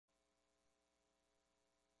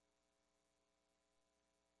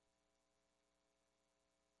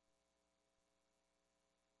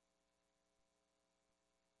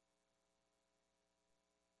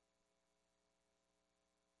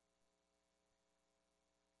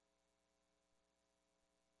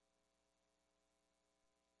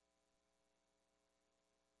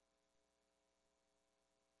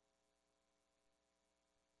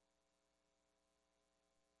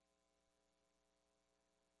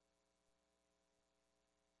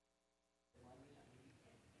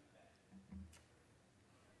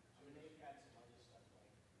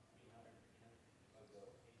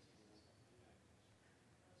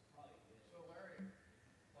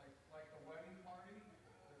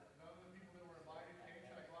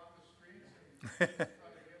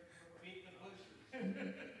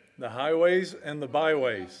The highways and the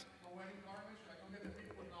byways.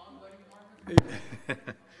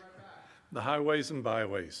 The highways and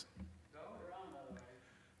byways.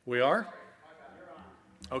 We are?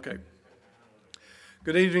 Okay.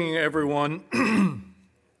 Good evening, everyone.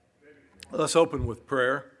 Let's open with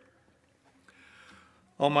prayer.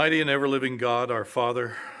 Almighty and ever-living God, our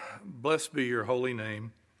Father, blessed be your holy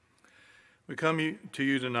name. We come to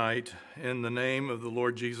you tonight in the name of the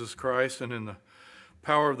Lord Jesus Christ and in the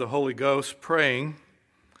power of the Holy Ghost, praying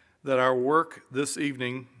that our work this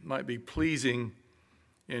evening might be pleasing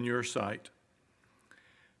in your sight.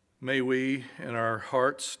 May we in our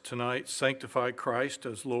hearts tonight sanctify Christ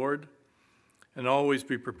as Lord and always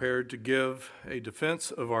be prepared to give a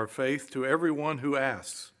defense of our faith to everyone who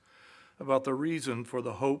asks about the reason for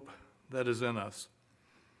the hope that is in us.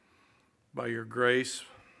 By your grace,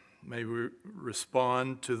 may we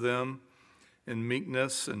respond to them in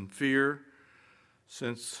meekness and fear,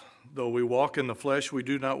 since though we walk in the flesh, we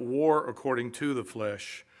do not war according to the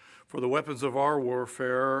flesh. For the weapons of our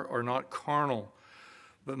warfare are not carnal,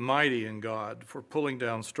 but mighty in God, for pulling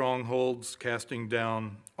down strongholds, casting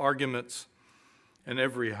down arguments, and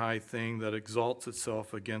every high thing that exalts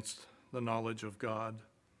itself against the knowledge of God.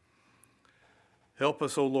 Help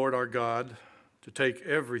us, O Lord our God, to take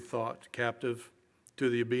every thought captive to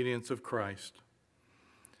the obedience of Christ.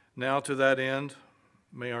 Now to that end,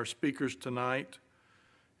 may our speakers tonight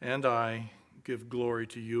and I give glory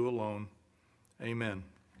to you alone. Amen.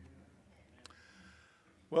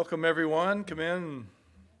 Welcome, everyone. Come in.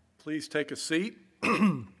 Please take a seat.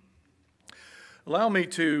 Allow me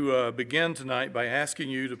to begin tonight by asking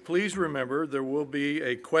you to please remember there will be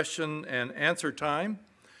a question and answer time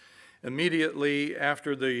immediately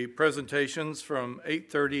after the presentations from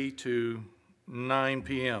 8:30 to 9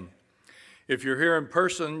 p.m. If you're here in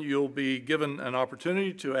person, you'll be given an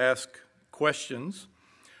opportunity to ask questions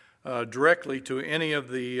directly to any of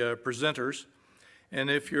the presenters. And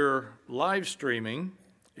if you're live streaming,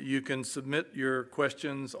 you can submit your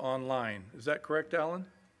questions online. Is that correct, Alan?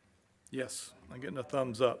 Yes, I'm getting a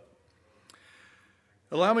thumbs up.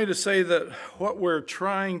 Allow me to say that what we're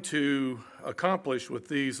trying to accomplish with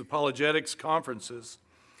these apologetics conferences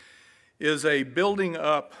is a building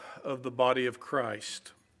up of the body of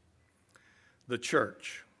Christ, the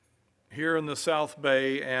church, here in the South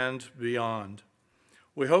Bay and beyond.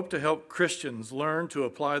 We hope to help Christians learn to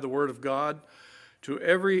apply the Word of God to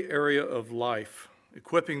every area of life,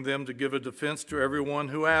 equipping them to give a defense to everyone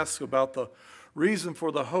who asks about the reason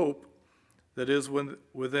for the hope that is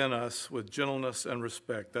within us with gentleness and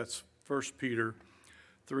respect. That's 1 Peter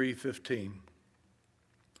 3:15.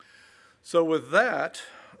 So with that,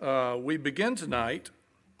 we begin tonight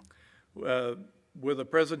with a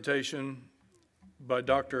presentation by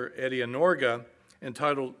Dr. Eddie Anorga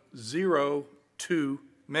entitled Zero Too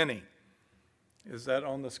Many. Is that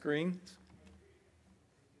on the screen?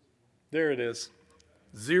 There it is.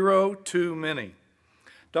 Zero Too Many.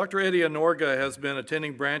 Dr. Eddie Anorga has been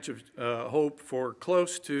attending Branch of Hope for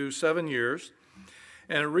close to 7 years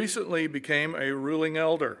and recently became a ruling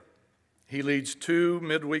elder. He leads 2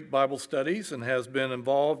 midweek Bible studies and has been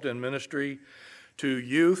involved in ministry to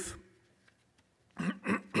youth,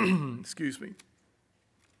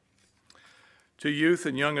 to youth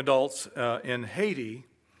and young adults in Haiti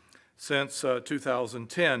since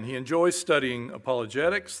 2010. He enjoys studying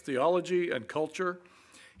apologetics, theology, and culture.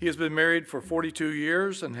 He has been married for 42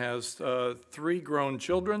 years and has 3 grown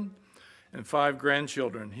children and 5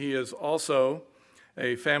 grandchildren. He is also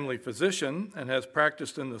a family physician and has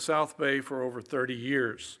practiced in the South Bay for over 30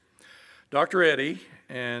 years. Dr. Eddie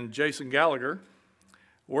and Jason Gallagher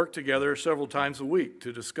work together several times a week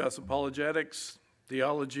to discuss apologetics,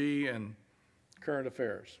 theology, and current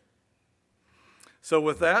affairs. So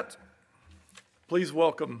with that, please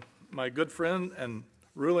welcome my good friend and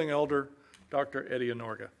ruling elder, Dr. Eddie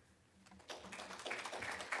Anorga.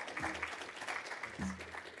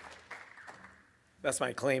 That's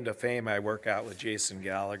my claim to fame. I work out with Jason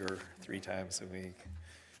Gallagher 3 times a week,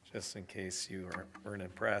 just in case you weren't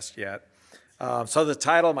impressed yet. So the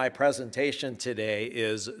title of my presentation today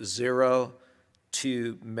is Zero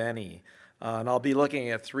Too Many. And I'll be looking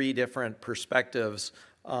at 3 different perspectives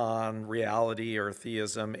on reality or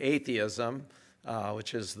theism. Atheism,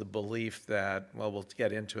 which is the belief that, well, we'll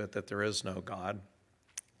get into it, that there is no God.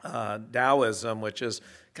 Taoism, which is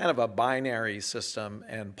kind of a binary system,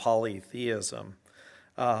 and polytheism.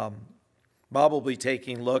 Bob will be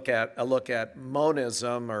taking a look at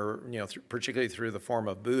monism, or particularly through the form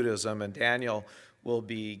of Buddhism, and Daniel will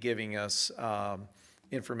be giving us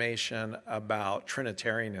information about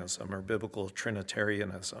Trinitarianism or biblical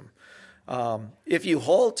Trinitarianism. If you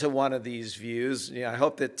hold to one of these views, I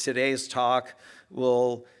hope that today's talk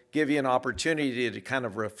will give you an opportunity to kind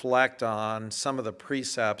of reflect on some of the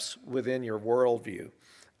precepts within your worldview.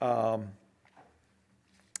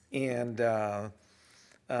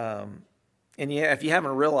 If you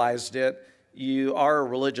haven't realized it, you are a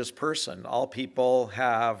religious person. All people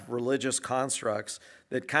have religious constructs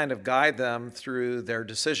that kind of guide them through their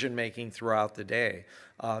decision-making throughout the day.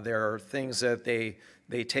 There are things that they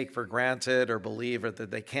take for granted or believe or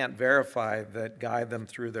that they can't verify that guide them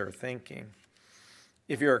through their thinking.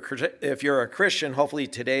 If you're a Christian, hopefully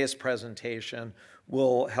today's presentation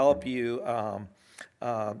will help you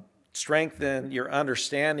strengthen your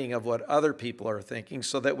understanding of what other people are thinking,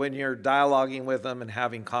 so that when you're dialoguing with them and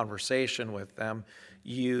having conversation with them,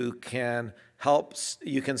 you can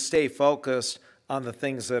stay focused on the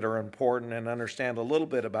things that are important and understand a little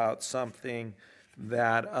bit about something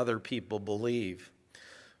that other people believe.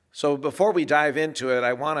 So before we dive into it,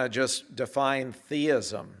 I want to just define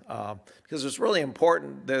theism, because it's really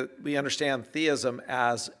important that we understand theism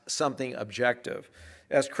as something objective.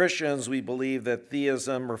 As Christians, we believe that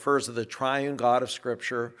theism refers to the triune God of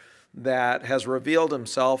Scripture that has revealed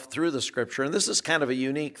himself through the Scripture. And this is kind of a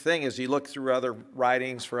unique thing. As you look through other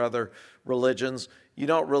writings for other religions, you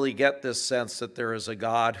don't really get this sense that there is a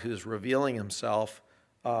God who's revealing himself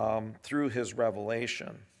through his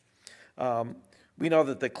revelation. We know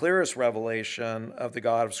that the clearest revelation of the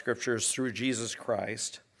God of Scripture is through Jesus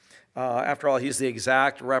Christ. After all, he's the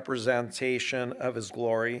exact representation of his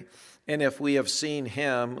glory. And if we have seen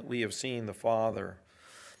him, we have seen the Father.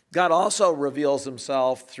 God also reveals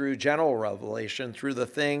himself through general revelation, through the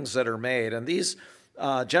things that are made. And these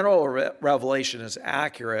general revelation is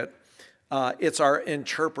accurate. It's our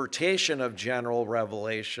interpretation of general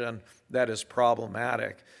revelation that is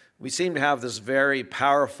problematic. We seem to have this very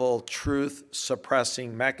powerful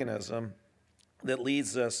truth-suppressing mechanism that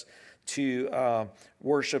leads us to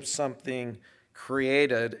worship something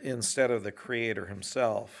created instead of the Creator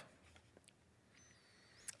himself.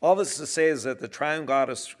 All this to say is that the triune God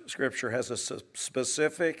of Scripture has a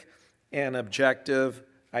specific and objective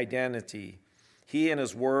identity. He and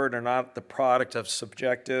his word are not the product of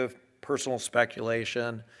subjective personal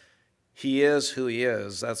speculation. He is who he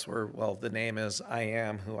is. That's where, the name is I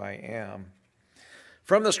am who I am.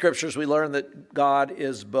 From the Scriptures, we learn that God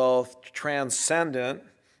is both transcendent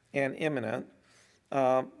and immanent,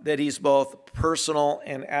 that he's both personal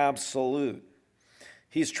and absolute.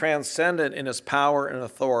 He's transcendent in his power and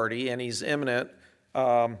authority, and he's immanent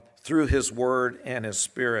through his word and his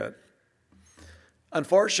spirit.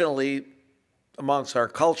 Unfortunately, amongst our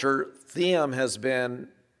culture, theism has been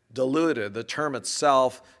diluted. The term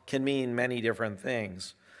itself can mean many different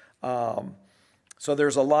things. So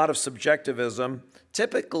there's a lot of subjectivism.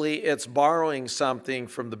 Typically, it's borrowing something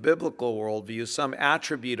from the biblical worldview, some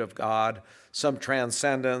attribute of God, some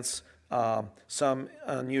transcendence, some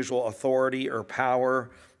unusual authority or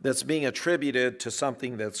power that's being attributed to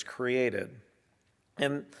something that's created.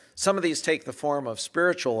 And some of these take the form of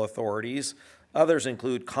spiritual authorities. Others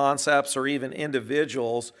include concepts or even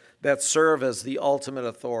individuals that serve as the ultimate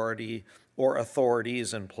authority or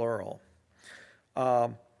authorities in plural.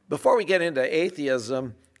 Before we get into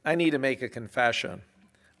atheism, I need to make a confession.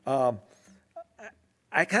 I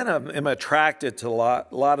kind of am attracted to a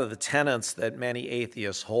lot of the tenets that many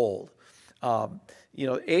atheists hold.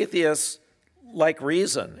 Atheists like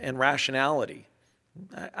reason and rationality.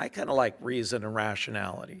 I kind of like reason and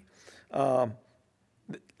rationality. Many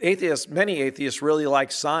atheists really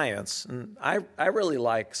like science, and I really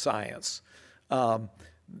like science.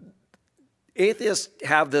 Atheists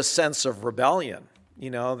have this sense of rebellion,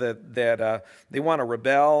 that they want to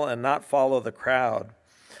rebel and not follow the crowd.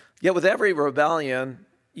 Yet with every rebellion,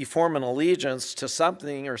 you form an allegiance to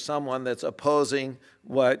something or someone that's opposing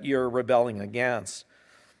what you're rebelling against.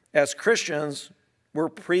 As Christians, we're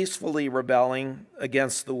peacefully rebelling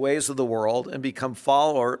against the ways of the world and becoming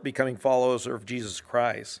followers of Jesus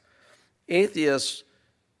Christ. Atheists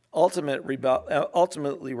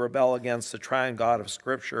ultimately rebel against the triune God of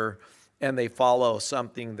Scripture, and they follow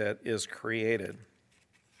something that is created.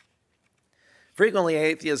 Frequently,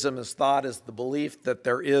 atheism is thought as the belief that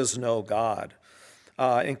there is no God,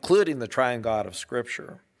 including the triune God of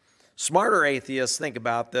Scripture. Smarter atheists think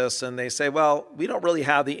about this and they say, we don't really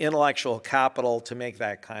have the intellectual capital to make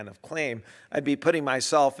that kind of claim. I'd be putting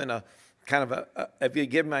myself in a kind of I'd be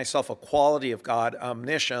giving myself a quality of God,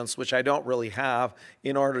 omniscience, which I don't really have,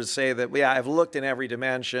 in order to say that, I've looked in every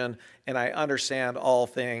dimension and I understand all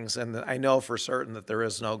things and I know for certain that there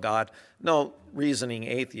is no God. No reasoning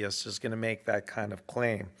atheist is going to make that kind of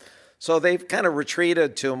claim. So they've kind of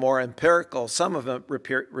retreated to a more empirical, some of them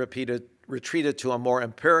retreated to a more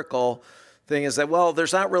empirical thing is that, well,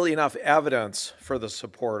 there's not really enough evidence for the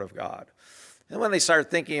support of God. And when they start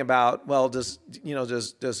thinking about, well, does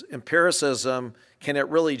empiricism, can it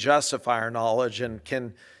really justify our knowledge, and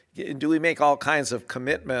do we make all kinds of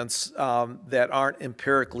commitments that aren't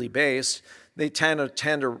empirically based? They tend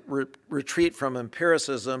to retreat from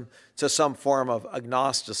empiricism to some form of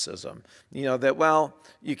agnosticism. That, well,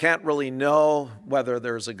 you can't really know whether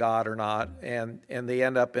there's a God or not, and they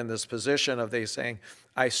end up in this position of they saying,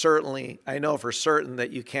 I know for certain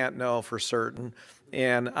that you can't know for certain,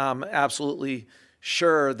 and I'm absolutely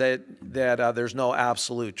sure that there's no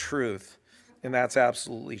absolute truth, and that's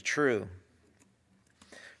absolutely true.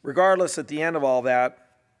 Regardless, at the end of all that,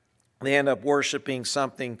 they end up worshiping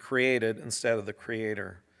something created instead of the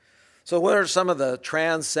Creator. So what are some of the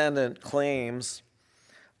transcendent claims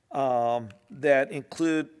that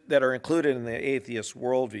are included in the atheist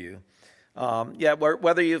worldview?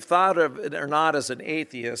 Whether you've thought of it or not as an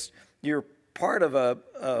atheist, you're part of a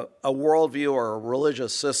worldview or a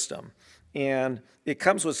religious system. And it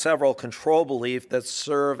comes with several control beliefs that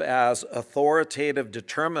serve as authoritative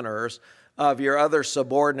determiners of your other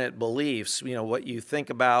subordinate beliefs, what you think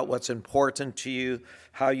about, what's important to you,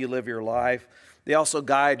 how you live your life. They also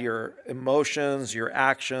guide your emotions, your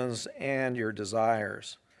actions, and your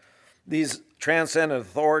desires. These transcendent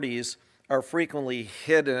authorities are frequently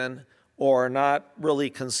hidden or not really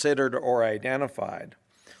considered or identified.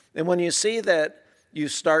 And when you see that you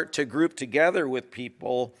start to group together with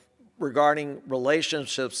people regarding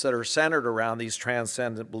relationships that are centered around these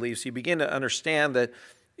transcendent beliefs, you begin to understand that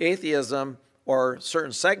atheism, or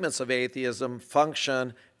certain segments of atheism,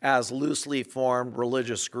 function as loosely formed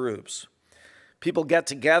religious groups. People get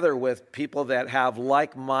together with people that have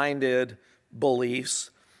like-minded beliefs,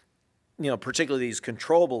 particularly these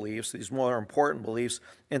control beliefs, these more important beliefs,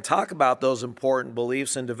 and talk about those important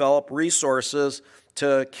beliefs and develop resources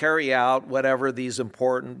to carry out whatever these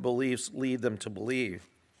important beliefs lead them to believe.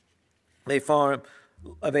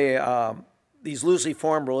 These loosely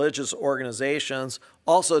formed religious organizations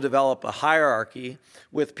also develop a hierarchy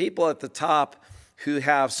with people at the top who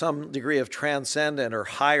have some degree of transcendent or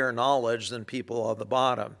higher knowledge than people at the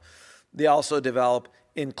bottom. They also develop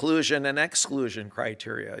inclusion and exclusion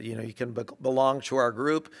criteria. You can belong to our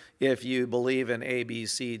group if you believe in A, B,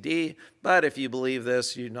 C, D, but if you believe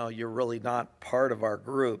this, you're really not part of our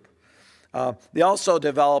group. They also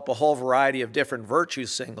develop a whole variety of different virtue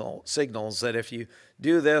signals that if you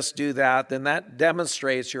do this, do that, then that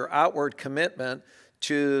demonstrates your outward commitment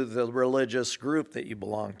to the religious group that you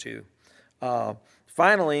belong to.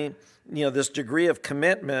 Finally, this degree of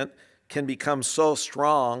commitment can become so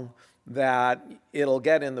strong that it'll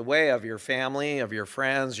get in the way of your family, of your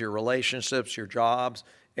friends, your relationships, your job,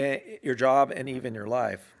 and even your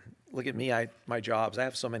life. Look at me, my jobs. I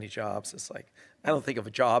have so many jobs. It's like, I don't think of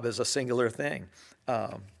a job as a singular thing.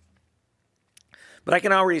 But I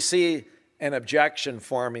can already see an objection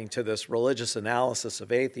forming to this religious analysis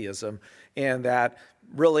of atheism, and that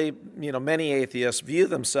really, many atheists view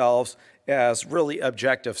themselves as really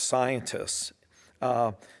objective scientists.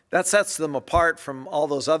 That sets them apart from all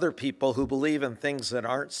those other people who believe in things that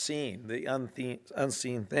aren't seen, the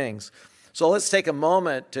unseen things. So let's take a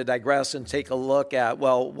moment to digress and take a look at,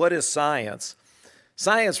 well, what is science?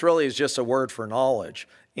 Science really is just a word for knowledge.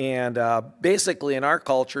 And basically in our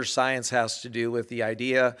culture, science has to do with the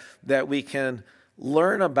idea that we can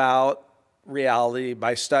learn about reality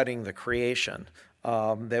by studying the creation,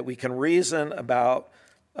 that we can reason about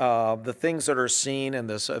the things that are seen in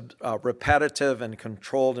this repetitive and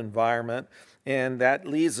controlled environment, and that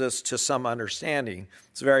leads us to some understanding.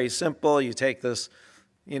 It's very simple. You take this,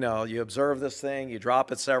 you observe this thing, you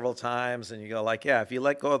drop it several times, and you go like, yeah, if you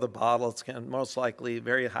let go of the bottle, it's going to most likely,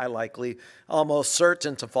 very high likely, almost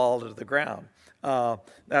certain to fall to the ground.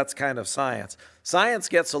 That's kind of science. Science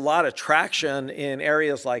gets a lot of traction in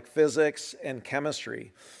areas like physics and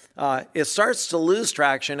chemistry. It starts to lose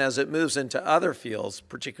traction as it moves into other fields,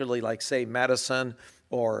 particularly like, say, medicine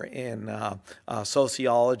or in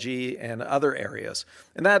sociology and other areas.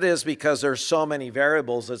 And that is because there's so many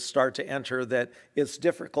variables that start to enter that it's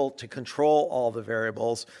difficult to control all the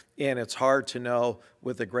variables, and it's hard to know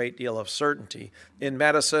with a great deal of certainty. In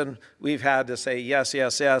medicine, we've had to say yes,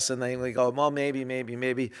 yes, yes, and then we go, well, maybe, maybe,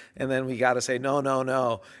 maybe, and then we got to say no, no,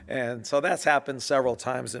 no. And so that's happened several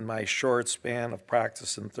times in my short span of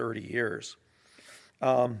practice in 30 years.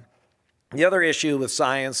 The other issue with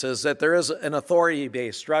science is that there is an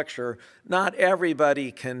authority-based structure. Not everybody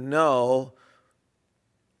can know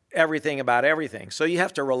everything about everything. So you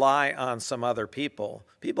have to rely on some other people.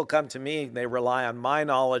 People come to me, they rely on my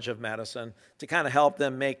knowledge of medicine to kind of help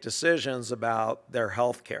them make decisions about their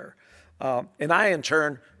health care. And I, in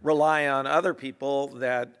turn, rely on other people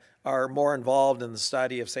that are more involved in the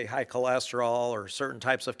study of, say, high cholesterol or certain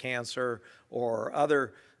types of cancer or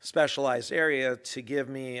other specialized area to give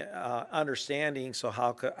me understanding so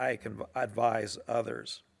I can advise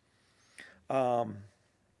others. So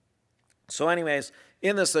anyways,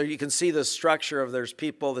 in this, you can see the structure of there's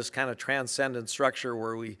people, this kind of transcendent structure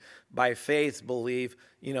where we, by faith, believe,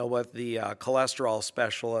 what the cholesterol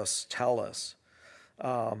specialists tell us.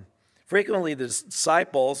 Frequently, the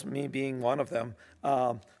disciples, me being one of them,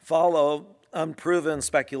 follow unproven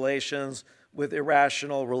speculations with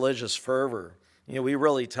irrational religious fervor. We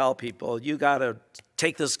really tell people, you got to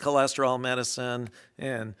take this cholesterol medicine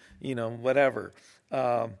and, whatever.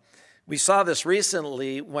 We saw this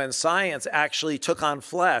recently when science actually took on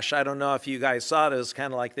flesh. I don't know if you guys saw it. It was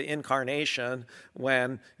kind of like the incarnation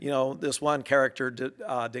when, this one character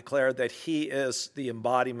declared that he is the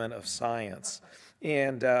embodiment of science.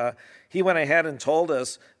 And he went ahead and told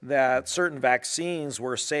us that certain vaccines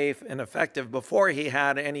were safe and effective before he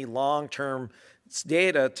had any long-term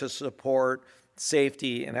data to support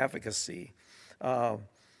safety and efficacy. And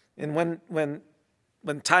when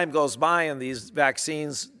time goes by and these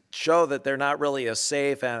vaccines show that they're not really as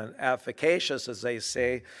safe and efficacious as they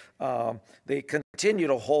say, they continue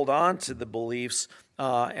to hold on to the beliefs,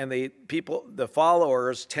 and the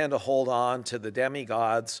followers tend to hold on to the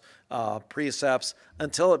demigods' precepts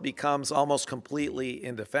until it becomes almost completely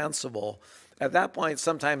indefensible. At that point,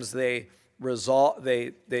 sometimes they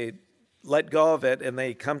let go of it and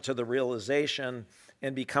they come to the realization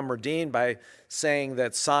and become redeemed by saying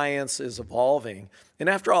that science is evolving. And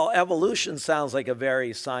after all, evolution sounds like a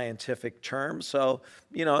very scientific term, so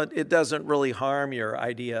it doesn't really harm your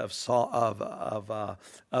idea of science.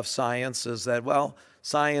 Is that, well,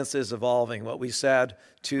 science is evolving. What we said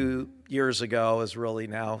 2 years ago is really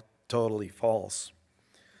now totally false.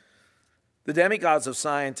 The demigods of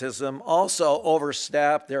scientism also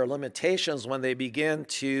overstep their limitations when they begin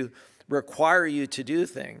to require you to do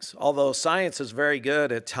things. Although science is very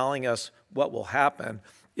good at telling us what will happen,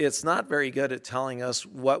 it's not very good at telling us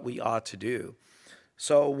what we ought to do.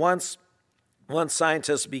 So once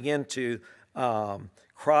scientists begin to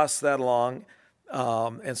cross that along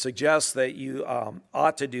and suggest that you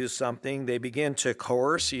ought to do something, they begin to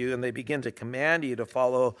coerce you and they begin to command you to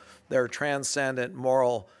follow their transcendent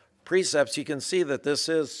moral precepts. You can see that this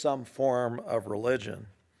is some form of religion.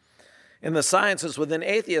 In the sciences, within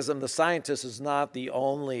atheism, the scientist is not the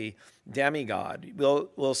only demigod.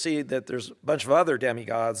 We'll see that there's a bunch of other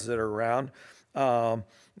demigods that are around.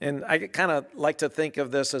 And I kind of like to think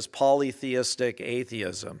of this as polytheistic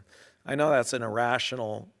atheism. I know that's an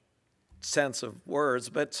irrational sense of words,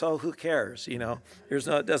 but so who cares?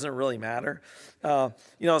 It doesn't really matter.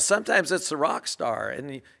 Sometimes it's the rock star,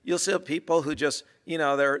 and you'll see people who just,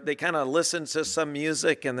 they kind of listen to some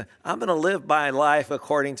music, and I'm going to live my life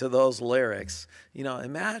according to those lyrics.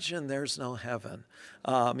 Imagine there's no heaven.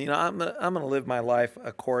 I'm going to live my life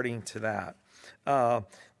according to that.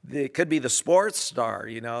 It could be the sports star,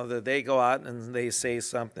 that they go out and they say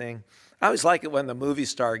something. I always like it when the movie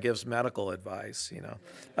star gives medical advice,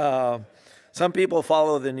 Some people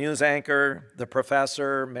follow the news anchor, the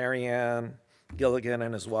professor, Marianne Gilligan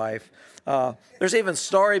and his wife. There's even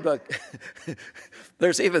storybook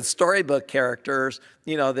characters,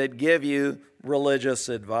 that give you religious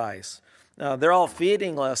advice. They're all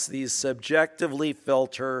feeding us these subjectively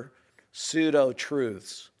filtered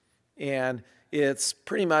pseudo-truths. And it's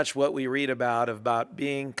pretty much what we read about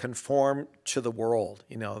being conformed to the world,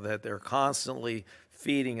 that they're constantly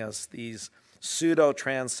feeding us these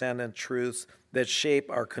pseudo-transcendent truths that shape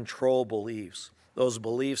our control beliefs, those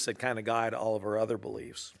beliefs that kind of guide all of our other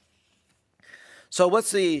beliefs. So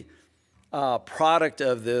what's the product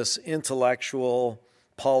of this intellectual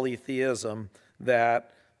polytheism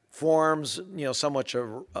that forms, somewhat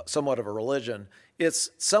of a religion? It's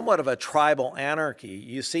somewhat of a tribal anarchy.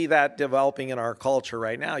 You see that developing in our culture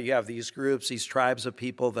right now. You have these groups, these tribes of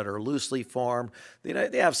people that are loosely formed.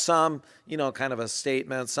 They have some, kind of a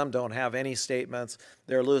statement. Some don't have any statements.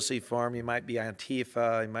 They're loosely formed. You might be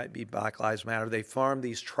Antifa. You might be Black Lives Matter. They form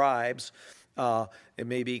these tribes. It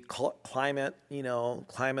may be climate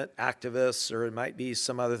activists, or it might be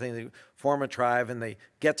some other thing. They form a tribe and they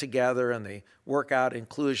get together and they work out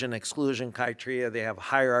inclusion, exclusion criteria. They have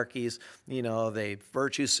hierarchies. They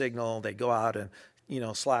virtue signal. They go out and,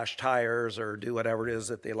 slash tires or do whatever it is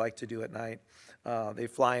that they like to do at night. They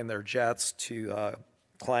fly in their jets to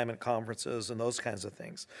climate conferences and those kinds of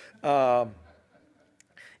things.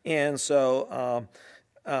 And so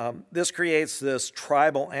This creates this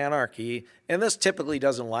tribal anarchy, and this typically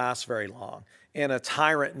doesn't last very long. And a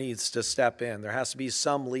tyrant needs to step in. There has to be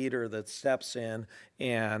some leader that steps in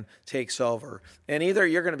and takes over. And either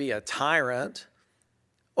you're going to be a tyrant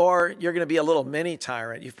or you're going to be a little mini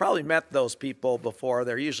tyrant. You've probably met those people before.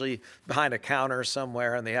 They're usually behind a counter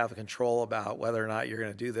somewhere, and they have control about whether or not you're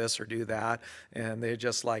going to do this or do that. And they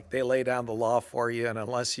just they lay down the law for you, and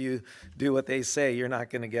unless you do what they say, you're not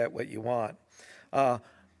going to get what you want.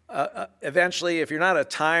 Eventually, if you're not a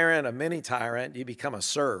tyrant, a mini tyrant, you become a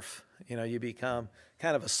serf. You become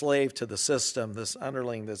kind of a slave to the system, this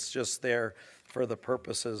underling that's just there for the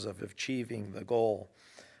purposes of achieving the goal.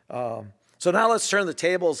 So now let's turn the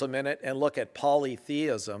tables a minute and look at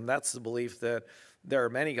polytheism. That's the belief that there are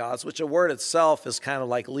many gods, which a word itself is kind of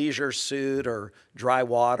like leisure suit or dry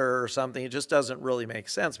water or something. It just doesn't really make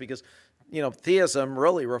sense because, theism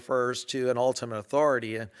really refers to an ultimate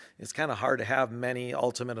authority, and it's kind of hard to have many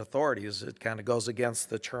ultimate authorities. It kind of goes against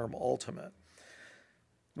the term ultimate.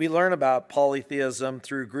 We learn about polytheism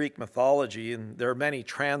through Greek mythology, and there are many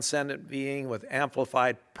transcendent beings with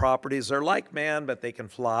amplified properties. They're like man, but they can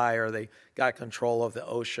fly, or they got control of the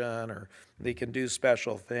ocean, or they can do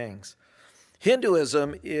special things.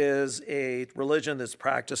 Hinduism is a religion that's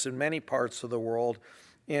practiced in many parts of the world,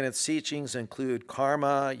 and its teachings include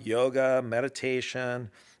karma, yoga, meditation,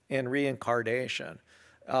 and reincarnation.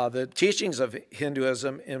 The teachings of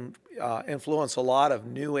Hinduism influence a lot of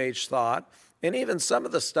New Age thought, and even some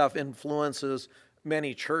of the stuff influences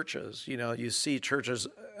many churches. You see churches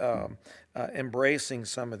embracing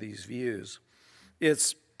some of these views.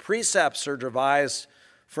 Its precepts are derived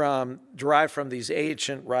from these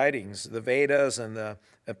ancient writings, the Vedas and the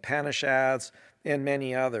Upanishads and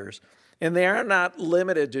many others. And they are not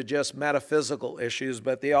limited to just metaphysical issues,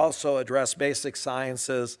 but they also address basic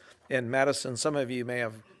sciences and medicine. Some of you may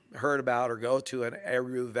have heard about or go to an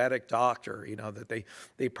Ayurvedic doctor, that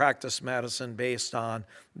they practice medicine based on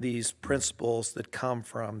these principles that come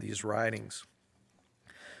from these writings.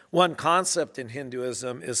 One concept in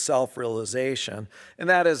Hinduism is self-realization, and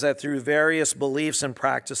that is that through various beliefs and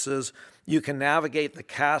practices, you can navigate the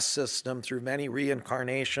caste system through many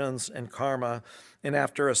reincarnations and karma, and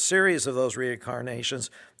after a series of those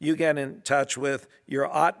reincarnations, you get in touch with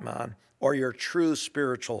your Atman, or your true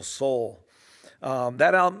spiritual soul.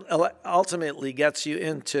 That ultimately gets you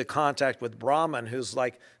into contact with Brahman, who's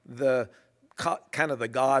like the kind of the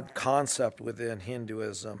God concept within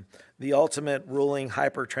Hinduism, the ultimate ruling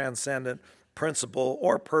hyper-transcendent principle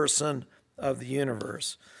or person of the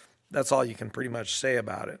universe. That's all you can pretty much say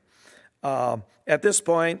about it. At this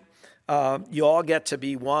point, you all get to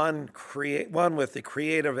be one with the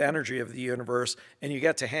creative energy of the universe, and you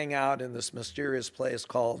get to hang out in this mysterious place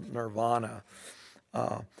called Nirvana.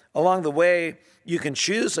 Along the way, you can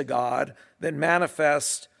choose a god that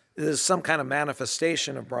is some kind of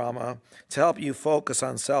manifestation of Brahma to help you focus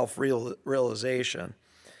on self-realization.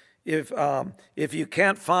 If you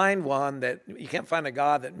can't find a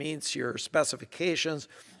god that meets your specifications,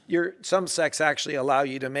 some sects actually allow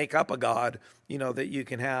you to make up a god, that you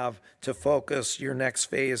can have to focus your next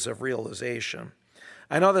phase of realization.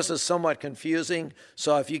 I know this is somewhat confusing,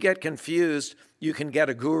 so if you get confused, you can get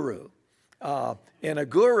a guru. And a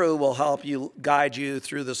guru will help you, guide you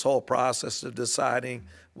through this whole process of deciding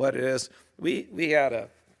what it is. We had a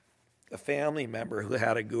family member who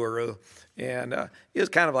had a guru, and he was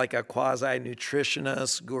kind of like a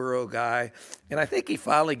quasi-nutritionist guru guy, and I think he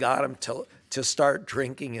finally got him to start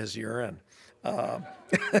drinking his urine. All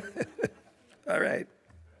right.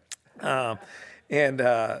 And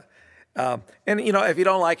if you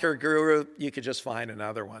don't like your guru, you could just find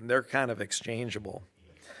another one. They're kind of exchangeable.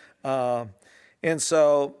 And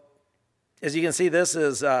so, as you can see, this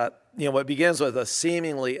is, what begins with a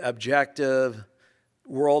seemingly objective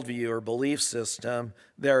worldview or belief system.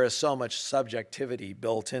 There is so much subjectivity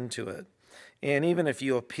built into it. And even if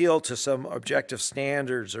you appeal to some objective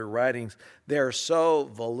standards or writings, they're so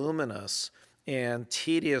voluminous and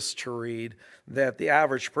tedious to read that the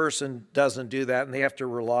average person doesn't do that, and they have to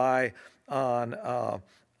rely on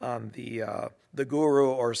the guru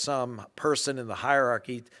or some person in the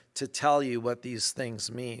hierarchy to tell you what these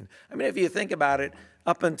things mean. I mean, if you think about it,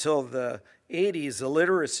 up until the 80s, the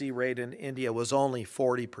literacy rate in India was only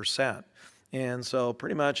 40%. And so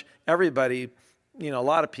pretty much everybody, a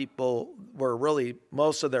lot of people were really,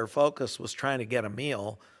 most of their focus was trying to get a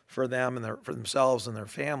meal for them and for themselves and their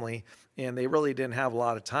family. And they really didn't have a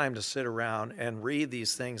lot of time to sit around and read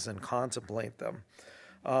these things and contemplate them.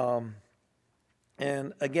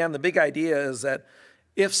 And again, the big idea is that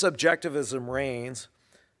if subjectivism reigns,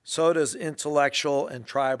 so does intellectual and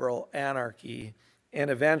tribal anarchy, and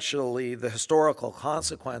eventually the historical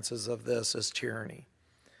consequences of this is tyranny.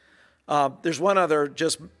 There's one other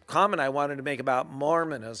just comment I wanted to make about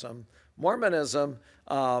Mormonism. Mormonism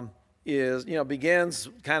begins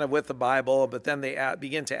kind of with the Bible, but then they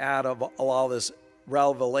begin to add all this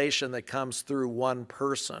revelation that comes through one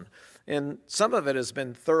person. And some of it has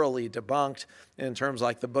been thoroughly debunked in terms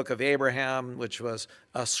like the Book of Abraham, which was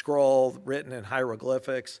a scroll written in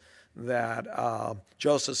hieroglyphics that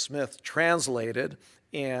Joseph Smith translated,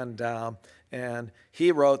 and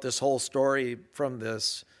he wrote this whole story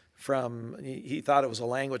he thought it was a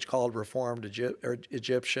language called Reformed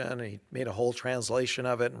Egyptian, and he made a whole translation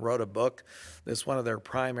of it and wrote a book. That's one of their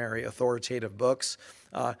primary authoritative books.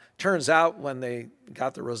 Turns out when they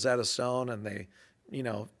got the Rosetta Stone and they,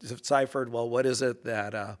 deciphered, well, what is it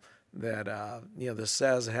that this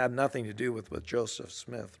says? It had nothing to do with what Joseph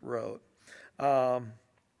Smith wrote.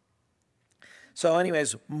 So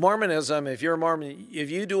anyways, Mormonism, if you're a Mormon, if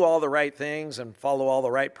you do all the right things and follow all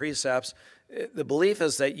the right precepts, the belief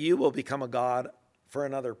is that you will become a god for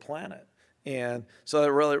another planet. And so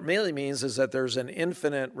what it really means is that there's an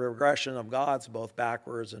infinite regression of gods, both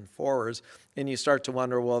backwards and forwards. And you start to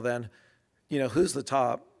wonder, well, then, who's the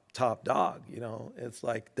top dog? It's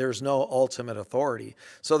like there's no ultimate authority.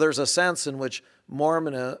 So there's a sense in which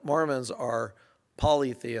Mormons are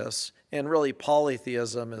polytheists, and really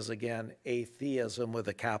polytheism is, again, atheism with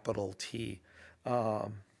a capital T.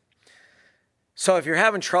 So if you're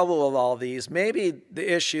having trouble with all these, maybe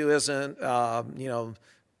the issue isn't,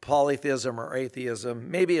 polytheism or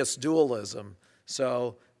atheism. Maybe it's dualism.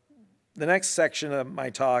 So the next section of my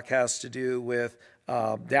talk has to do with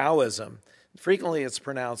Taoism. Frequently it's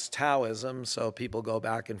pronounced Taoism, so people go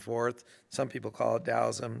back and forth. Some people call it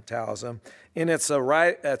Taoism. And it's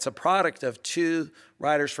a product of two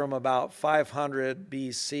writers from about 500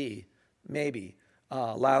 BC, maybe,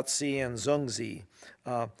 Lao Tzu and Zhuangzi.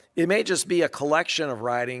 It may just be a collection of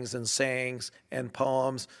writings and sayings and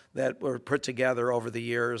poems that were put together over the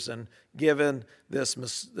years and given this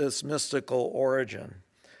mystical origin.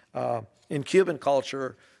 In Cuban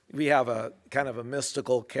culture, we have a kind of a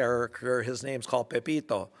mystical character. His name's called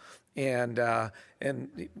Pepito. And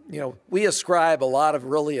we ascribe a lot of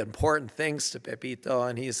really important things to Pepito,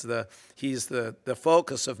 and he's the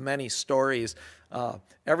focus of many stories.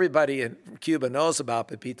 Everybody in Cuba knows about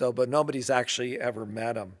Pepito, but nobody's actually ever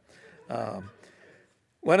met him.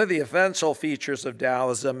 One of the essential features of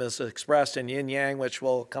Taoism is expressed in yin-yang, which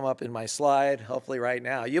will come up in my slide, hopefully right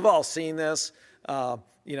now. You've all seen this.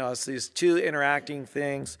 It's these two interacting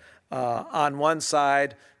things. On one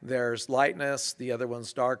side, there's lightness. The other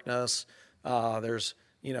one's darkness. There's,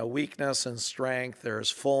 weakness and strength.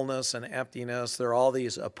 There's fullness and emptiness. There are all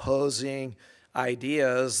these opposing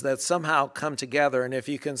ideas that somehow come together. And if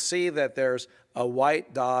you can see that there's a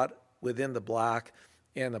white dot within the black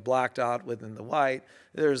and a black dot within the white,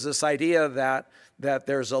 there's this idea that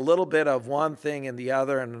there's a little bit of one thing in the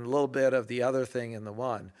other and a little bit of the other thing in the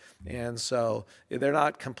one. And so they're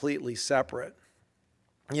not completely separate.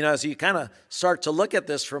 As you kind of start to look at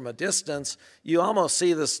this from a distance, you almost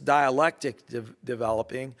see this dialectic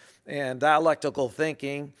developing. And dialectical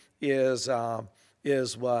thinking is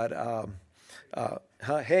what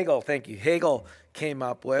Hegel came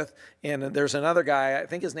up with. And there's another guy, I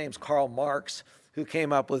think his name's Karl Marx, who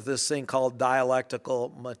came up with this thing called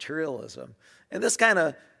dialectical materialism. And this kind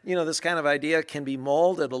of idea can be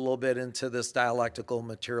molded a little bit into this dialectical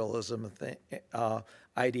materialism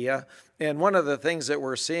idea. And one of the things that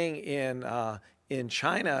we're seeing in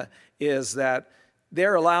China is that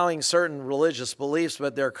they're allowing certain religious beliefs,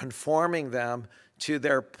 but they're conforming them to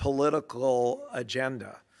their political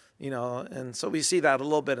agenda. And so we see that a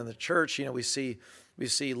little bit in the church. We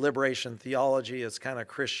see liberation theology as kind of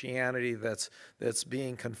Christianity that's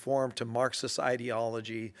being conformed to Marxist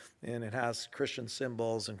ideology, and it has Christian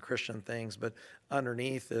symbols and Christian things, but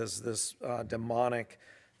underneath is this demonic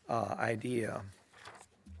idea.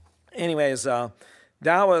 Anyways,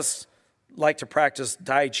 Taoists like to practice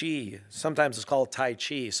Tai Chi. Sometimes it's called Tai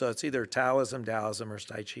Chi, so it's either Taoism, or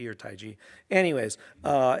Tai Chi, or Tai Chi. Anyways,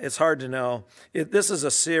 it's hard to know. This is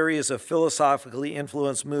a series of philosophically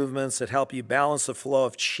influenced movements that help you balance the flow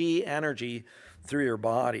of Qi energy through your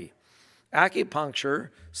body. Acupuncture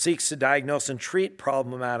seeks to diagnose and treat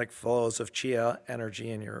problematic flows of Qi energy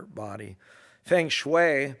in your body. Feng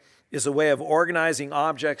Shui is a way of organizing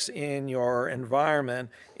objects in your environment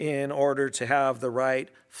in order to have the right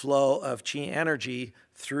flow of Qi energy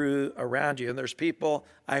through around you. And there's people,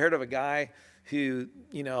 I heard of a guy who,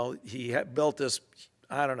 he had built this,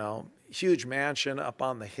 huge mansion up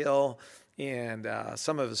on the hill, and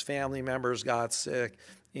some of his family members got sick,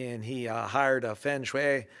 and he hired a Feng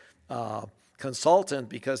Shui consultant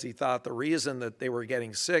because he thought the reason that they were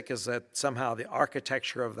getting sick is that somehow the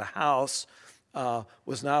architecture of the house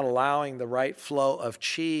was not allowing the right flow of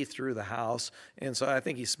chi through the house. And so I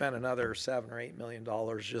think he spent another $7 or $8 million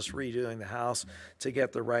just redoing the house to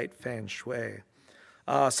get the right feng shui.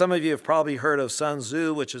 Some of you have probably heard of Sun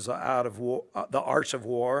Tzu, which is out of The Art of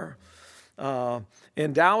War.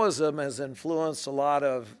 And Taoism has influenced a lot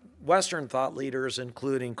of Western thought leaders,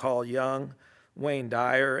 including Carl Jung, Wayne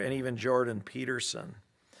Dyer, and even Jordan Peterson.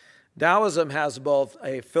 Taoism has both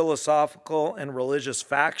a philosophical and religious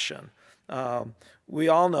faction. We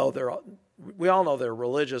all know they're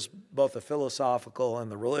religious, both the philosophical and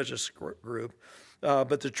the religious group.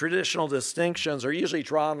 But the traditional distinctions are usually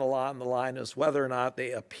drawn along the line as whether or not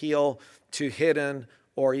they appeal to hidden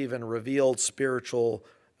or even revealed spiritual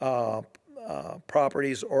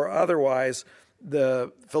properties, or otherwise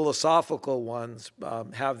the philosophical ones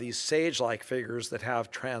have these sage-like figures that have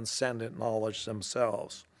transcendent knowledge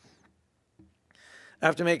themselves. I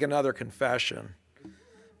have to make another confession.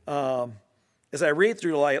 As I read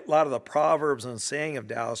through a lot of the proverbs and saying of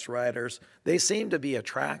Taoist writers, they seem to be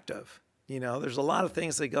attractive. You know, there's a lot of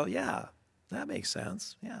things that go, yeah, that makes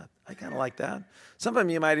sense. Yeah, I kind of like that. Some of them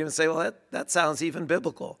you might even say, well, that sounds even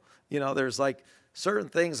biblical. You know, there's like certain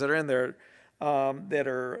things that are in there that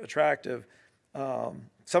are attractive.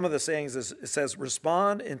 Some of the sayings, it says,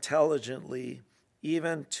 respond intelligently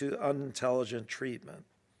even to unintelligent treatment.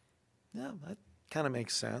 Yeah, that kind of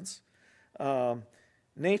makes sense.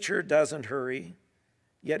 Nature doesn't hurry,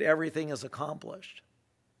 yet everything is accomplished.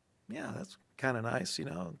 Yeah, that's kind of nice. You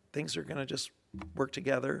know, things are going to just work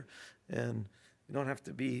together and you don't have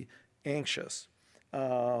to be anxious.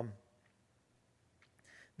 The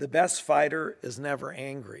best fighter is never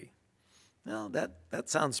angry. Well, that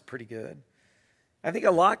sounds pretty good. I think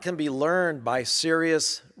a lot can be learned by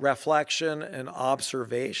serious reflection and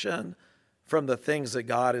observation from the things that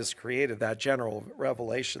God has created, that general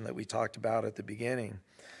revelation that we talked about at the beginning.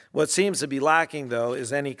 What seems to be lacking, though,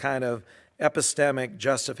 is any kind of epistemic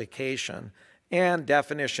justification and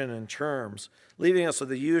definition in terms, leaving us with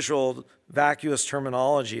the usual vacuous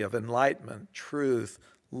terminology of enlightenment, truth,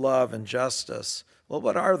 love, and justice. Well,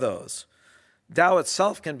 what are those? Tao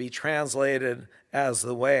itself can be translated as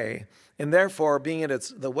the way, and therefore, being it's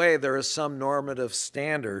the way, there is some normative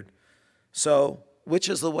standard. So, which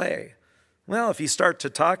is the way? Well, if you start to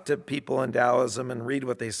talk to people in Taoism and read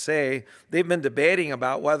what they say, they've been debating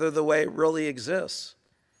about whether the way really exists.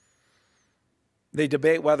 They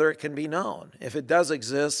debate whether it can be known. If it does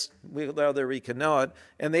exist, whether we can know it.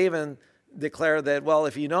 And they even declare that, well,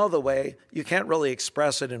 if you know the way, you can't really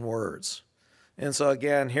express it in words. And so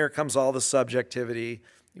again, here comes all the subjectivity.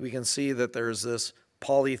 We can see that there's this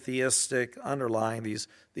polytheistic underlying,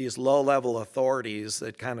 these low-level authorities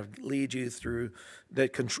that kind of lead you through,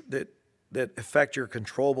 that affect your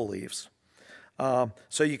control beliefs.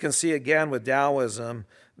 So you can see again with Taoism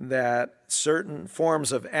that certain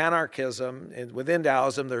forms of anarchism, and within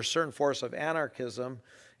Taoism there's certain forms of anarchism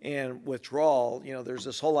and withdrawal. You know, there's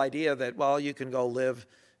this whole idea that, well, you can go live,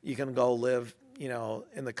 you know,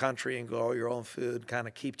 in the country and grow your own food, kind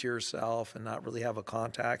of keep to yourself and not really have a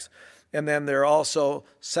contacts. And then there are also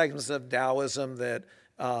segments of Taoism that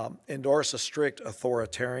endorse a strict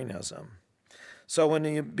authoritarianism. So when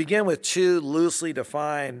you begin with two loosely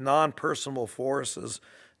defined non-personal forces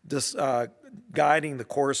guiding the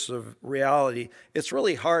course of reality, it's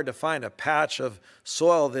really hard to find a patch of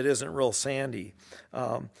soil that isn't real sandy.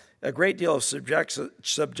 A great deal of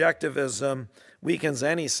subjectivism weakens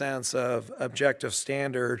any sense of objective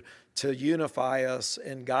standard to unify us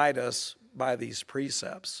and guide us by these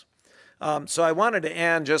precepts. So I wanted to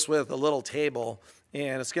end just with a little table,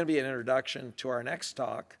 and it's going to be an introduction to our next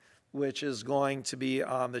talk, which is going to be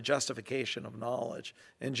on the justification of knowledge.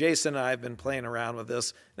 And Jason and I have been playing around with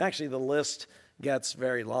this. And actually, the list gets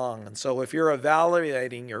very long. And so if you're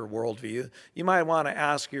evaluating your worldview, you might want to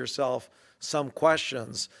ask yourself some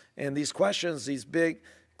questions. And these questions, these big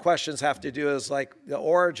questions have to do with like the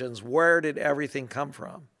origins. Where did everything come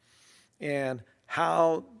from? And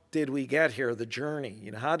how did we get here, the journey?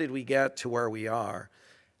 You know, how did we get to where we are?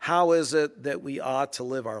 How is it that we ought to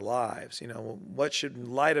live our lives? You know, what should,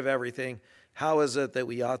 in light of everything, how is it that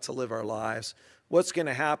we ought to live our lives? What's going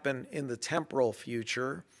to happen in the temporal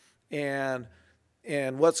future? And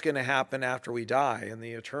what's going to happen after we die in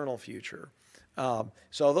the eternal future?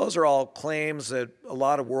 So those are all claims that a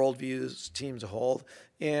lot of worldviews seem to hold.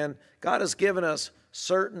 And God has given us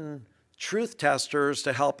certain truth testers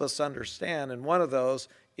to help us understand. And one of those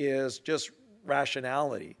is just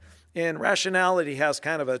rationality. And rationality has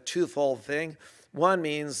kind of a twofold thing. One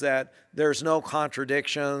means that there's no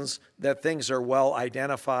contradictions, that things are well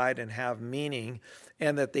identified and have meaning,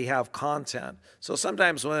 and that they have content. So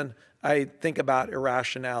sometimes when I think about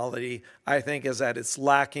irrationality, I think is that it's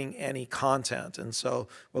lacking any content. And so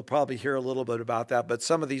we'll probably hear a little bit about that. But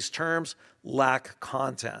some of these terms lack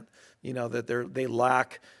content, that they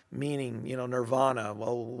lack meaning. Nirvana,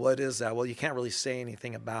 well, what is that? Well, you can't really say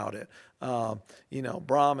anything about it.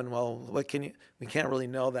 Brahman, well, we can't really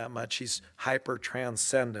know that much. He's hyper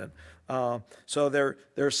transcendent. So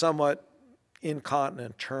they're somewhat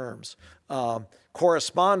incontinent terms.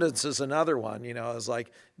 Correspondence is another one, is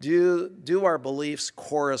like, do our beliefs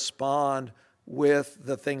correspond with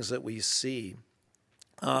the things that we see?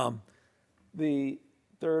 The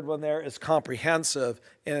third one there is comprehensive,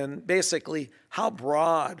 and basically how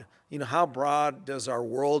broad does our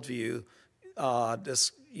worldview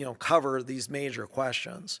cover these major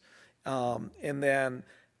questions? And then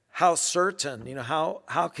how certain,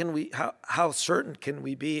 how certain can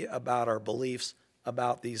we be about our beliefs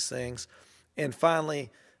about these things? And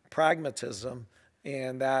finally, pragmatism,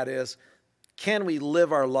 and that is, can we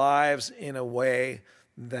live our lives in a way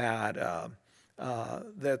that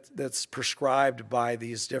that's prescribed by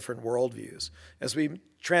these different worldviews? As we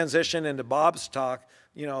transition into Bob's talk,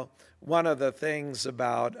 one of the things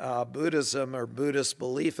about Buddhism or Buddhist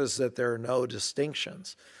belief is that there are no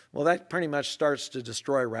distinctions. Well, that pretty much starts to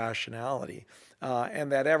destroy rationality,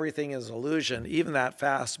 and that everything is illusion, even that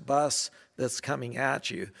fast bus that's coming at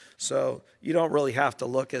you. So you don't really have to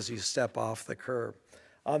look as you step off the curb.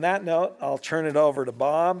 On that note, I'll turn it over to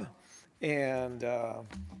Bob, and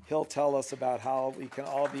he'll tell us about how we can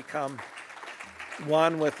all become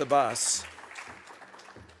one with the bus.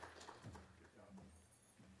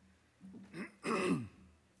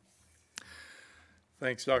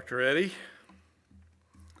 Thanks, Dr. Eddy.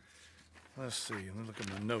 Let's see, let me look at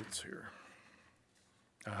my notes here.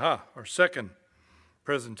 Our second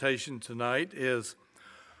presentation tonight is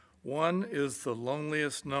One is the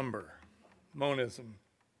Loneliest Number, Monism,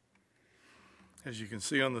 as you can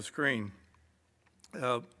see on the screen.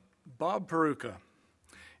 Bob Parucha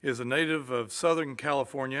is a native of Southern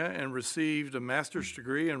California and received a master's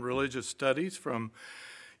degree in religious studies from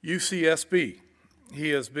UCSB. He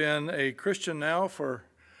has been a Christian now for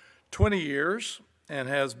 20 years and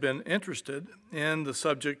has been interested in the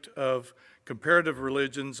subject of comparative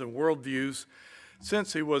religions and worldviews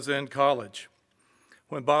since he was in college.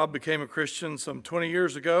 When Bob became a Christian some 20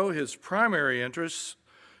 years ago, his primary interests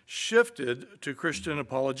shifted to Christian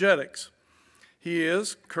apologetics. He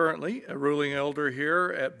is currently a ruling elder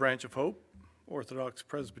here at Branch of Hope Orthodox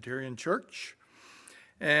Presbyterian Church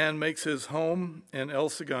and makes his home in El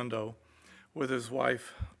Segundo with his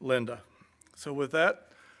wife, Linda. So with that,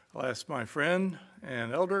 I'll ask my friend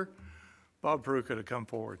and elder, Bob Parucha, to come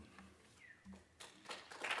forward.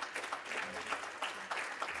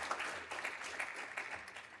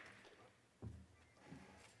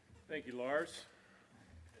 Thank you, Lars.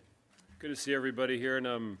 Good to see everybody here,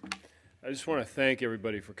 and I just want to thank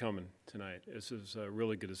everybody for coming tonight. This is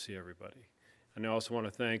really good to see everybody. And I also want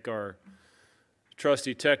to thank our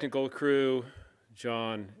trusty technical crew,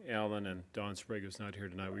 John, Alan, and Don Sprague, who's not here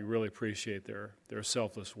tonight. We really appreciate their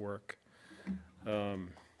selfless work. I'd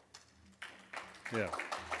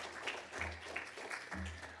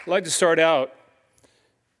like to start out,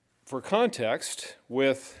 for context,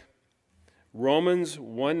 with Romans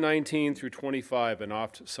 1:19 through 25, an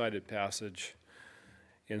oft-cited passage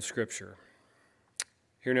in Scripture.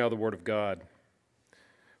 Hear now the word of God.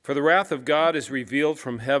 For the wrath of God is revealed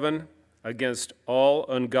from heaven against all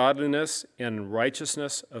ungodliness and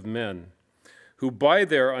unrighteousness of men, who by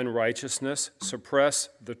their unrighteousness suppress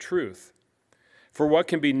the truth. For what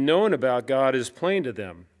can be known about God is plain to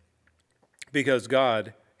them, because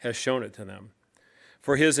God has shown it to them.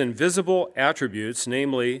 For his invisible attributes,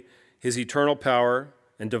 namely his eternal power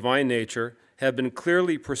and divine nature, have been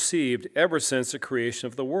clearly perceived ever since the creation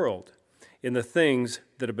of the world in the things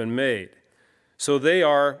that have been made. So they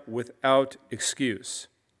are without excuse.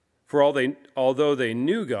 For although they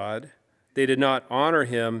knew God, they did not honor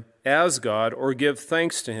him as God or give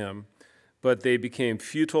thanks to him, but they became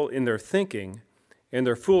futile in their thinking, and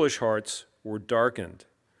their foolish hearts were darkened.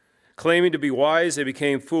 Claiming to be wise, they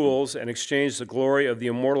became fools and exchanged the glory of the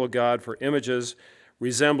immortal God for images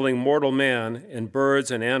resembling mortal man and birds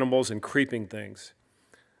and animals and creeping things.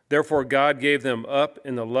 Therefore God gave them up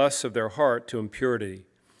in the lusts of their heart to impurity,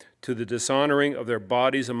 to the dishonoring of their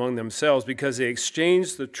bodies among themselves, because they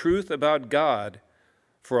exchanged the truth about God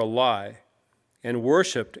for a lie, and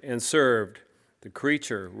worshipped and served the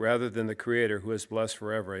creature rather than the Creator, who is blessed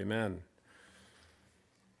forever. Amen.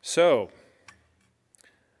 So,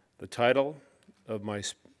 the title of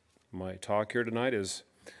my talk here tonight is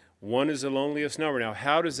one is the loneliest number. Now,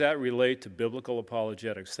 how does that relate to biblical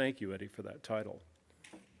apologetics? Thank you, Eddie, for that title.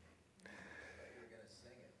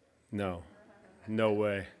 No, no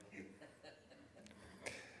way.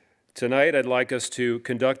 Tonight, I'd like us to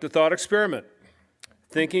conduct a thought experiment,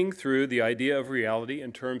 thinking through the idea of reality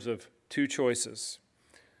in terms of two choices.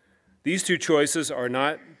 These two choices are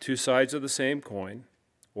not two sides of the same coin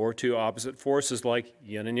or two opposite forces like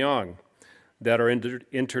yin and yang that are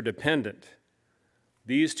interdependent.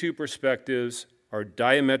 These two perspectives are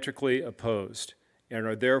diametrically opposed and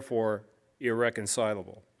are therefore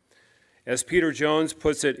irreconcilable. As Peter Jones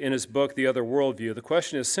puts it in his book, The Other Worldview, the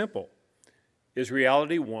question is simple. Is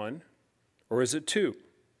reality one, or is it two?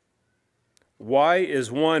 Why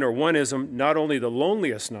is one or oneism not only the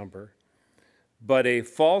loneliest number, but a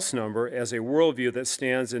false number as a worldview that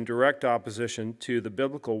stands in direct opposition to the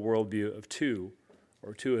biblical worldview of two,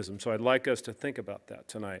 or twoism? So I'd like us to think about that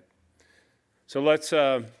tonight. So let's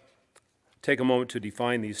take a moment to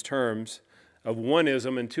define these terms of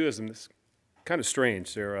oneism and twoism. It's kind of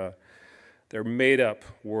strange. They're made-up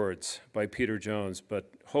words by Peter Jones,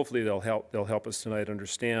 but hopefully they'll help us tonight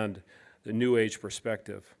understand the New Age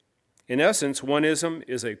perspective. In essence, oneism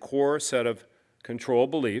is a core set of control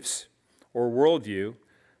beliefs or worldview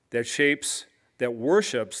that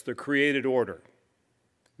worships the created order.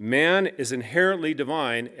 Man is inherently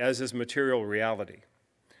divine, as is material reality.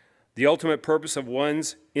 The ultimate purpose of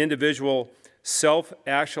one's individual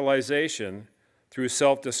self-actualization through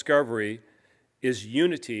self-discovery is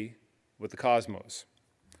unity with the cosmos.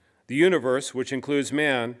 The universe, which includes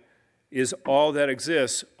man, is all that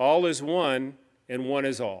exists. All is one, and one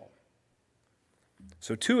is all.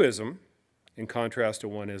 So twoism, in contrast to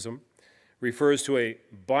oneism, refers to a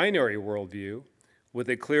binary worldview with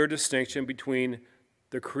a clear distinction between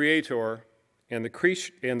the creator and the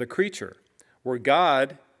creature, where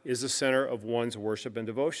God is the center of one's worship and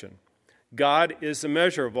devotion. God is the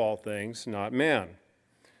measure of all things, not man,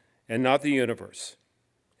 and not the universe.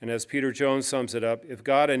 And as Peter Jones sums it up, if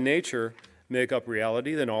God and nature make up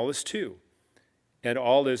reality, then all is two, and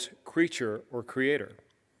all is creature or creator.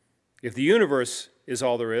 If the universe is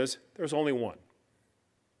all there is, there's only one.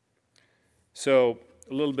 So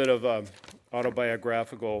a little bit of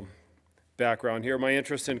autobiographical background here. My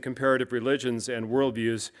interest in comparative religions and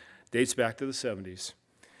worldviews dates back to the 70s.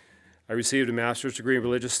 I received a master's degree in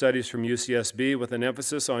religious studies from UCSB with an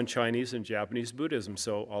emphasis on Chinese and Japanese Buddhism.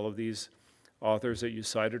 So all of these authors that you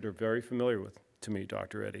cited are very familiar with to me,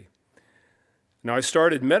 Dr. Eddie. Now, I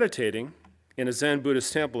started meditating in a Zen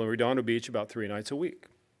Buddhist temple in Redondo Beach about 3 nights a week.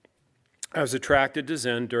 I was attracted to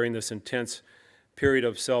Zen during this intense period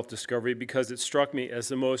of self-discovery because it struck me as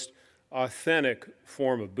the most authentic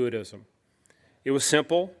form of Buddhism. It was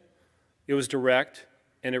simple, it was direct,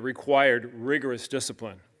 and it required rigorous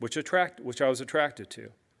discipline, which I was attracted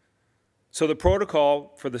to. So the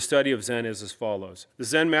protocol for the study of Zen is as follows. The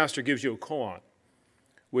Zen master gives you a koan,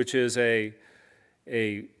 which is a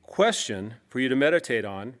question for you to meditate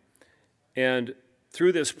on, and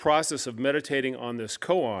through this process of meditating on this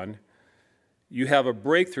koan, you have a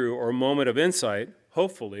breakthrough or a moment of insight,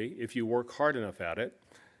 hopefully, if you work hard enough at it,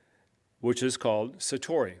 which is called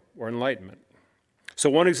satori, or enlightenment. So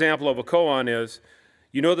one example of a koan is,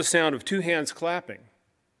 you know the sound of 2 hands clapping.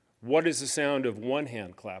 What is the sound of 1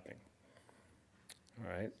 hand clapping? All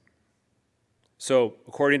right. So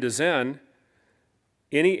according to Zen,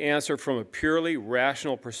 any answer from a purely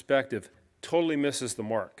rational perspective totally misses the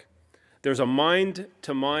mark. There's a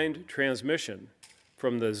mind-to-mind transmission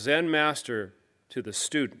from the Zen master to the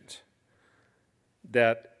student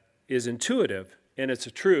that is intuitive, and it's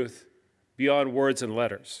a truth beyond words and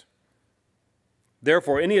letters.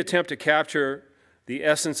 Therefore, any attempt to capture the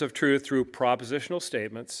essence of truth through propositional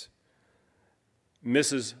statements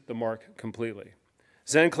misses the mark completely.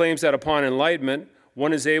 Zen claims that upon enlightenment,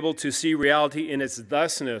 one is able to see reality in its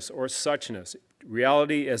thusness or suchness,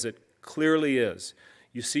 reality as it clearly is.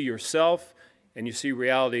 You see yourself and you see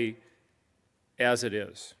reality as it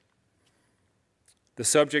is. The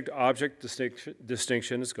subject-object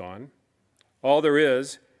distinction is gone. All there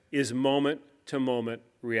is moment-to-moment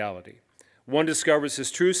reality. One discovers his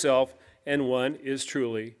true self, and one is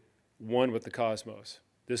truly one with the cosmos.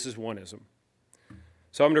 This is oneism.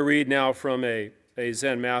 So I'm going to read now from a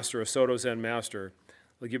Zen master, a Soto Zen master.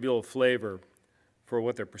 I'll give you a little flavor for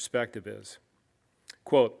what their perspective is.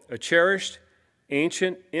 Quote, a cherished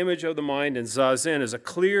ancient image of the mind in Zazen is a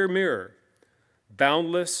clear mirror,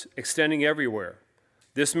 boundless, extending everywhere.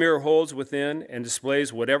 This mirror holds within and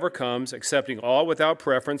displays whatever comes, accepting all without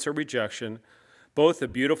preference or rejection, both the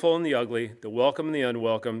beautiful and the ugly, the welcome and the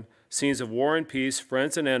unwelcome, scenes of war and peace,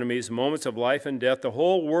 friends and enemies, moments of life and death, the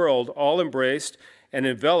whole world all embraced and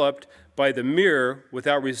enveloped by the mirror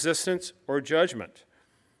without resistance or judgment,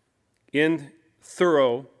 in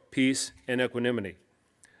thorough peace and equanimity.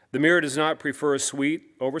 The mirror does not prefer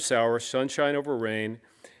sweet over sour, sunshine over rain,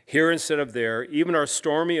 here instead of there. Even our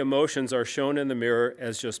stormy emotions are shown in the mirror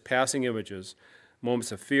as just passing images,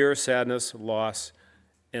 moments of fear, sadness, loss,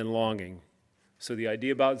 and longing. So the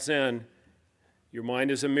idea about Zen, your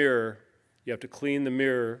mind is a mirror. You have to clean the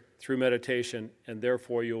mirror through meditation, and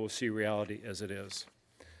therefore you will see reality as it is.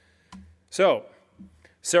 So,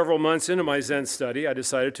 several months into my Zen study, I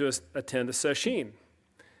decided to attend a sesshin,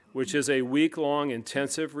 which is a week-long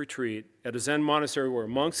intensive retreat at a Zen monastery where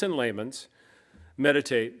monks and laymen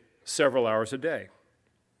meditate several hours a day.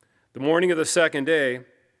 The morning of the second day,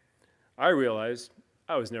 I realized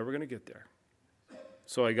I was never going to get there.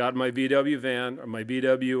 So I got my VW van, or my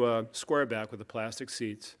VW squareback with the plastic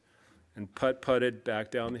seats, and putted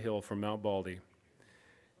back down the hill from Mount Baldy.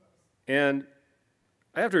 And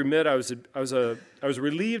I have to admit, I was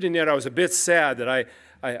relieved, and yet I was a bit sad that I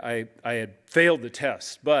had failed the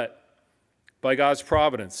test. But by God's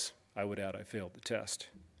providence, I would add, I failed the test.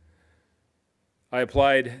 I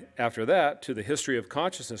applied after that to the History of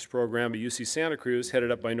Consciousness program at UC Santa Cruz,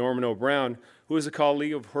 headed up by Norman O. Brown, who is a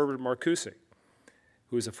colleague of Herbert Marcuse,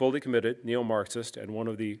 who is a fully committed neo-Marxist and one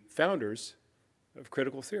of the founders of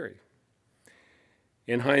critical theory.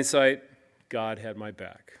 In hindsight, God had my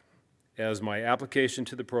back, as my application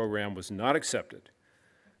to the program was not accepted.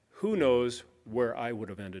 Who knows where I would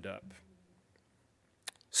have ended up?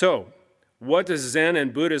 So, what does Zen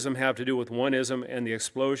and Buddhism have to do with oneism and the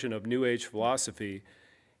explosion of New Age philosophy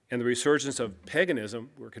and the resurgence of paganism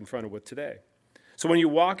we're confronted with today? So when you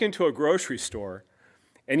walk into a grocery store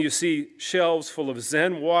and you see shelves full of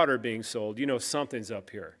Zen water being sold, you know something's up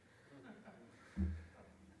here.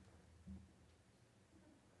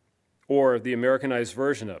 Or the Americanized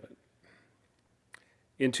version of it.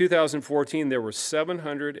 In 2014, there were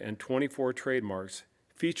 724 trademarks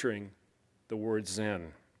featuring the word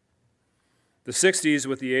Zen. The 60s,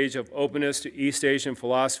 with the age of openness to East Asian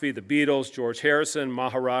philosophy, the Beatles, George Harrison,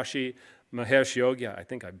 Maharishi Mahesh Yogi, I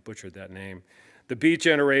think I butchered that name, the Beat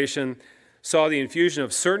Generation, saw the infusion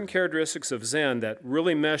of certain characteristics of Zen that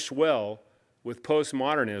really meshed well with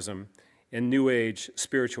postmodernism and New Age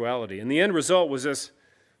spirituality. And the end result was this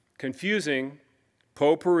confusing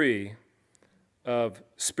potpourri of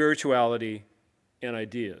spirituality and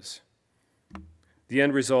ideas. The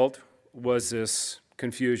end result was this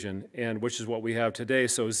confusion, and which is what we have today.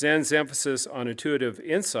 So Zen's emphasis on intuitive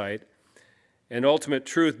insight and ultimate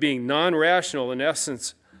truth being non-rational, in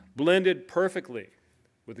essence, blended perfectly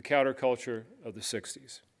with the counterculture of the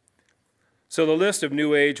 60s. So the list of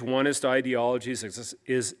New Age oneist ideologies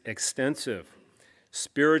is extensive.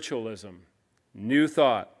 Spiritualism, New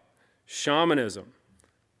Thought, shamanism,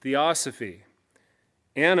 theosophy,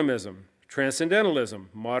 animism, transcendentalism,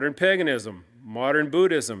 modern paganism, modern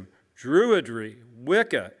Buddhism, Druidry,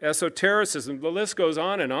 Wicca, esotericism, the list goes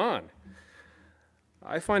on and on.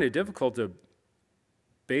 I find it difficult to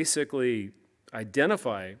basically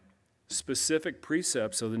identify specific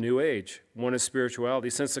precepts of the New Age, one is spirituality,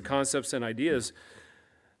 since the concepts and ideas,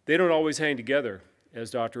 they don't always hang together,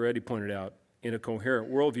 as Dr. Eddy pointed out, in a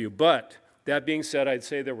coherent worldview. But that being said, I'd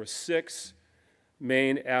say there were 6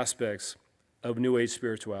 main aspects of New Age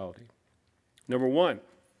spirituality. Number 1,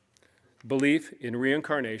 belief in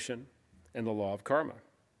reincarnation and the law of karma.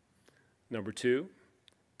 Number 2,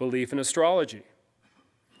 belief in astrology.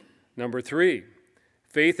 Number 3,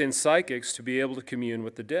 faith in psychics to be able to commune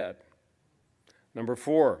with the dead. Number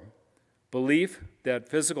 4, belief that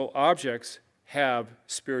physical objects have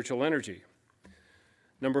spiritual energy.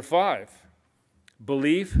 Number 5,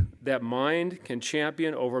 belief that mind can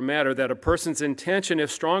champion over matter, that a person's intention,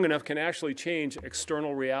 if strong enough, can actually change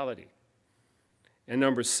external reality. And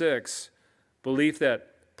number 6, belief that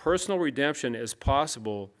personal redemption is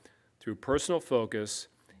possible through personal focus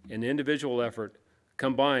and individual effort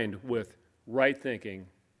combined with right thinking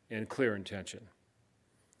and clear intention.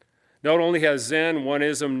 Not only has Zen,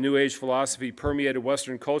 oneism, New Age philosophy permeated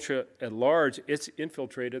Western culture at large, it's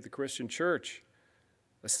infiltrated the Christian church.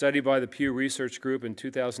 A study by the Pew Research Group in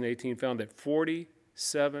 2018 found that 47%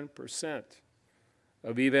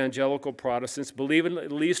 of evangelical Protestants believe in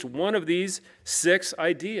at least one of these 6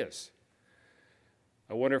 ideas.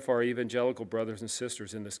 I wonder if our evangelical brothers and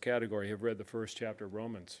sisters in this category have read the first chapter of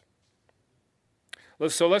Romans.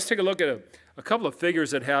 So let's take a look at a couple of figures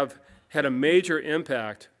that have had a major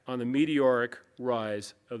impact on the meteoric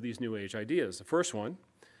rise of these New Age ideas. The first one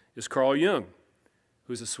is Carl Jung,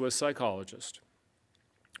 who's a Swiss psychologist,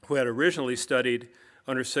 who had originally studied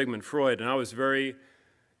under Sigmund Freud, and I was very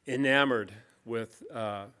enamored with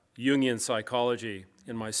Jungian psychology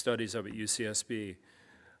in my studies of at UCSB.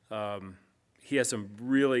 He has some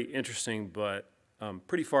really interesting but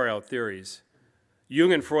pretty far-out theories.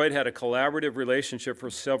 Jung and Freud had a collaborative relationship for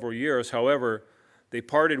several years. However, they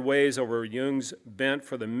parted ways over Jung's bent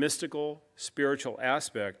for the mystical, spiritual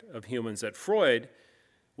aspect of humans that Freud,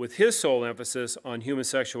 with his sole emphasis on human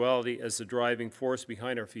sexuality as the driving force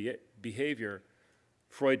behind our behavior,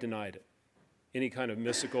 Freud denied it, any kind of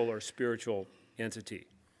mystical or spiritual entity.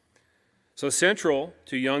 So central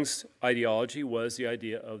to Jung's ideology was the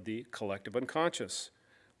idea of the collective unconscious,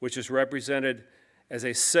 which is represented as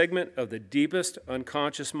a segment of the deepest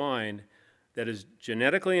unconscious mind that is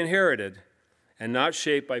genetically inherited and not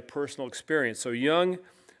shaped by personal experience. So Jung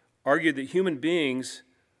argued that human beings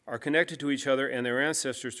are connected to each other and their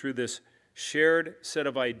ancestors through this shared set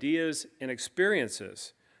of ideas and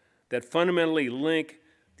experiences that fundamentally link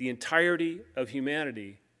the entirety of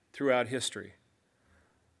humanity throughout history.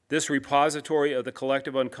 This repository of the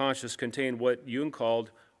collective unconscious contained what Jung called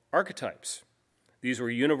archetypes. These were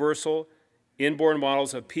universal, inborn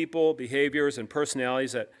models of people, behaviors, and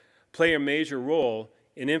personalities that play a major role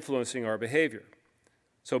in influencing our behavior.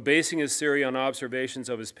 So basing his theory on observations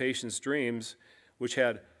of his patients' dreams, which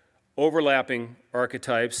had overlapping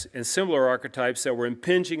archetypes and similar archetypes that were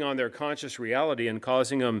impinging on their conscious reality and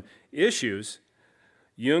causing them issues,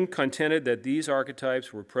 Jung contended that these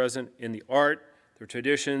archetypes were present in the art, the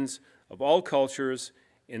traditions of all cultures,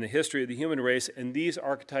 in the history of the human race, and these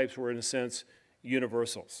archetypes were, in a sense,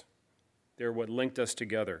 universals. They're what linked us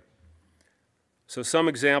together. So some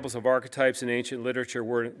examples of archetypes in ancient literature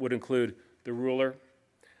would include the ruler,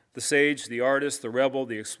 the sage, the artist, the rebel,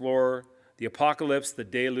 the explorer, the apocalypse, the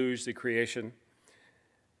deluge, the creation.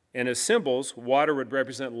 And as symbols, water would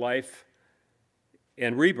represent life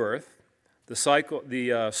and rebirth.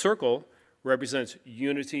 The circle represents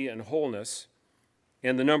unity and wholeness.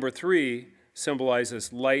 And the number 3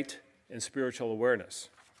 symbolizes light and spiritual awareness.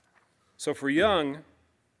 So for Jung,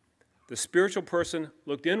 the spiritual person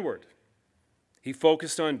looked inward. He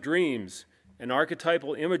focused on dreams and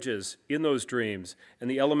archetypal images in those dreams and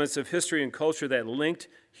the elements of history and culture that linked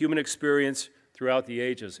human experience throughout the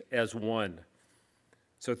ages as one.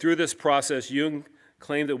 So through this process, Jung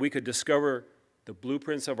claimed that we could discover the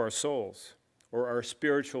blueprints of our souls or our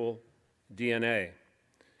spiritual DNA.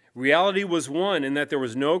 Reality was one in that there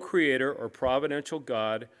was no creator or providential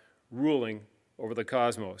God ruling over the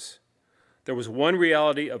cosmos. There was one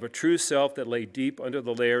reality of a true self that lay deep under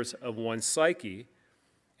the layers of one's psyche,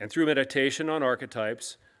 and through meditation on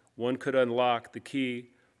archetypes, one could unlock the key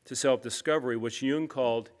to self-discovery, which Jung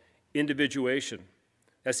called individuation.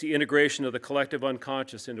 That's the integration of the collective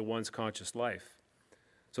unconscious into one's conscious life.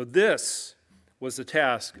 So this was the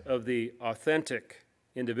task of the authentic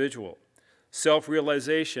individual,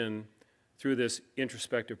 self-realization through this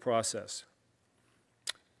introspective process.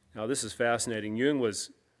 Now this is fascinating. Jung was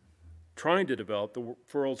trying to develop the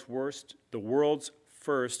world's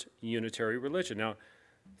first unitary religion. Now,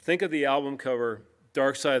 think of the album cover,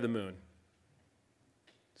 Dark Side of the Moon.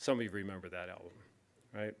 Some of you remember that album,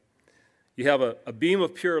 right? You have a beam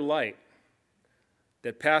of pure light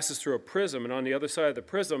that passes through a prism, and on the other side of the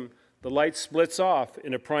prism, the light splits off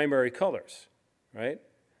into primary colors, right?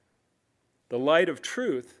 The light of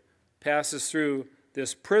truth passes through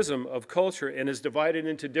this prism of culture and is divided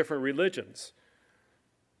into different religions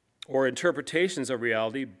or interpretations of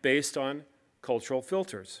reality based on cultural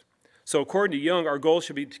filters. So according to Jung, our goal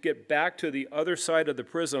should be to get back to the other side of the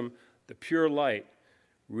prism, the pure light.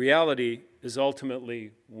 Reality is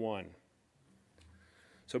ultimately one.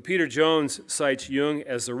 So Peter Jones cites Jung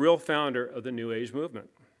as the real founder of the New Age movement,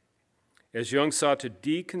 as Jung sought to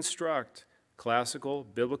deconstruct classical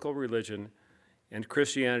biblical religion and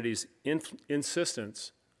Christianity's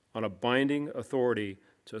insistence on a binding authority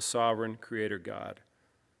to a sovereign creator God.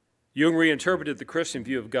 Jung reinterpreted the Christian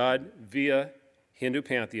view of God via Hindu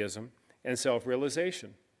pantheism and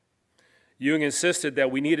self-realization. Jung insisted that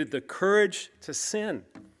we needed the courage to sin.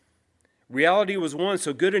 Reality was one,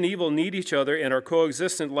 so good and evil need each other and are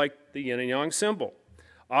coexistent like the yin and yang symbol.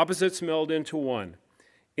 Opposites meld into one.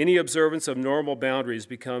 Any observance of normal boundaries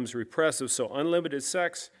becomes repressive, so unlimited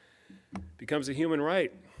sex becomes a human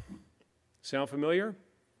right. Sound familiar?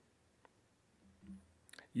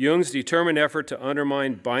 Jung's determined effort to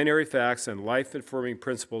undermine binary facts and life-affirming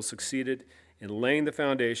principles succeeded in laying the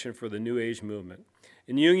foundation for the New Age movement.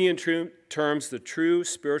 In Jungian terms, the true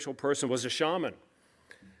spiritual person was a shaman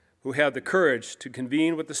who had the courage to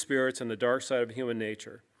convene with the spirits on the dark side of human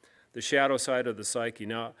nature, the shadow side of the psyche.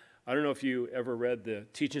 Now, I don't know if you ever read the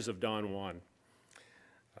Teachings of Don Juan.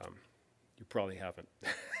 You probably haven't.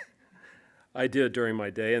 I did during my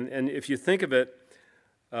day. And if you think of it,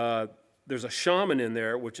 there's a shaman in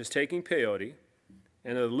there which is taking peyote,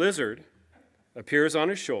 and a lizard appears on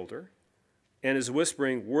his shoulder and is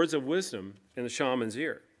whispering words of wisdom in the shaman's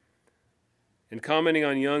ear. In commenting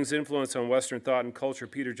on Jung's influence on Western thought and culture,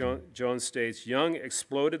 Peter Jones states, Jung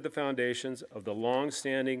exploded the foundations of the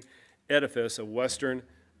long-standing edifice of Western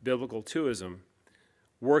biblical Theism,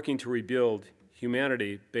 working to rebuild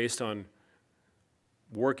humanity based on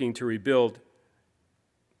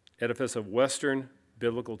edifice of Western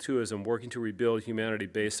biblical Theism, working to rebuild humanity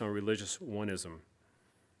based on religious oneism.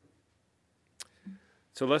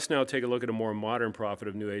 So let's now take a look at a more modern prophet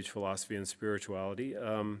of New Age philosophy and spirituality. I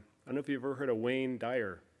don't know if you've ever heard of Wayne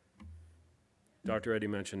Dyer. Dr. Eddie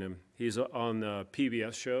mentioned him. He's on the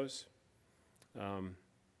PBS shows.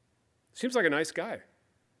 Seems like a nice guy.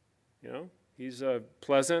 You know, he's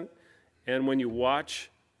pleasant. And when you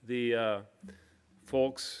watch the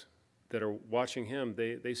folks that are watching him,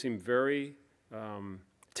 they seem very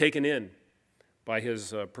taken in by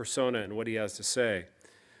his persona and what he has to say.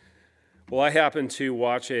 Well, I happened to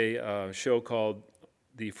watch a show called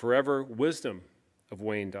The Forever Wisdom of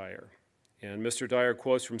Wayne Dyer. And Mr. Dyer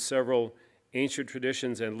quotes from several ancient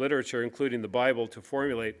traditions and literature, including the Bible, to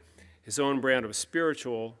formulate his own brand of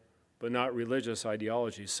spiritual but not religious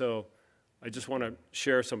ideology. So I just want to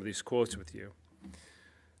share some of these quotes with you.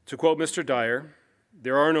 To quote Mr. Dyer,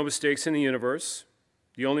 there are no mistakes in the universe.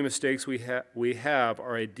 The only mistakes we have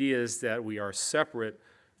are ideas that we are separate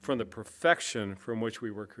from the perfection from which we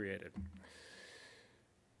were created.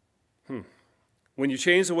 When you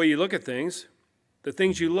change the way you look at things, the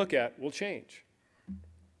things you look at will change.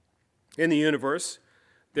 In the universe,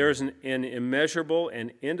 there is an immeasurable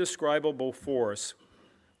and indescribable force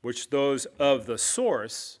which those of the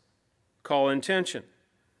source call intention.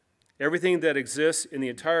 Everything that exists in the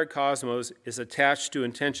entire cosmos is attached to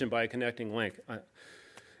intention by a connecting link.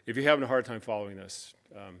 If you're having a hard time following this,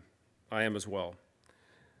 I am as well.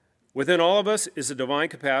 Within all of us is a divine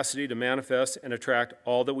capacity to manifest and attract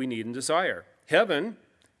all that we need and desire. Heaven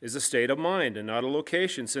is a state of mind and not a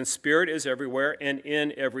location, since spirit is everywhere and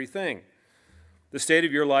in everything. The state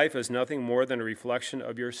of your life is nothing more than a reflection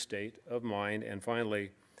of your state of mind. And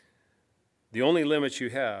finally, the only limits you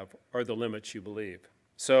have are the limits you believe.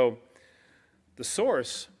 So the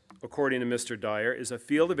source, according to Mr. Dyer, is a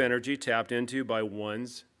field of energy tapped into by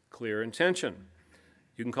one's clear intention.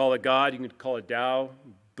 You can call it God, you can call it Tao,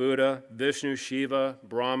 Buddha, Vishnu, Shiva,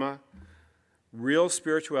 Brahma. Real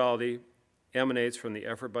spirituality emanates from the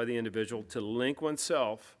effort by the individual to link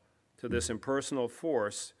oneself to this impersonal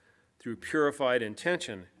force through purified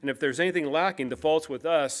intention. And if there's anything lacking, the fault's with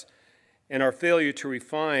us and our failure to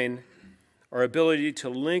refine our ability to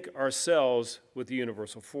link ourselves with the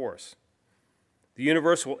universal force. The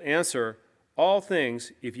universe will answer all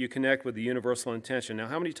things if you connect with the universal intention. Now,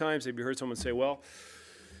 how many times have you heard someone say, well,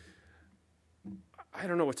 I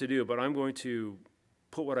don't know what to do, but I'm going to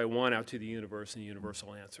put what I want out to the universe and the universe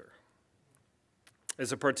will answer.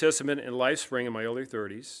 As a participant in LifeSpring in my early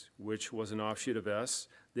 30s, which was an offshoot of S,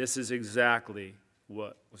 this is exactly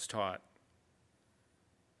what was taught.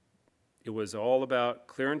 It was all about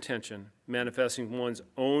clear intention, manifesting one's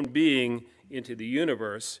own being into the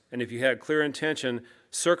universe, and if you had clear intention,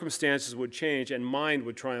 circumstances would change and mind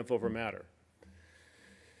would triumph over matter.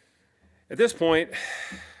 At this point,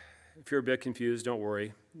 if you're a bit confused, don't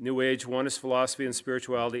worry. New Age oneness philosophy and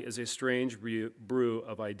spirituality is a strange brew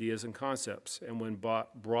of ideas and concepts, and when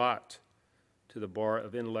brought to the bar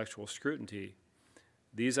of intellectual scrutiny,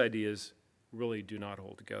 these ideas really do not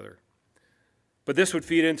hold together. But this would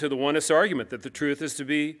feed into the oneness argument that the truth is to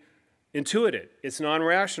be intuited. It's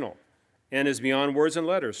non-rational and is beyond words and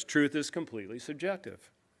letters. Truth is completely subjective.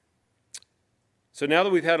 So now that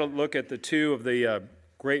we've had a look at the two of the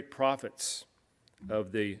great prophets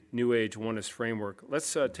of the New Age oneness framework,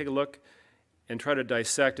 let's take a look and try to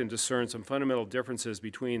dissect and discern some fundamental differences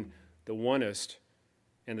between the onist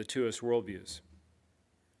and the twoist worldviews.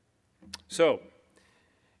 So,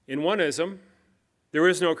 in oneism, there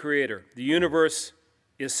is no creator. The universe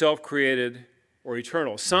is self-created or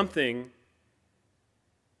eternal. Something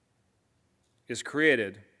is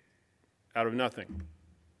created out of nothing.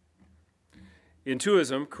 In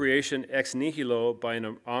twoism, creation ex nihilo by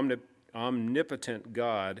an omnipotent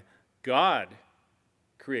God, God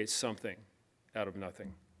creates something out of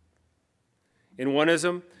nothing. In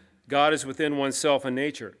oneism, God is within oneself and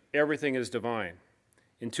nature. Everything is divine.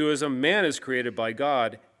 In twoism, man is created by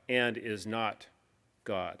God and is not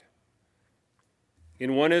God.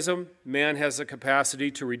 In oneism, man has the capacity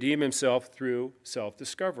to redeem himself through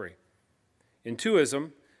self-discovery. In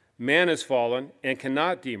twoism, man is fallen and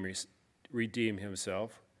cannot redeem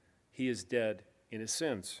himself. He is dead in his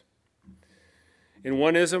sins. In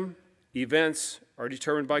oneism, events are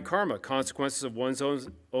determined by karma. Consequences of one's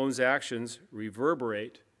own actions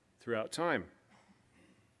reverberate throughout time.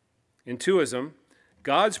 In twoism,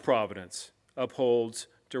 God's providence upholds,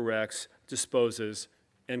 directs, disposes,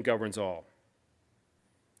 and governs all.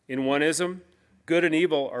 In oneism, good and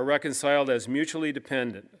evil are reconciled as mutually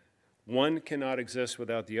dependent. One cannot exist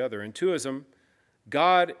without the other. In twoism,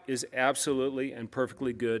 God is absolutely and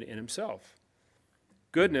perfectly good in himself.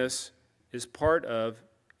 Goodness is part of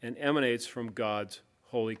and emanates from God's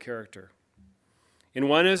holy character. In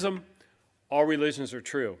oneism, all religions are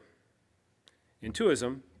true. In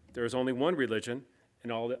twoism, there is only one religion,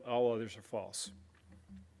 and all others are false.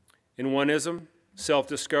 In oneism,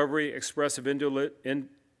 self-discovery, expressive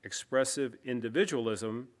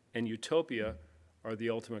individualism, and utopia are the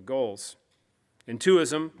ultimate goals. In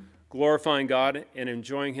twoism, glorifying God and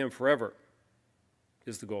enjoying him forever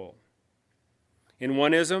is the goal. In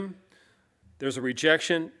oneism, there's a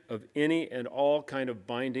rejection of any and all kind of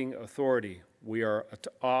binding authority. We are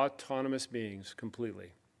autonomous beings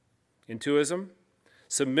completely. In twoism,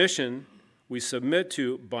 submission, we submit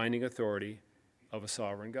to binding authority of a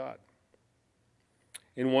sovereign God.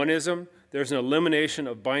 In oneism, there's an elimination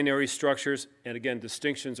of binary structures, and again,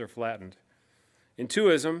 distinctions are flattened. In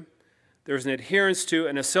twoism, there's an adherence to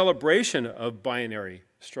and a celebration of binary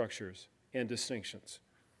structures and distinctions.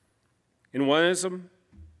 In oneism,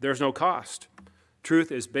 there's no cost.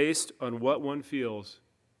 Truth is based on what one feels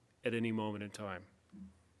at any moment in time.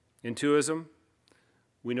 In twoism,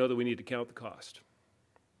 we know that we need to count the cost.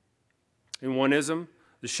 In oneism,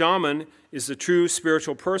 the shaman is the true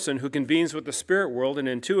spiritual person who convenes with the spirit world, and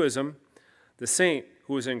in twoism, the saint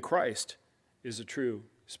who is in Christ is a true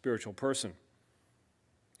spiritual person.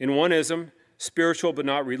 In oneism, spiritual but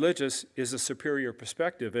not religious is a superior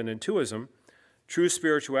perspective, and in twoism, true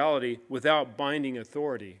spirituality without binding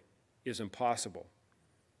authority is impossible.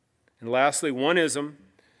 And lastly, oneism,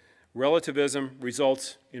 relativism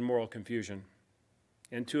results in moral confusion.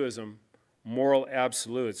 In twoism, moral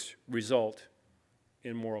absolutes result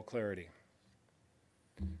in moral clarity.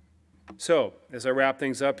 So, as I wrap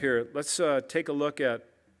things up here, let's take a look at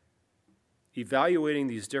evaluating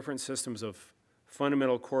these different systems of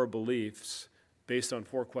fundamental core beliefs based on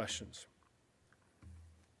 4 questions.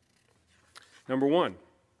 Number 1,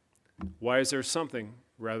 why is there something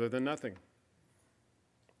rather than nothing?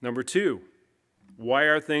 Number 2, why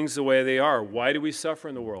are things the way they are? Why do we suffer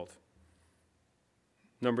in the world?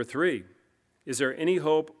 Number 3, is there any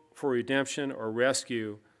hope for redemption or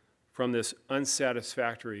rescue from this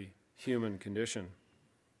unsatisfactory human condition?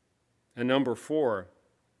 And number 4,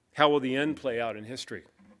 how will the end play out in history?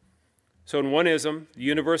 So in oneism, the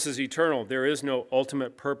universe is eternal. There is no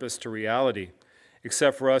ultimate purpose to reality,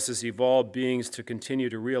 except for us as evolved beings to continue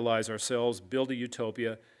to realize ourselves, build a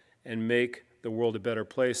utopia, and make the world a better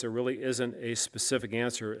place. There really isn't a specific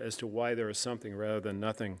answer as to why there is something rather than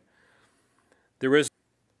nothing. There is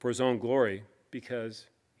for his own glory because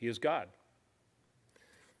he is God.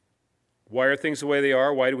 Why are things the way they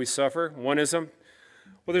are? Why do we suffer? Oneism?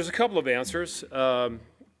 Well, there's a couple of answers.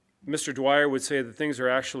 Mr. Dwyer would say that things are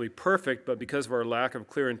actually perfect, but because of our lack of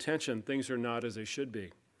clear intention, things are not as they should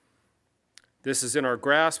be. This is in our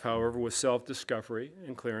grasp, however, with self-discovery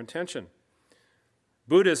and clear intention.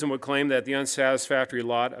 Buddhism would claim that the unsatisfactory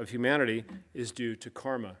lot of humanity is due to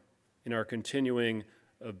karma in our continuing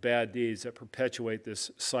of bad deeds that perpetuate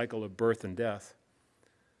this cycle of birth and death.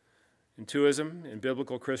 In twoism, in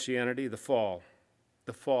biblical Christianity, the fall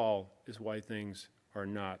is why things are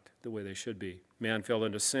not the way they should be. Man fell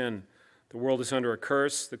into sin. The world is under a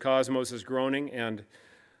curse. The cosmos is groaning, and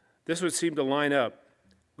this would seem to line up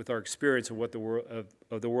with our experience of what the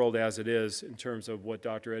world as it is in terms of what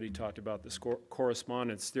Dr. Eddy talked about, this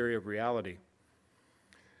correspondence theory of reality.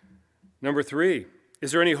 Number 3,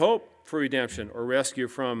 is there any hope for redemption or rescue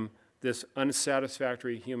from this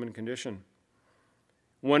unsatisfactory human condition?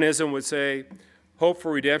 Oneism would say hope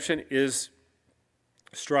for redemption is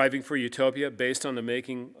striving for utopia based on the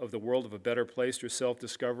making of the world of a better place through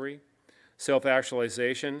self-discovery,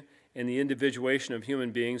 self-actualization, and the individuation of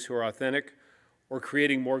human beings who are authentic, or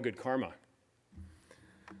creating more good karma.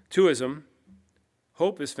 Twoism,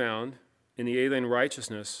 hope is found in the alien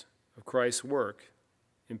righteousness of Christ's work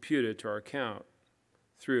imputed to our account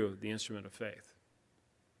through the instrument of faith.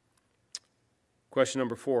 Question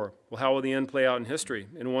number 4, well, how will the end play out in history?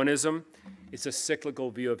 In oneism, it's a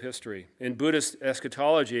cyclical view of history. In Buddhist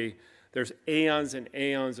eschatology, there's aeons and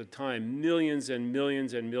aeons of time, millions and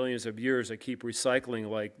millions and millions of years that keep recycling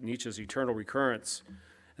like Nietzsche's eternal recurrence.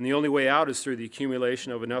 And the only way out is through the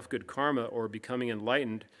accumulation of enough good karma or becoming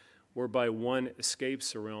enlightened, whereby one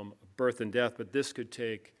escapes the realm of birth and death, but this could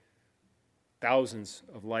take thousands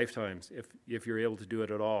of lifetimes if you're able to do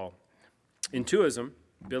it at all. In Tuism,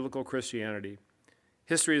 biblical Christianity,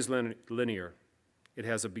 history is linear. It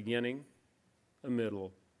has a beginning, a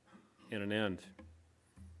middle, and an end.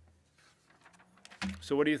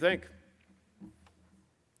 So what do you think?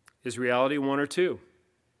 Is reality 1 or 2?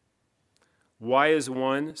 Why is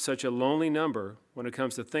 1 such a lonely number when it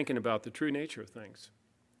comes to thinking about the true nature of things?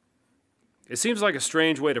 It seems like a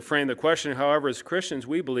strange way to frame the question. However, as Christians,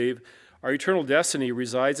 we believe our eternal destiny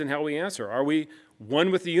resides in how we answer. Are we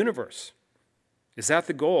one with the universe? Is that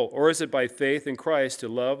the goal? Or is it by faith in Christ to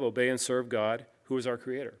love, obey, and serve God, who is our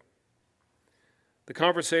Creator? The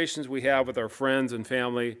conversations we have with our friends and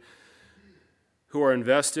family who are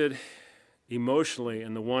invested emotionally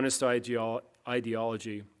in the onist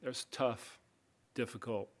ideology, there's tough,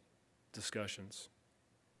 difficult discussions.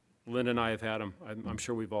 Linda and I have had them. I'm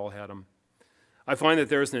sure we've all had them. I find that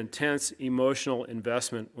there's an intense emotional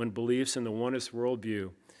investment when beliefs in the onist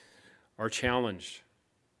worldview are challenged.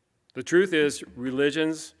 The truth is,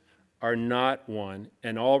 religions are not one,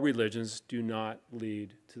 and all religions do not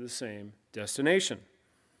lead to the same destination.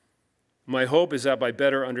 My hope is that by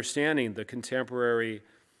better understanding the contemporary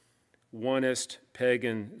onist,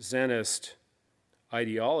 pagan, Zenist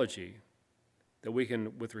ideology, that we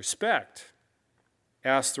can, with respect,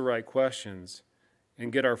 ask the right questions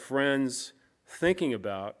and get our friends thinking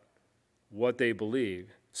about what they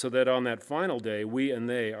believe, so that on that final day, we and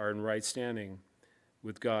they are in right standing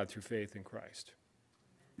with God through faith in Christ.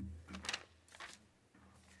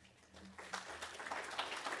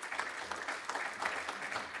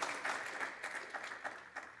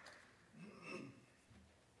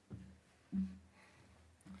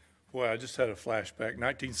 Boy, I just had a flashback.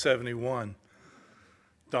 1971,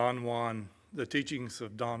 Don Juan, the teachings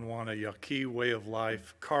of Don Juan, a Yaqui way of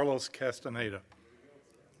life, Carlos Castaneda.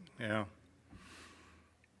 Yeah.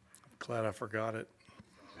 Glad I forgot it.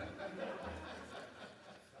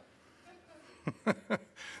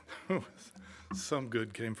 Some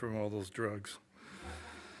good came from all those drugs.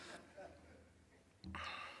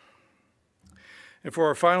 And for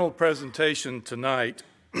our final presentation tonight,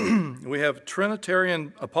 we have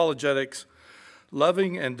Trinitarian Apologetics,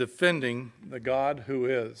 Loving and Defending the God Who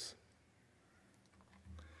Is.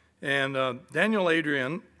 And Daniel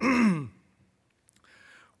Adrean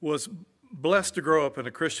was blessed to grow up in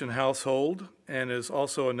a Christian household and is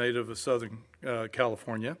also a native of Southern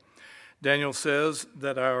California. Daniel says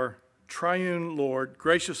that our triune Lord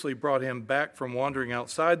graciously brought him back from wandering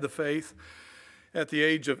outside the faith at the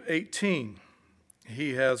age of 18.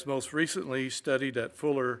 He has most recently studied at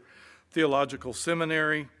Fuller Theological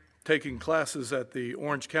Seminary, taking classes at the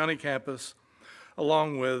Orange County campus,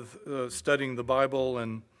 along with studying the Bible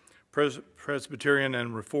and Presbyterian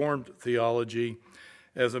and Reformed theology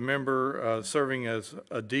as a member serving as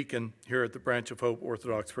a deacon here at the Branch of Hope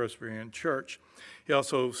Orthodox Presbyterian Church. He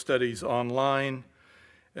also studies online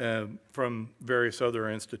from various other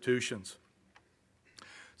institutions.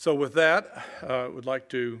 So with that, I would like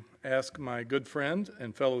to ask my good friend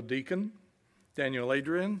and fellow deacon, Daniel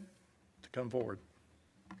Adrian, to come forward.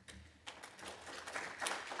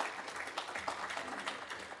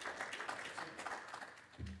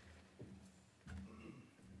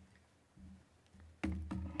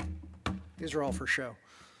 These are all for show.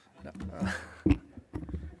 No.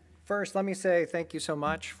 First, let me say thank you so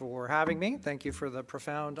much for having me. Thank you for the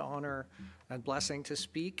profound honor and blessing to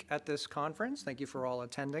speak at this conference. Thank you for all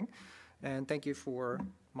attending. And thank you for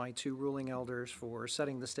my two ruling elders for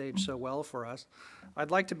setting the stage so well for us.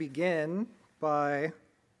 I'd like to begin by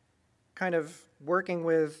kind of working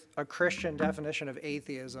with a Christian definition of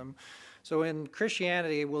atheism. So in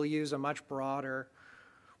Christianity, we'll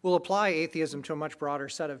apply atheism to a much broader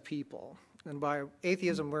set of people. And by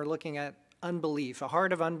atheism, we're looking at unbelief, a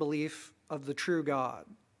heart of unbelief of the true God.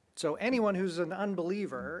 So anyone who's an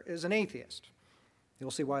unbeliever is an atheist. You'll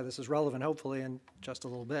see why this is relevant, hopefully, in just a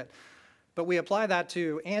little bit. But we apply that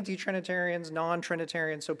to anti-Trinitarians,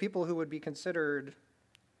 non-Trinitarians, so people who would be considered,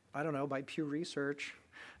 I don't know, by Pew Research,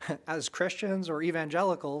 as Christians or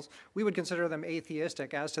evangelicals, we would consider them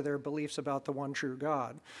atheistic as to their beliefs about the one true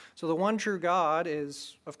God. So the one true God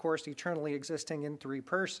is, of course, eternally existing in three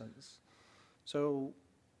persons. So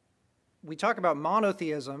we talk about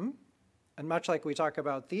monotheism, and much like we talk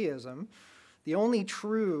about theism, the only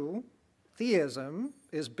true theism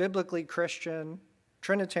is biblically Christian,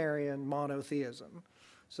 Trinitarian monotheism.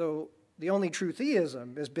 So the only true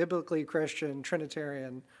theism is biblically Christian,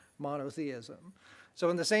 Trinitarian monotheism. So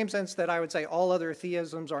in the same sense that I would say all other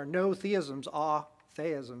theisms are no theisms,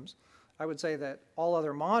 atheisms, I would say that all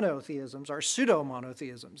other monotheisms are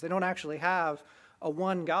pseudo-monotheisms. They don't actually have a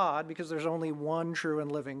one God because there's only one true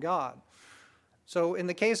and living God. So in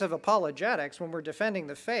the case of apologetics, when we're defending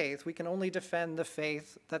the faith, we can only defend the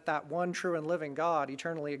faith that that one true and living God,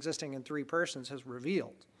 eternally existing in three persons, has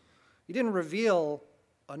revealed. He didn't reveal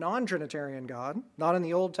a non-Trinitarian God, not in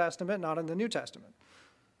the Old Testament, not in the New Testament.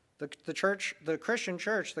 The church, the Christian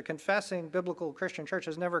church, the confessing biblical Christian church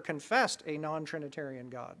has never confessed a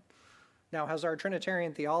non-Trinitarian God. Now, has our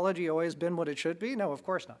Trinitarian theology always been what it should be? No, of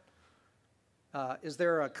course not. Is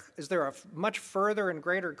there a much further and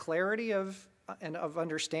greater clarity of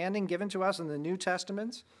understanding given to us in the New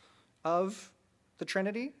Testaments of the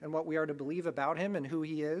Trinity and what we are to believe about him and who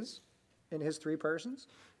he is in his three persons?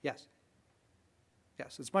 Yes.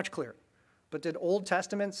 Yes, it's much clearer. But did Old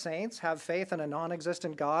Testament saints have faith in a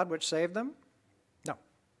non-existent God which saved them? No.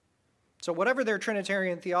 So whatever their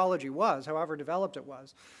Trinitarian theology was, however developed it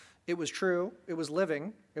was true, it was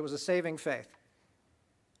living, it was a saving faith.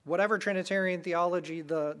 Whatever Trinitarian theology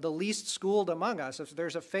the least schooled among us, if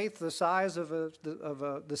there's a faith the size of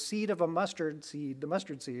the seed of a mustard seed,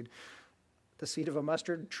 the seed of a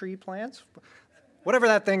mustard tree plants, whatever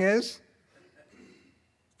that thing is,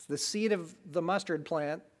 it's the seed of the mustard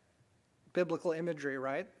plant, biblical imagery,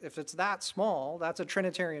 right? If it's that small, that's a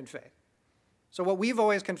Trinitarian faith. So what we've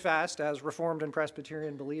always confessed as Reformed and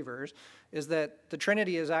Presbyterian believers is that the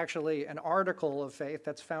Trinity is actually an article of faith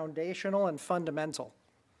that's foundational and fundamental.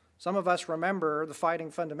 Some of us remember the fighting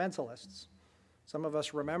fundamentalists. Some of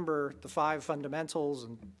us remember the 5 fundamentals,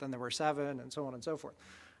 and then there were 7, and so on and so forth.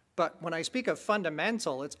 But when I speak of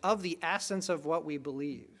fundamental, it's of the essence of what we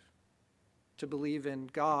believe. To believe in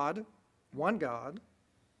God, one God,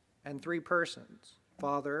 and 3 persons,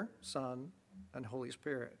 Father, Son, and Holy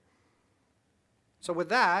Spirit. So with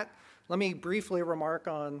that, let me briefly remark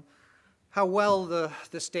on how well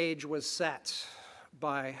the stage was set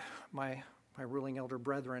by my ruling elder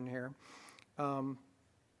brethren here.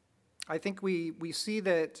 I think we see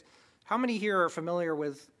that, how many here are familiar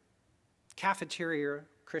with cafeteria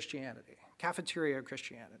Christianity? Cafeteria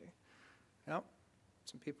Christianity. Yep,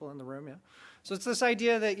 some people in the room, yeah. So it's this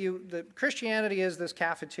idea that Christianity is this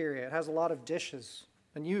cafeteria. It has a lot of dishes.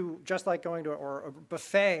 And you, just like going to a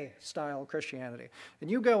buffet-style Christianity,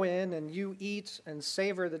 and you go in and you eat and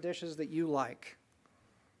savor the dishes that you like.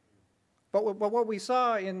 But what we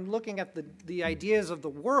saw in looking at the ideas of the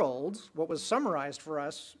world, what was summarized for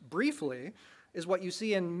us briefly, is what you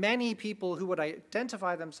see in many people who would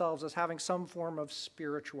identify themselves as having some form of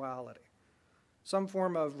spirituality, some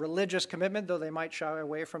form of religious commitment, though they might shy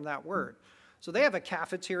away from that word. So they have a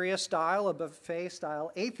cafeteria style, a buffet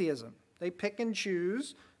style atheism. They pick and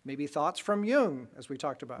choose, maybe thoughts from Jung, as we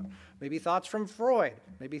talked about, maybe thoughts from Freud,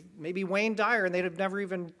 maybe Wayne Dyer, and they'd have never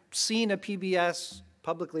even seen a PBS,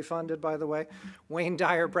 publicly funded, by the way, Wayne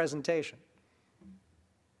Dyer presentation.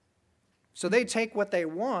 So they take what they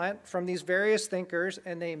want from these various thinkers,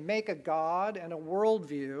 and they make a God and a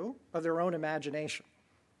worldview of their own imagination.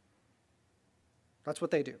 That's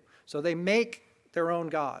what they do. So they make their own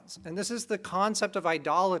gods. And this is the concept of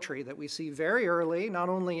idolatry that we see very early, not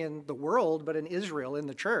only in the world, but in Israel, in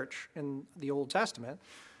the church, in the Old Testament,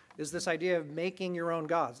 is this idea of making your own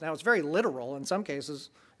gods. Now, it's very literal in some cases,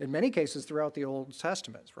 in many cases throughout the Old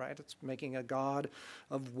Testament, right? It's making a god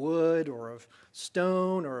of wood or of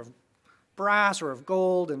stone or of brass or of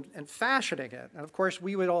gold and fashioning it. And of course,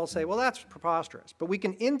 we would all say, well, that's preposterous. But we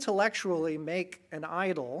can intellectually make an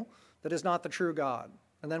idol that is not the true God.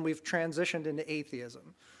 And then we've transitioned into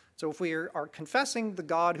atheism. So if we are confessing the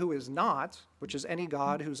God who is not, which is any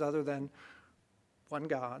God who's other than one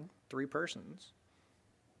God, 3 persons,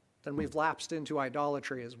 then we've lapsed into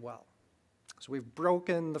idolatry as well. So we've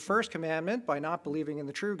broken the first commandment by not believing in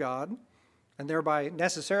the true God, and thereby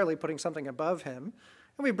necessarily putting something above him.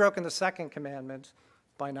 And we've broken the second commandment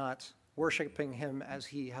by not worshiping him as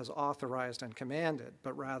he has authorized and commanded,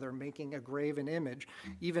 but rather making a graven image,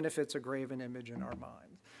 even if it's a graven image in our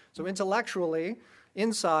mind. So intellectually,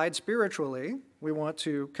 inside, spiritually, we want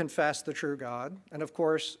to confess the true God. And of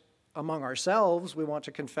course, among ourselves, we want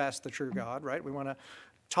to confess the true God, right? We want to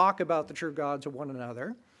talk about the true God to one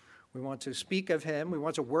another. We want to speak of him. We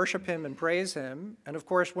want to worship him and praise him. And of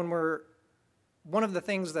course, one of the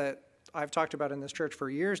things that I've talked about in this church for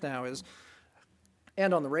years now is,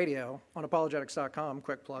 and on the radio, on apologetics.com,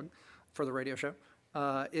 quick plug for the radio show,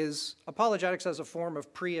 is apologetics as a form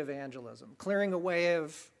of pre-evangelism, clearing away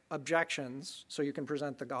of objections so you can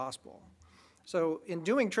present the gospel. So in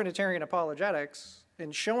doing Trinitarian apologetics,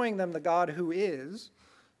 in showing them the God who is,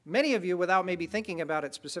 many of you, without maybe thinking about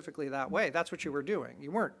it specifically that way, that's what you were doing.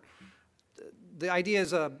 You weren't. The idea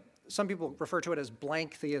is some people refer to it as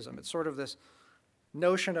blank theism. It's sort of this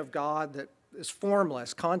notion of God that is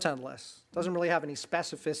formless, contentless, doesn't really have any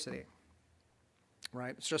specificity,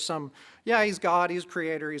 right? It's just yeah, he's God, he's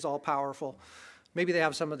creator, he's all-powerful. Maybe they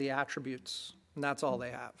have some of the attributes, and that's all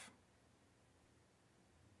they have.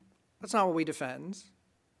 That's not what we defend.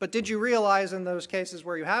 But did you realize in those cases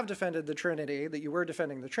where you have defended the Trinity that you were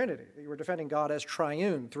defending the Trinity, that you were defending God as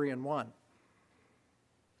triune, 3 in 1?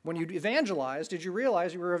 When you evangelized, did you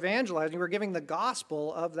realize you were evangelizing, you were giving the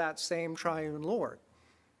gospel of that same triune Lord?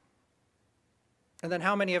 And then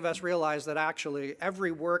how many of us realize that actually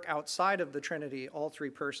every work outside of the Trinity, all 3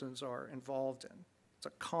 persons are involved in? It's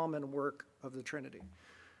a common work of the Trinity.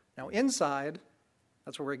 Now inside,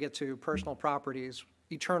 that's where we get to personal properties,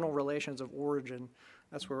 eternal relations of origin.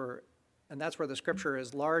 That's where the scripture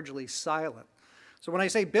is largely silent. So when I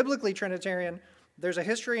say biblically Trinitarian, there's a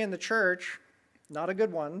history in the church, not a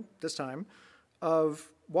good one this time, of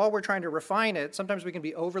while we're trying to refine it, sometimes we can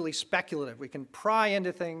be overly speculative. We can pry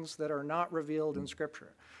into things that are not revealed in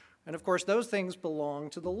Scripture. And of course, those things belong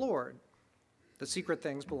to the Lord. The secret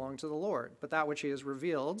things belong to the Lord. But that which he has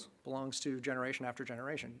revealed belongs to generation after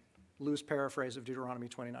generation. Loose paraphrase of Deuteronomy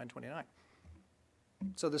 29:29.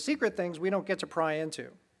 So the secret things we don't get to pry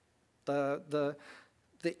into. The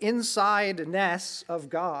inside-ness of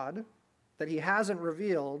God that he hasn't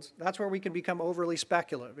revealed, that's where we can become overly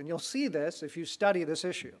speculative. And you'll see this if you study this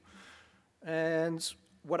issue. And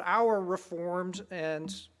what our Reformed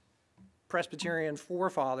and Presbyterian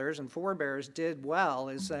forefathers and forebears did well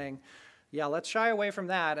is saying, yeah, let's shy away from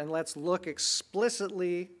that and let's look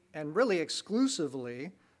explicitly and really exclusively,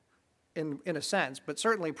 in a sense, but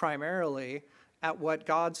certainly primarily, at what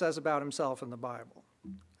God says about himself in the Bible.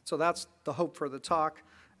 So that's the hope for the talk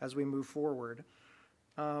as we move forward.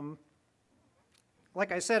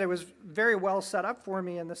 Like I said, it was very well set up for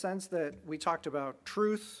me in the sense that we talked about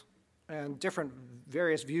truth and different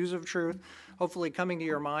various views of truth. Hopefully coming to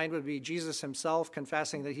your mind would be Jesus himself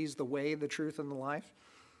confessing that he's the way, the truth, and the life.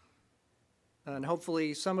 And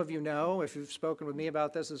hopefully some of you know, if you've spoken with me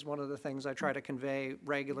about this, is one of the things I try to convey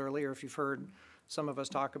regularly, or if you've heard some of us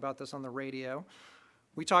talk about this on the radio.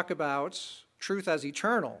 We talk about truth as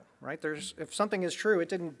eternal, right? If something is true, it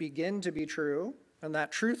didn't begin to be true, and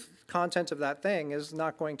that truth content of that thing is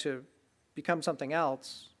not going to become something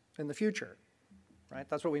else in the future, right?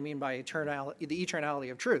 That's what we mean by the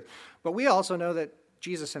eternality of truth. But we also know that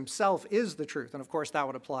Jesus himself is the truth, and of course that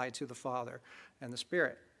would apply to the Father and the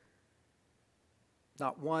Spirit.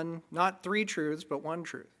 Not 3 truths, but 1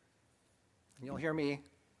 truth. And you'll hear me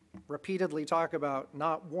repeatedly talk about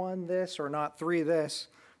not 1 this or not 3 this,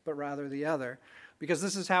 but rather the other. Because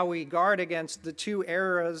this is how we guard against the 2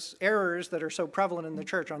 errors that are so prevalent in the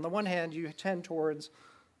church. On the one hand, you tend towards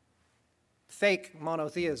fake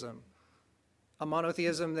monotheism, a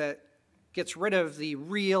monotheism that gets rid of the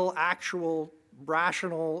real, actual,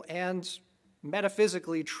 rational, and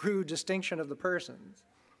metaphysically true distinction of the persons.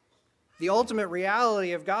 The ultimate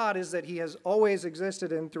reality of God is that he has always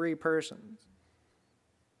existed in 3 persons.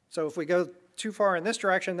 So if we go too far in this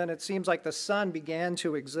direction, then it seems like the Son began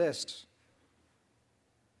to exist.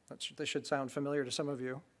 This should sound familiar to some of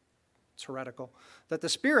you. It's heretical. That the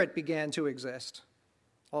Spirit began to exist.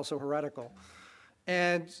 Also heretical.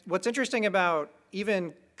 And what's interesting about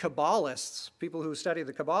even Kabbalists, people who study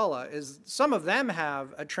the Kabbalah, is some of them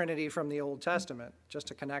have a Trinity from the Old Testament, just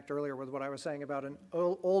to connect earlier with what I was saying about an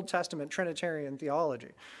Old Testament Trinitarian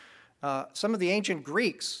theology. Some of the ancient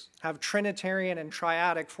Greeks have Trinitarian and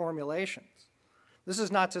triadic formulations. This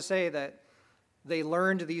is not to say that they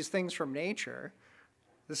learned these things from nature.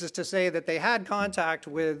 This is to say that they had contact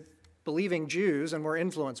with believing Jews and were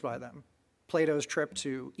influenced by them. Plato's trip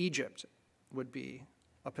to Egypt would be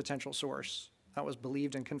a potential source. That was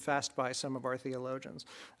believed and confessed by some of our theologians.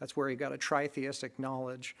 That's where he got a tritheistic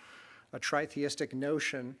knowledge, a tritheistic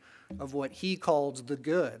notion of what he called the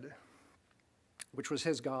good, which was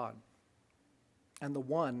his God, and the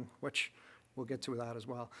one, which we'll get to that as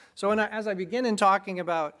well. So as I begin in talking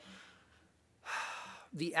about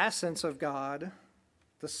the essence of God,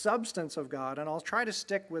 the substance of God, and I'll try to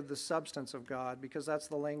stick with the substance of God because that's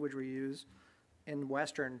the language we use in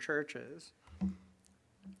Western churches.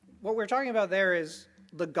 What we're talking about there is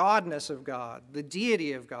the godness of God, the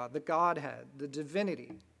deity of God, the Godhead, the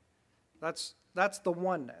divinity. That's the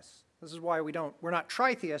oneness. This is why we're not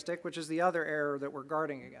tritheistic, which is the other error that we're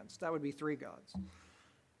guarding against. That would be 3 gods.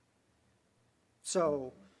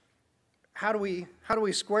 So how do we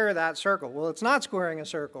square that circle? Well, it's not squaring a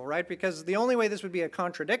circle, right? Because the only way this would be a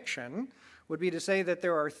contradiction would be to say that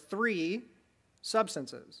there are 3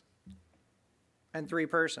 substances and 3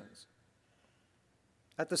 persons.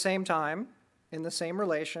 At the same time, in the same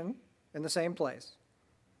relation, in the same place.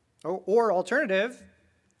 Or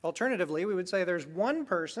alternatively, we would say there's one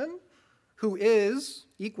person who is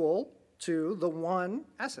equal to the one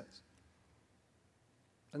essence.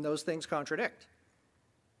 And those things contradict.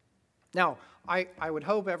 Now, I would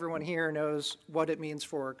hope everyone here knows what it means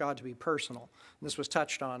for God to be personal. And this was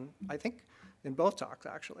touched on, I think, in both talks,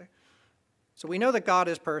 actually. So we know that God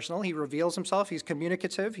is personal. He reveals himself. He's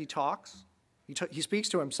communicative. He talks. He speaks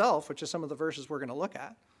to himself, which is some of the verses we're going to look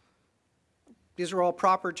at. These are all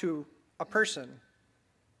proper to a person.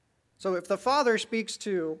 So if the Father speaks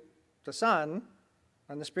to the Son,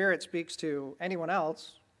 and the Spirit speaks to anyone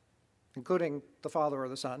else, including the Father or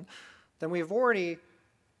the Son, then we've already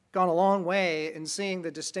gone a long way in seeing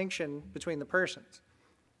the distinction between the persons.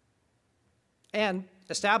 And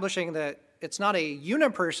establishing that it's not a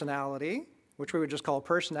unipersonality, which we would just call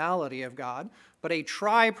personality of God, but a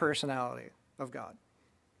tri-personality of God.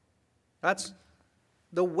 That's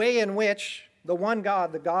the way in which the one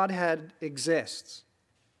God, the Godhead, exists.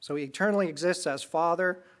 So he eternally exists as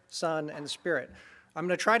Father, Son, and Spirit. I'm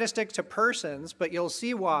going to try to stick to persons, but you'll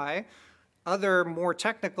see why other more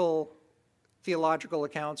technical theological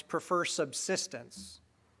accounts prefer subsistence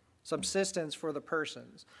for the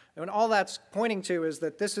persons. And all that's pointing to is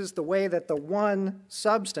that this is the way that the one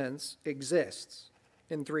substance exists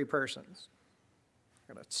in three persons.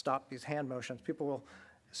 I'm going to stop these hand motions. People will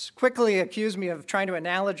quickly accuse me of trying to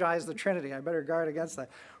analogize the Trinity. I better guard against that.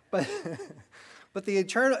 But the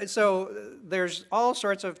eternal, so there's all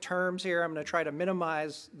sorts of terms here. I'm going to try to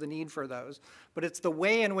minimize the need for those. But it's the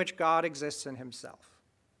way in which God exists in himself.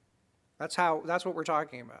 That's what we're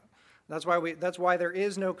talking about. That's why there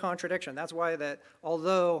is no contradiction. That's why that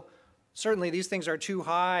although certainly these things are too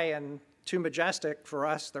high and too majestic for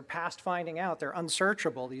us, they're past finding out, they're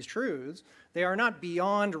unsearchable, these truths, they are not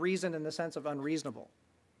beyond reason in the sense of unreasonable.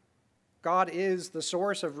 God is the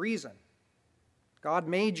source of reason. God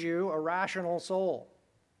made you a rational soul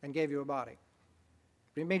and gave you a body.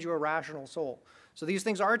 He made you a rational soul. So these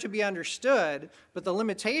things are to be understood, but the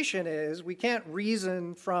limitation is we can't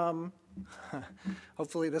reason from,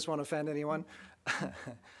 hopefully this won't offend anyone,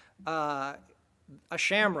 a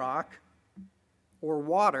shamrock or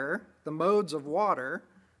water, the modes of water,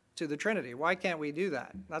 to the Trinity. Why can't we do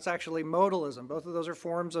that? That's actually modalism. Both of those are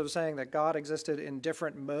forms of saying that God existed in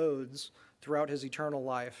different modes throughout his eternal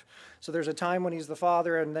life. So there's a time when he's the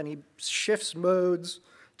Father, and then he shifts modes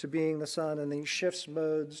to being the Son, and then he shifts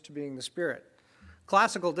modes to being the Spirit.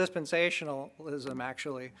 Classical dispensationalism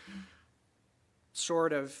actually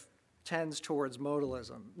sort of tends towards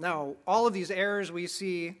modalism. Now, all of these errors we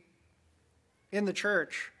see in the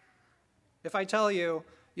church, if I tell you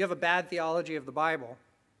you have a bad theology of the Bible,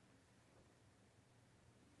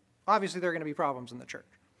 obviously there are going to be problems in the church.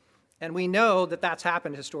 And we know that that's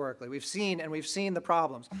happened historically. We've seen the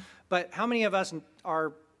problems. But how many of us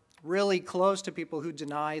are really close to people who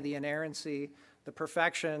deny the inerrancy, the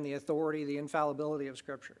perfection, the authority, the infallibility of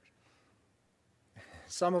Scriptures?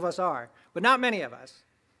 Some of us are, but not many of us.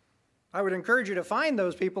 I would encourage you to find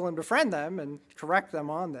those people and befriend them and correct them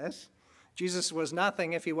on this. Jesus was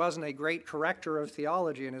nothing if he wasn't a great corrector of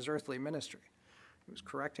theology in his earthly ministry. He was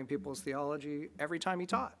correcting people's theology every time he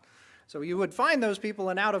taught. So you would find those people,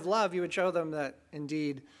 and out of love, you would show them that,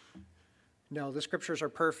 indeed, no, the Scriptures are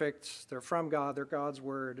perfect, they're from God, they're God's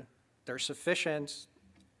Word, they're sufficient,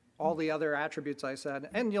 all the other attributes I said.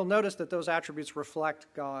 And you'll notice that those attributes reflect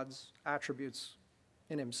God's attributes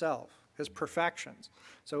in himself, his perfections.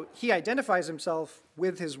 So he identifies himself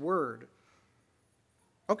with his Word.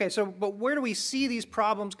 Okay, so, but where do we see these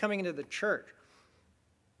problems coming into the church?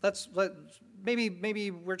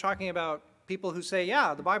 Maybe we're talking about people who say,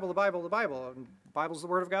 yeah, the Bible, and the Bible's the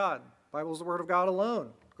Word of God. The Bible's the Word of God alone.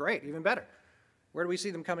 Great, even better. Where do we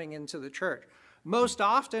see them coming into the church? Most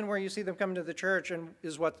often where you see them come into the church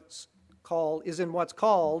is in what's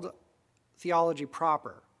called theology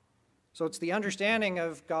proper. So it's the understanding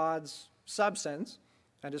of God's substance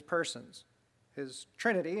and his persons, his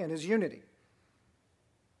Trinity and his unity.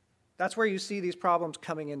 That's where you see these problems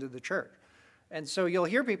coming into the church. And so you'll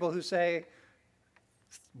hear people who say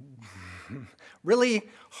really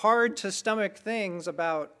hard to stomach things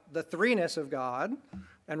about the threeness of God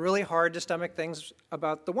and really hard to stomach things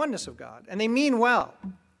about the oneness of God. And they mean well.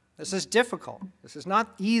 This is difficult. This is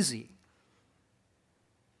not easy.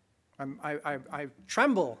 I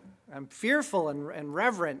tremble. I'm fearful and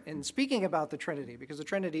reverent in speaking about the Trinity because the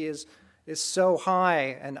Trinity is so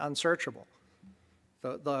high and unsearchable.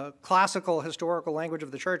 The classical historical language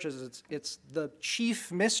of the church is it's the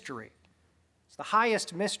chief mystery. It's the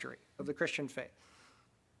highest mystery of the Christian faith.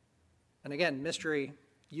 And again, mystery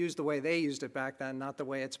used the way they used it back then, not the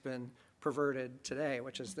way it's been perverted today,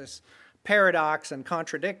 which is this paradox and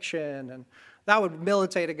contradiction, and that would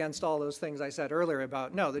militate against all those things I said earlier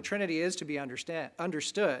about, no, the Trinity is to be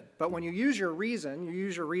understood, but when you use your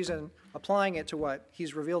reason applying it to what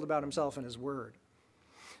he's revealed about himself in his word.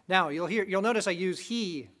 Now, you'll notice I use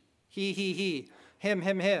he,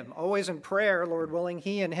 him, always in prayer, Lord willing,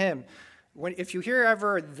 he and him. If you hear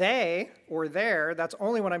ever they or their, that's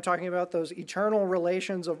only when I'm talking about those eternal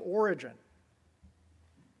relations of origin.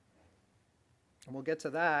 And we'll get to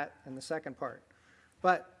that in the second part.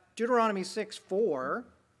 But Deuteronomy 6:4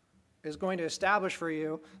 is going to establish for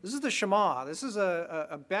you, this is the Shema. This is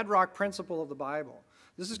a bedrock principle of the Bible.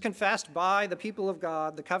 This is confessed by the people of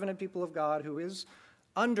God, the covenant people of God, who is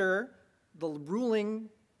under the ruling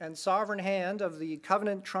and sovereign hand of the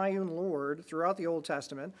covenant triune Lord throughout the Old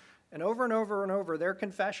Testament. And over and over and over, their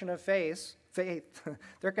confession of faith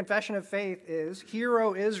their confession of faith is, Hear,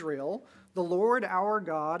 O Israel, the Lord our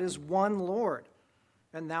God is one Lord.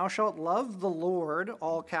 And thou shalt love the Lord,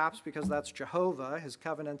 all caps, because that's Jehovah, his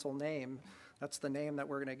covenantal name. That's the name that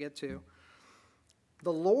we're going to get to.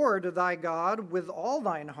 The Lord thy God with all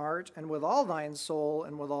thine heart and with all thine soul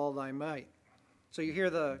and with all thy might. So you hear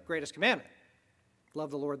the greatest commandment.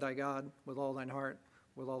 Love the Lord thy God with all thine heart,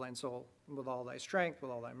 with all thine soul, and with all thy strength,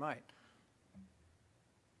 with all thy might.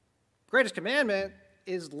 Greatest commandment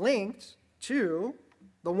is linked to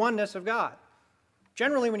the oneness of God.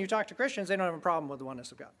 Generally, when you talk to Christians, they don't have a problem with the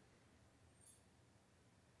oneness of God.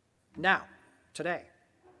 Now, today,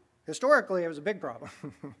 historically, it was a big problem.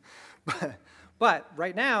 but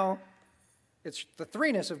right now, it's the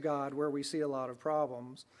threeness of God where we see a lot of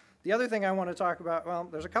problems. The other thing I want to talk about, well,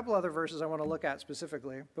 there's a couple other verses I want to look at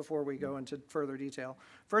specifically before we go into further detail.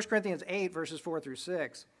 1 Corinthians 8, verses 4 through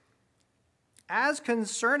 6. As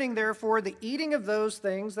concerning, therefore, the eating of those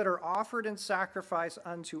things that are offered in sacrifice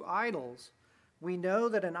unto idols, we know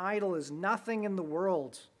that an idol is nothing in the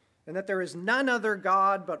world, and that there is none other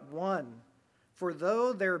God but one. For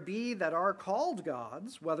though there be that are called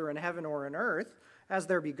gods, whether in heaven or in earth, as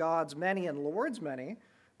there be gods many and lords many,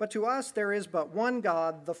 but to us there is but one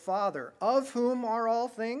God, the Father, of whom are all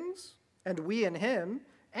things, and we in him,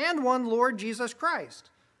 and one Lord Jesus Christ,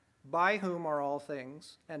 by whom are all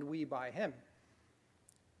things, and we by him.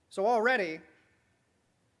 So already,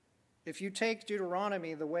 if you take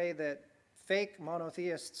Deuteronomy the way that fake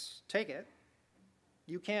monotheists take it,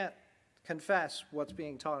 you can't confess what's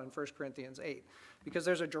being taught in 1 Corinthians 8, because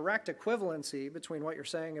there's a direct equivalency between what you're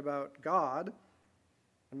saying about God,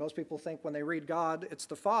 and most people think when they read God, it's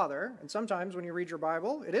the Father, and sometimes when you read your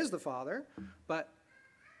Bible, it is the Father, but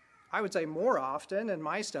I would say more often in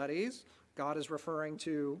my studies, God is referring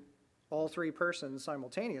to all three persons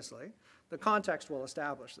simultaneously. The context will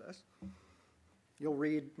establish this. You'll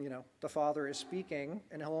read, the Father is speaking,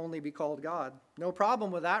 and he'll only be called God. No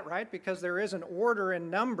problem with that, right? Because there is an order in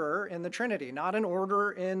number in the Trinity, not an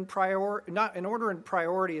order in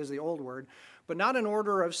priority is the old word, but not an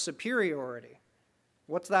order of superiority.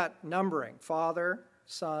 What's that numbering? Father,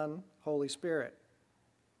 Son, Holy Spirit.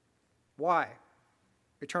 Why?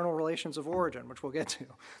 Eternal relations of origin, which we'll get to.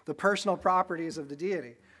 The personal properties of the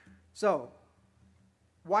deity. So,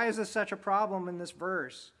 why is this such a problem in this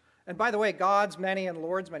verse? And by the way, gods many and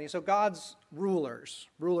lords many. So God's rulers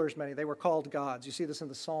many, they were called gods. You see this in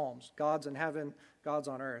the Psalms. Gods in heaven, gods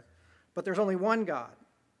on earth. But there's only one God.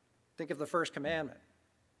 Think of the first commandment.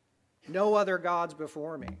 No other gods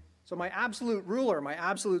before me. So my absolute ruler, my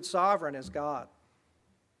absolute sovereign is God.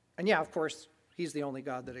 And yeah, of course, he's the only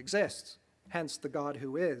God that exists. Hence the God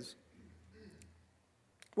who is.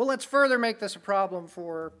 Well, let's further make this a problem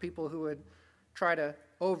for people who would try to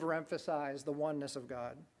overemphasize the oneness of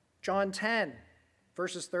God. John 10,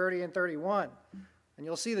 verses 30 and 31. And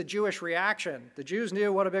you'll see the Jewish reaction. The Jews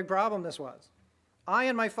knew what a big problem this was. I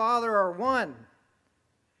and my Father are one.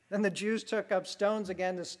 Then the Jews took up stones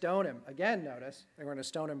again to stone him. Again, notice, they were going to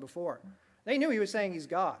stone him before. They knew he was saying he's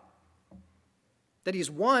God. That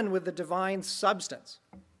he's one with the divine substance.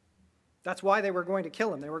 That's why they were going to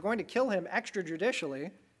kill him. They were going to kill him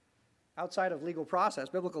extrajudicially, outside of legal process,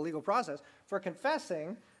 biblical legal process, for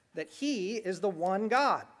confessing that he is the one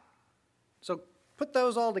God. So put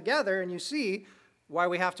those all together and you see why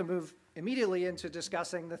we have to move immediately into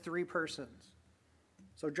discussing the three persons.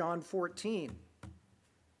 So John 14,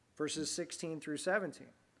 verses 16 through 17.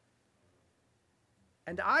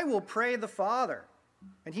 And I will pray the Father,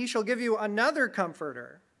 and he shall give you another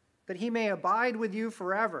comforter, that he may abide with you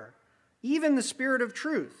forever, even the Spirit of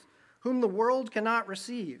truth, whom the world cannot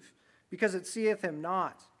receive, because it seeth him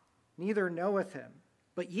not, neither knoweth him.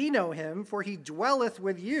 But ye know him, for he dwelleth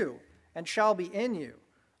with you, and shall be in you.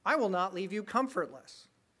 I will not leave you comfortless.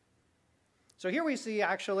 So here we see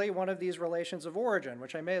actually one of these relations of origin,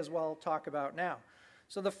 which I may as well talk about now.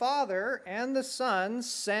 So the Father and the Son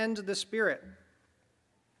send the Spirit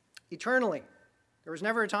eternally. There was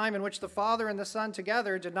never a time in which the Father and the Son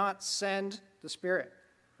together did not send the Spirit.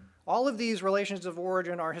 All of these relations of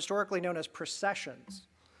origin are historically known as processions.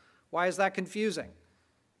 Why is that confusing?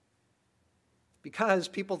 Because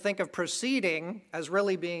people think of proceeding as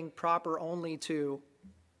really being proper only to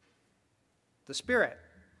the Spirit.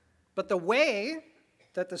 But the way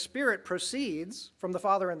that the Spirit proceeds from the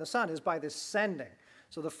Father and the Son is by this sending.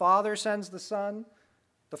 So the Father sends the Son.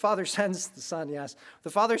 The Father sends the Son, yes. The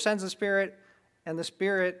Father sends the Spirit, and the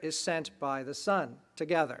Spirit is sent by the Son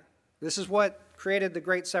together. This is what created the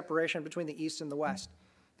great separation between the East and the West.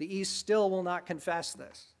 The East still will not confess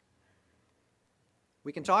this.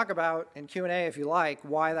 We can talk about in Q&A, if you like,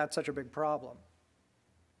 why that's such a big problem.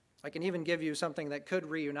 I can even give you something that could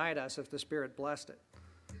reunite us if the Spirit blessed it.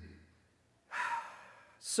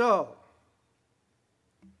 So,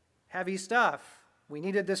 heavy stuff. We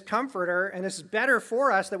needed this comforter, and it's better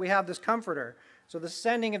for us that we have this comforter. So the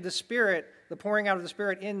sending of the Spirit, the pouring out of the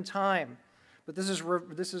Spirit in time. But this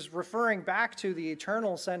is referring back to the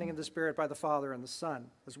eternal sending of the Spirit by the Father and the Son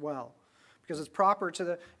as well. Because it's proper to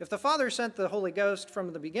the... If the Father sent the Holy Ghost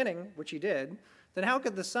from the beginning, which he did, then how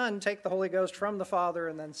could the Son take the Holy Ghost from the Father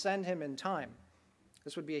and then send him in time?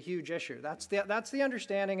 This would be a huge issue. That's the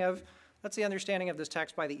understanding of this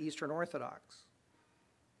text by the Eastern Orthodox.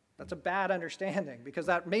 That's a bad understanding, because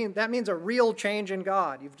that means a real change in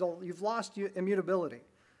God. You've lost immutability.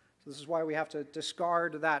 So this is why we have to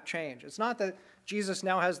discard that change. It's not that Jesus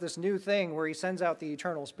now has this new thing where he sends out the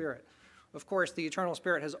eternal Spirit. Of course, the eternal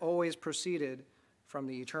Spirit has always proceeded from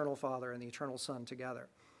the eternal Father and the eternal Son together.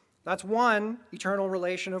 That's one eternal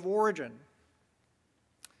relation of origin.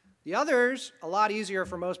 The other's a lot easier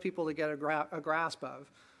for most people to get a grasp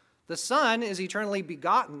of. The Son is eternally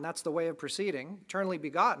begotten. That's the way of proceeding. Eternally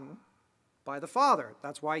begotten by the Father.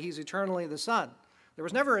 That's why he's eternally the Son. There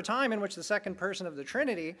was never a time in which the second person of the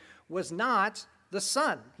Trinity was not the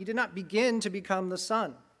Son. He did not begin to become the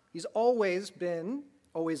Son. He's always been,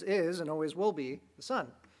 always is, and always will be the Son.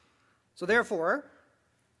 So therefore,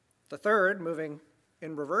 the third, moving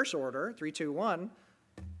in reverse order, 3, 2, 1,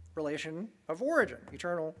 relation of origin,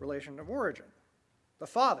 eternal relation of origin. The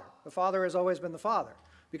Father. The Father has always been the Father,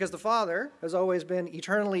 because the Father has always been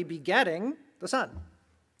eternally begetting the Son.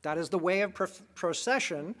 That is the way of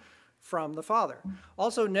procession from the Father.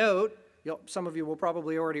 Also note, some of you will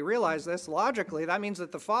probably already realize this, logically, that means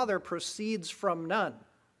that the Father proceeds from none.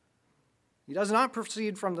 He does not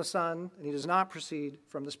proceed from the Son, and he does not proceed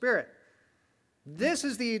from the Spirit. This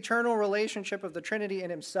is the eternal relationship of the Trinity in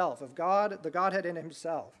himself, of God, the Godhead in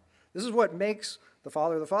himself. This is what makes the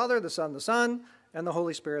Father, the Son, and the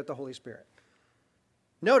Holy Spirit, the Holy Spirit.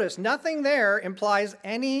 Notice, nothing there implies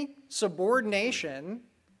any subordination,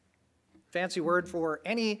 fancy word for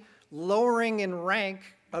any lowering in rank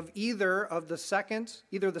of either the second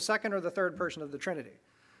or the third person of the Trinity.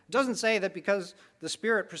 It doesn't say that because the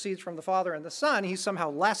Spirit proceeds from the Father and the Son, he's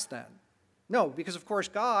somehow less than. No, because of course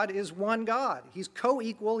God is one God. He's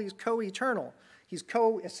co-equal, he's co-eternal. He's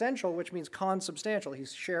co-essential, which means consubstantial. He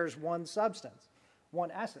shares one substance,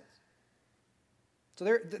 one essence.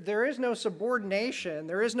 So there is no subordination,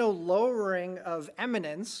 there is no lowering of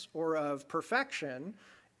eminence or of perfection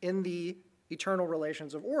in the eternal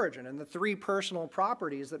relations of origin and the three personal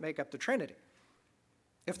properties that make up the Trinity.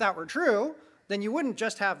 If that were true, then you wouldn't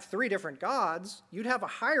just have three different gods, you'd have a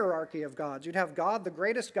hierarchy of gods. You'd have God, the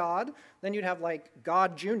greatest God, then you'd have like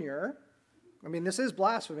God Jr. I mean, this is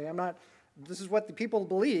blasphemy. This is what the people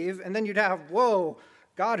believe, and then you'd have, whoa,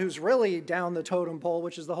 God who's really down the totem pole,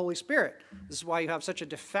 which is the Holy Spirit. This is why you have such a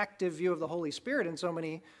defective view of the Holy Spirit in so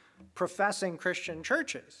many professing Christian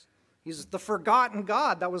churches. He's the forgotten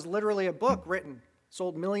God. That was literally a book written,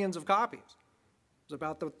 sold millions of copies. It was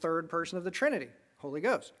about the third person of the Trinity, Holy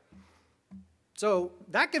Ghost. So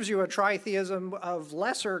that gives you a tritheism of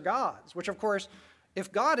lesser gods, which of course,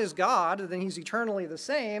 if God is God, then he's eternally the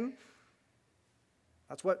same.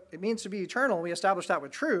 That's what it means to be eternal. We established that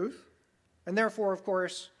with truth. And therefore, of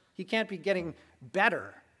course, he can't be getting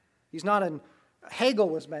better. He's not an... Hegel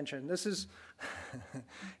was mentioned. This is...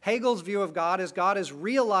 Hegel's view of God is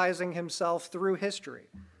realizing himself through history.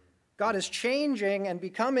 God is changing and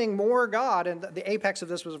becoming more God. And the apex of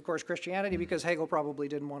this was, of course, Christianity, because Hegel probably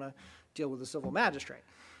didn't want to deal with the civil magistrate.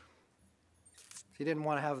 He didn't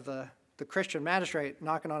want to have the Christian magistrate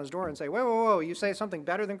knocking on his door and say, whoa, whoa, whoa, you say something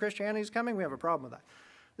better than Christianity is coming? We have a problem with that.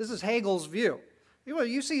 This is Hegel's view.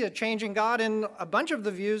 You see a changing God in a bunch of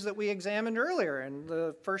the views that we examined earlier in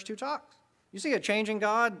the first two talks. You see a changing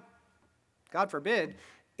God, God forbid,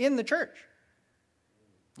 in the church.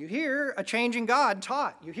 You hear a changing God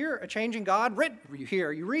taught. You hear a changing God written.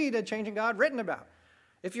 You read a changing God written about.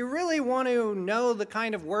 If you really want to know the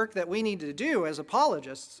kind of work that we need to do as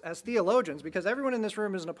apologists, as theologians, because everyone in this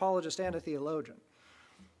room is an apologist and a theologian,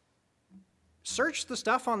 search the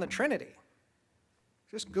stuff on the Trinity.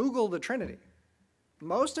 Just Google the Trinity.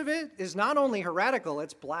 Most of it is not only heretical,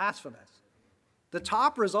 it's blasphemous. The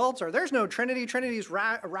top results are, there's no Trinity. Trinity's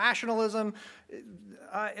rationalism.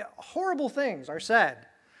 Horrible things are said.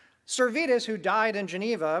 Servetus, who died in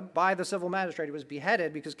Geneva by the civil magistrate, he was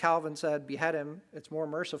beheaded because Calvin said, behead him, it's more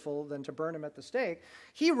merciful than to burn him at the stake.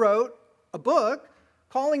 He wrote a book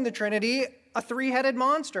calling the Trinity a three-headed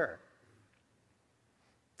monster.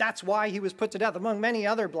 That's why he was put to death, among many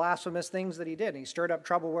other blasphemous things that he did. And he stirred up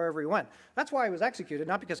trouble wherever he went. That's why he was executed,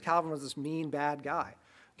 not because Calvin was this mean, bad guy.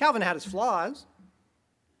 Calvin had his flaws.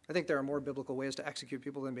 I think there are more biblical ways to execute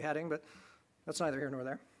people than beheading, but that's neither here nor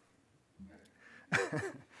there.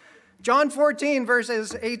 John 14,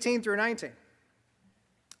 verses 18 through 19.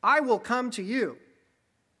 I will come to you,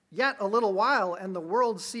 yet a little while, and the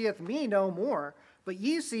world seeth me no more, but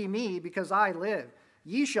ye see me because I live.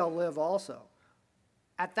 Ye shall live also.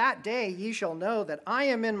 At that day ye shall know that I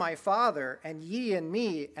am in my Father, and ye in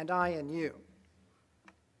me, and I in you.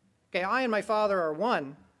 Okay, I and my Father are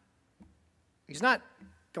one. He's not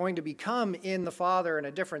going to become in the Father in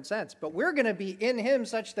a different sense, but we're going to be in him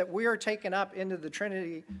such that we are taken up into the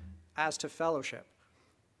Trinity as to fellowship.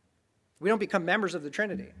 We don't become members of the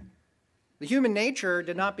Trinity. The human nature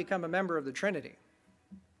did not become a member of the Trinity.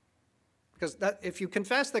 Because if you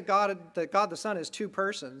confess that God the Son is two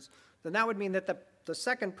persons, then that would mean that the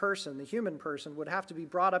second person, the human person, would have to be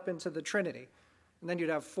brought up into the Trinity. And then you'd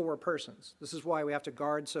have four persons. This is why we have to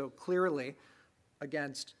guard so clearly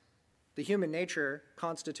against the human nature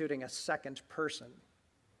constituting a second person.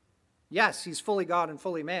 Yes, he's fully God and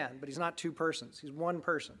fully man, but he's not two persons. He's one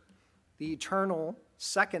person, the eternal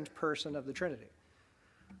second person of the Trinity.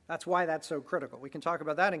 That's why that's so critical. We can talk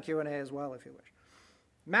about that in Q&A as well if you wish.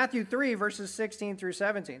 Matthew 3, verses 16 through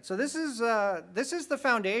 17. So this is the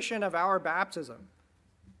foundation of our baptism.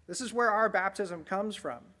 This is where our baptism comes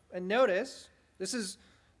from. And notice,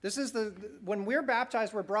 when we're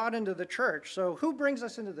baptized, we're brought into the church. So who brings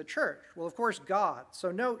us into the church? Well, of course, God.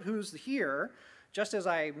 So note who's here. Just as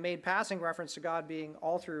I made passing reference to God being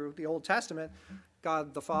all through the Old Testament,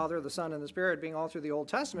 God the Father, the Son, and the Spirit being all through the Old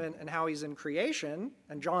Testament, and how he's in creation,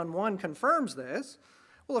 and John 1 confirms this.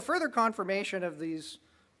 Well, a further confirmation of these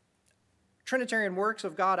Trinitarian works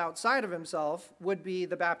of God outside of himself would be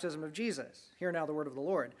the baptism of Jesus. Hear now the word of the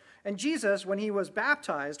Lord. And Jesus, when he was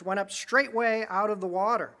baptized, went up straightway out of the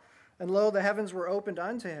water. And lo, the heavens were opened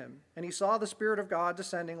unto him. And he saw the Spirit of God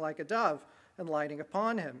descending like a dove and lighting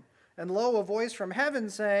upon him. And lo, a voice from heaven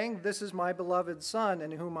saying, This is my beloved Son,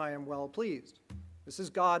 in whom I am well pleased. This is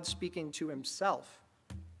God speaking to himself.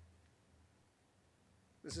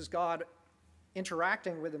 This is God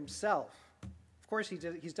interacting with himself. Of course,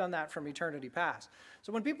 he's done that from eternity past.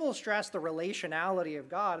 So when people stress the relationality of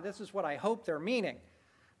God, this is what I hope they're meaning.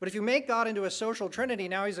 But if you make God into a social trinity,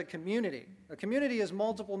 now he's a community. A community is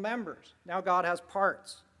multiple members. Now God has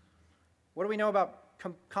parts. What do we know about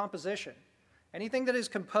composition? Anything that is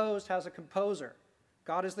composed has a composer.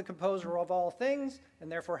 God is the composer of all things,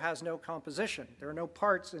 and therefore has no composition. There are no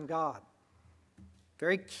parts in God.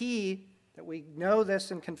 Very key that we know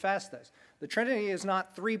this and confess this. The Trinity is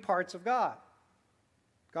not three parts of God.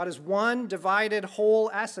 God is one divided whole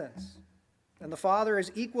essence. And the Father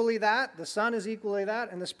is equally that, the Son is equally that,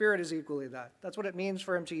 and the Spirit is equally that. That's what it means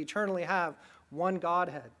for him to eternally have one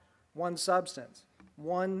Godhead, one substance,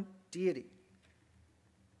 one deity.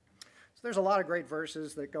 So there's a lot of great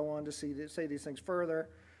verses that go on to say these things further.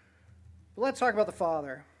 But let's talk about the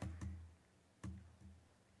Father.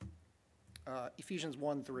 Ephesians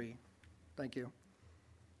 1:3. Thank you.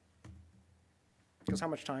 Because how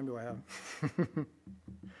much time do I have?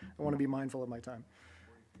 I want to be mindful of my time.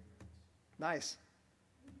 Nice.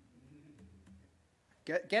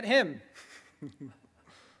 Get him.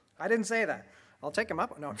 I didn't say that. I'll take him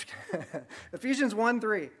up. No, I'm just kidding. Ephesians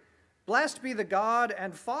 1:3. Blessed be the God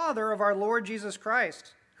and Father of our Lord Jesus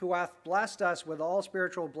Christ, who hath blessed us with all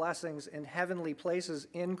spiritual blessings in heavenly places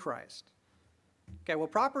in Christ. Okay, well,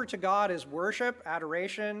 proper to God is worship,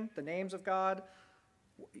 adoration, the names of God,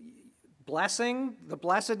 blessing, the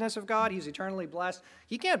blessedness of God. He's eternally blessed.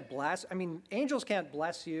 He can't bless. I mean, angels can't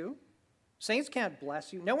bless you. Saints can't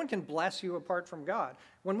bless you. No one can bless you apart from God.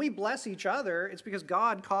 When we bless each other, it's because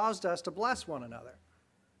God caused us to bless one another.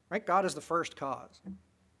 Right? God is the first cause.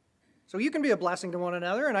 So you can be a blessing to one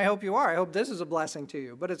another, and I hope you are. I hope this is a blessing to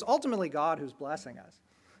you. But it's ultimately God who's blessing us.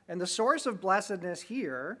 And the source of blessedness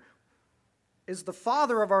here is the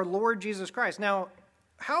Father of our Lord Jesus Christ. Now,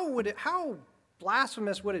 how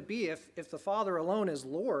blasphemous would it be if the Father alone is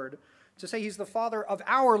Lord, to say he's the Father of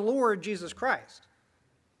our Lord Jesus Christ?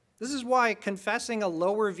 This is why confessing a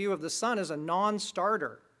lower view of the Son is a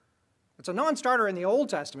non-starter. It's a non-starter in the Old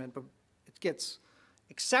Testament, but it gets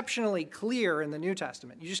exceptionally clear in the New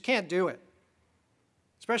Testament. You just can't do it,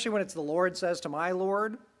 especially when it's the Lord says to my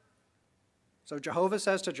Lord. So Jehovah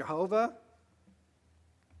says to Jehovah.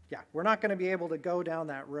 Yeah, we're not going to be able to go down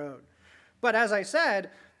that road. But as I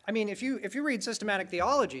said, I mean, if you read systematic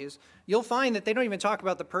theologies, you'll find that they don't even talk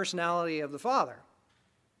about the personality of the Father,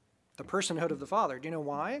 the personhood of the Father. Do you know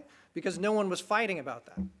why? Because no one was fighting about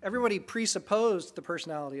that. Everybody presupposed the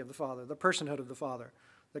personality of the Father, the personhood of the Father,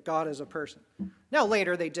 that God is a person. Now,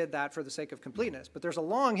 later, they did that for the sake of completeness, but there's a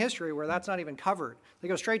long history where that's not even covered. They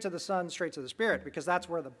go straight to the Son, straight to the Spirit, because that's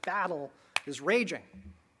where the battle is raging,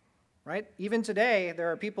 right? Even today,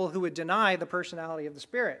 there are people who would deny the personality of the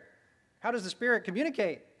Spirit. How does the Spirit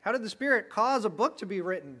communicate? How did the Spirit cause a book to be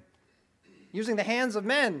written? Using the hands of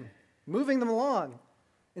men, moving them along,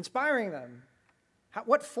 inspiring them.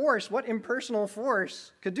 What force, what impersonal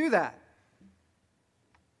force could do that?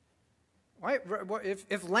 Right?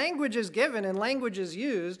 If language is given and language is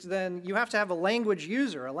used, then you have to have a language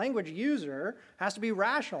user. A language user has to be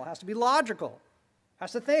rational, has to be logical,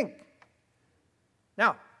 has to think.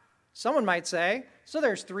 Now, someone might say, so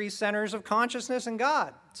there's 3 centers of consciousness in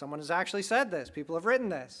God. Someone has actually said this. People have written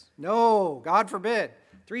this. No, God forbid.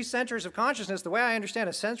 3 centers of consciousness, the way I understand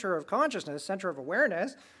a center of consciousness, center of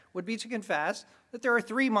awareness, would be to confess that there are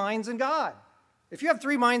 3 minds in God. If you have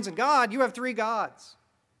 3 minds in God, you have 3 gods.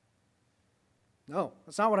 No,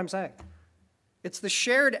 that's not what I'm saying. It's the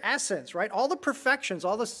shared essence, right? All the perfections,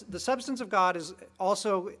 all the substance of God is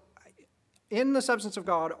also, in the substance of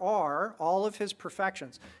God are all of his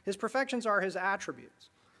perfections. His perfections are his attributes.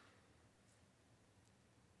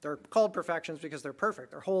 They're called perfections because they're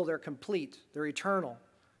perfect, they're whole, they're complete, they're eternal.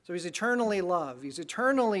 So he's eternally love, he's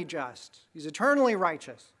eternally just, he's eternally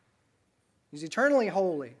righteous, he's eternally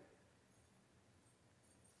holy.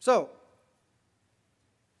 So,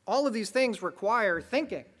 all of these things require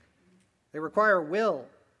thinking. They require will.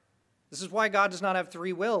 This is why God does not have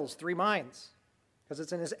 3 wills, 3 minds, because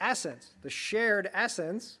it's in his essence, the shared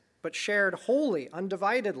essence, but shared wholly,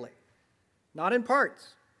 undividedly, not in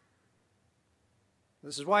parts.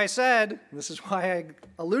 This is why I said, this is why I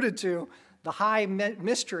alluded to the high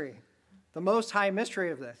mystery, the most high mystery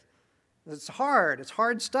of this. It's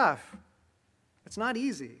hard stuff. It's not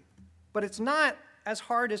easy, but it's not as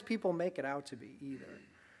hard as people make it out to be either.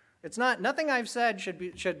 It's not, nothing I've said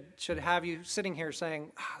should have you sitting here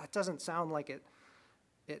saying, that doesn't sound like it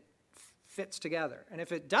fits together. And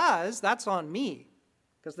if it does, that's on me.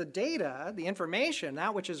 Because the data, the information,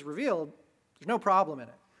 that which is revealed, there's no problem in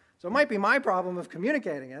it. So it might be my problem of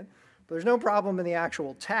communicating it, but there's no problem in the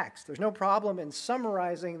actual text. There's no problem in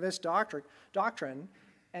summarizing this doctrine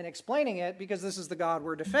and explaining it, because this is the God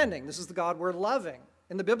we're defending. This is the God we're loving,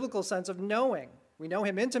 in the biblical sense of knowing. We know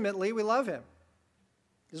him intimately, we love him.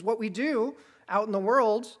 This is what we do out in the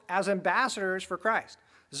world as ambassadors for Christ.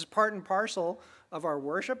 This is part and parcel of our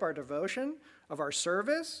worship, our devotion, of our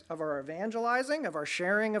service, of our evangelizing, of our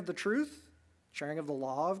sharing of the truth, sharing of the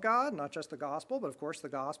law of God, not just the gospel, but of course the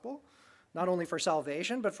gospel, not only for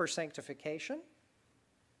salvation, but for sanctification,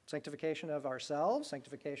 sanctification of ourselves,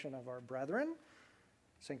 sanctification of our brethren,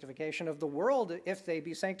 sanctification of the world, if they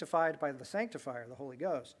be sanctified by the sanctifier, the Holy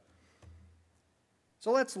Ghost.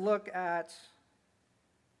 So let's look at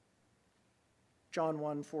John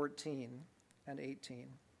 1:14 and 18.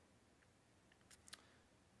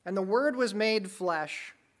 And the Word was made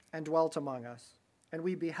flesh and dwelt among us, and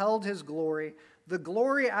we beheld his glory, the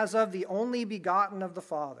glory as of the only begotten of the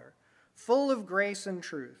Father, full of grace and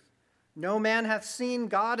truth. No man hath seen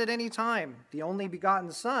God at any time. The only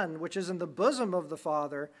begotten Son, which is in the bosom of the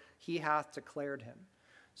Father, he hath declared him.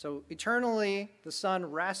 So eternally, the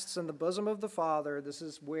Son rests in the bosom of the Father. This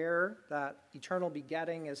is where that eternal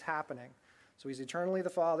begetting is happening. So he's eternally the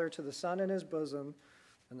Father to the Son in his bosom,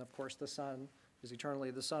 and of course the Son is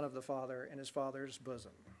eternally the Son of the Father in his Father's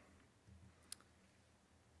bosom.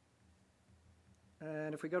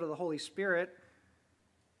 And if we go to the Holy Spirit,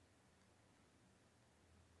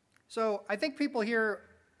 so I think people here,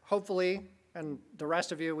 hopefully, and the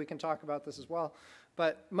rest of you, we can talk about this as well,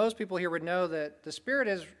 but most people here would know that the Spirit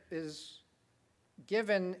is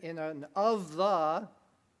given in an of the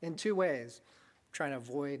in 2 ways. I'm trying to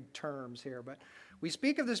avoid terms here, but we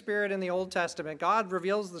speak of the Spirit in the Old Testament. God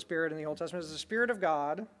reveals the Spirit in the Old Testament as the Spirit of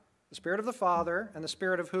God, the Spirit of the Father, and the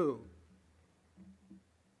Spirit of who?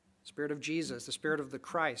 The Spirit of Jesus, the Spirit of the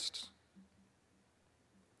Christ.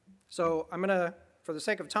 So I'm going to, for the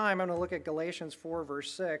sake of time, I'm going to look at Galatians 4,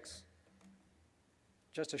 verse 6,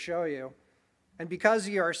 just to show you. And because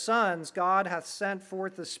ye are sons, God hath sent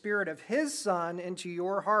forth the Spirit of his Son into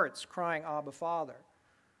your hearts, crying, Abba, Father.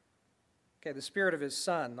 Okay, the Spirit of his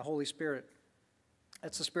Son, the Holy Spirit.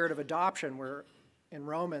 That's the Spirit of adoption, where in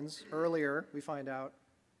Romans, earlier, we find out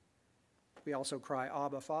we also cry,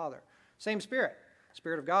 Abba, Father. Same Spirit.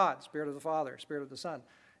 Spirit of God, Spirit of the Father, Spirit of the Son.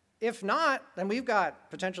 If not, then we've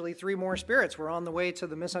got potentially 3 more spirits. We're on the way to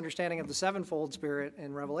the misunderstanding of the sevenfold Spirit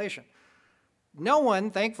in Revelation. No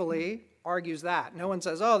one, thankfully, argues that. No one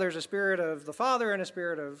says, oh, there's a Spirit of the Father and a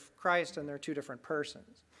Spirit of Christ, and they're 2 different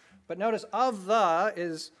persons. But notice, of the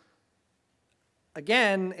is,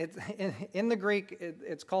 again, in the Greek,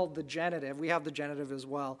 it's called the genitive. We have the genitive as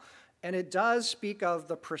well. And it does speak of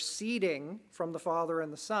the proceeding from the Father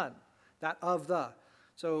and the Son, that of the.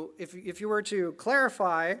 So if you were to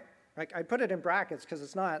clarify, I put it in brackets because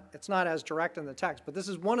it's not as direct in the text, but this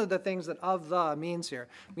is one of the things that of the means here.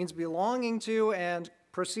 It means belonging to and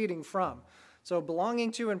proceeding from. So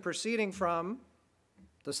belonging to and proceeding from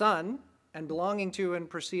the Son, and belonging to and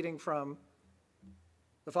proceeding from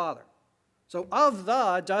the Father. So of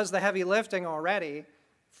the does the heavy lifting already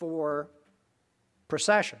for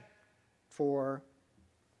procession, for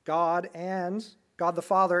God the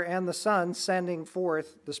Father and the Son sending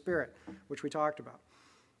forth the Spirit, which we talked about.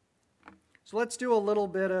 So let's do a little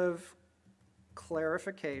bit of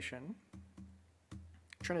clarification.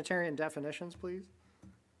 Trinitarian definitions, please.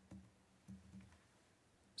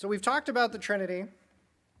 So we've talked about the Trinity.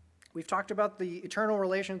 We've talked about the eternal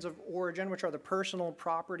relations of origin, which are the personal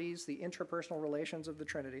properties, the interpersonal relations of the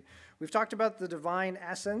Trinity. We've talked about the divine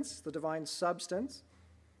essence, the divine substance.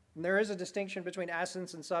 And there is a distinction between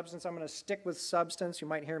essence and substance. I'm going to stick with substance. You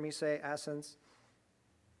might hear me say essence.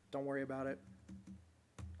 Don't worry about it.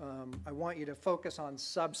 I want you to focus on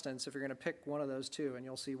substance if you're going to pick one of those 2, and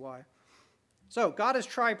you'll see why. So God is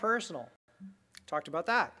tripersonal. Talked about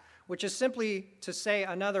that, which is simply to say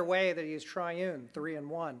another way that he is triune, 3 in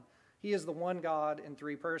 1. He is the one God in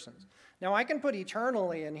 3 persons. Now, I can put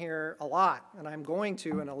eternally in here a lot, and I'm going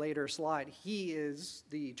to in a later slide. He is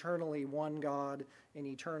the eternally one God in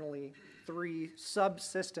eternally 3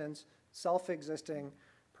 subsistence, self-existing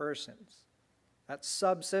persons. That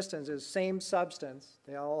subsistence is same substance.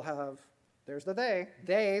 They all have, there's the they.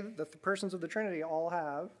 They, the persons of the Trinity, all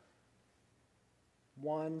have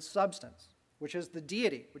one substance, which is the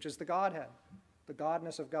deity, which is the Godhead, the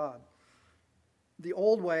godness of God. The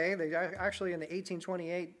old way, they actually in the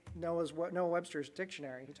 1828 Noah Webster's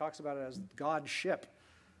dictionary, he talks about it as Godship.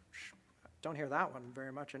 Don't hear that one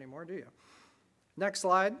very much anymore, do you? Next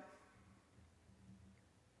slide.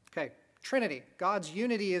 Okay, Trinity. God's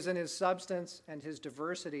unity is in his substance, and his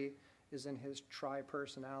diversity is in his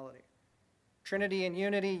tripersonality. Trinity and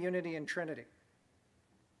unity, unity and Trinity.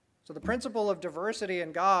 So the principle of diversity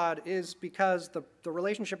in God is because the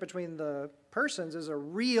relationship between the persons is a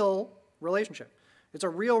real relationship. It's a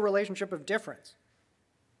real relationship of difference.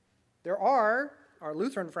 There are our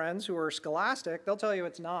Lutheran friends who are scholastic, they'll tell you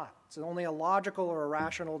it's not. It's only a logical or a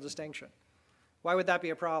rational distinction. Why would that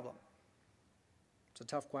be a problem? It's a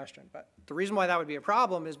tough question, but the reason why that would be a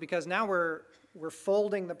problem is because now we're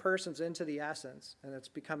folding the persons into the essence, and it's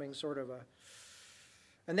becoming sort of a...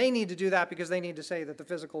 And they need to do that because they need to say that the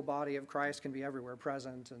physical body of Christ can be everywhere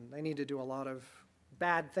present, and they need to do a lot of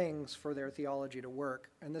bad things for their theology to work,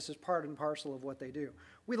 and this is part and parcel of what they do.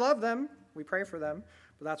 We love them, we pray for them,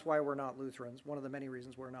 but that's why we're not Lutherans, one of the many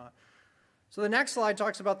reasons we're not. So the next slide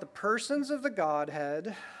talks about the persons of the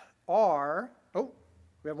Godhead are... Oh,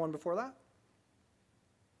 we have one before that?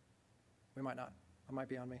 We might not. It might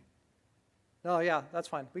be on me. No, yeah, that's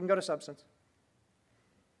fine. We can go to substance.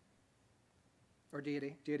 Or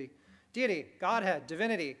deity. Deity, Godhead,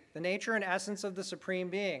 divinity, the nature and essence of the Supreme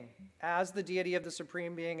Being, as the deity of the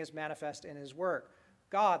Supreme Being is manifest in his work.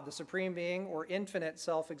 God, the Supreme Being, or infinite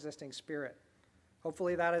self-existing Spirit.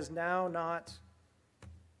 Hopefully that is now not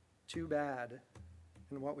too bad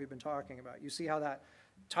in what we've been talking about. You see how that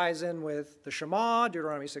ties in with the Shema,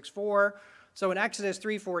 Deuteronomy 6:4. So in Exodus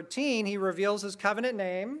 3:14, he reveals his covenant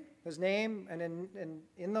name, his name, and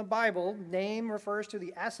in the Bible, name refers to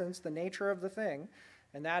the essence, the nature of the thing,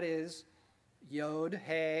 and that is Yod,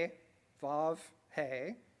 He, Vav,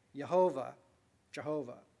 He, Yehovah,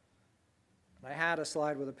 Jehovah. And I had a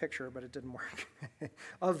slide with a picture, but it didn't work,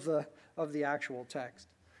 of the actual text.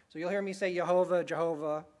 So you'll hear me say Yehovah,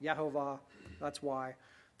 Jehovah, Yehovah, that's why.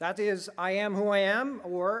 That is, I am who I am,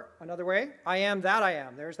 or another way, I am that I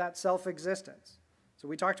am. There's that self-existence. So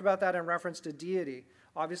we talked about that in reference to deity.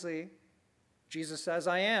 Obviously, Jesus says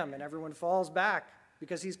I am, and everyone falls back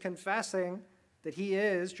because he's confessing that he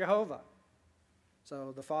is Jehovah.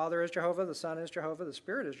 So the Father is Jehovah, the Son is Jehovah, the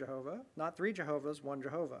Spirit is Jehovah, not three Jehovahs, one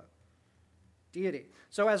Jehovah. Deity.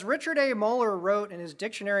 So as Richard A. Muller wrote in his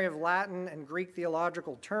Dictionary of Latin and Greek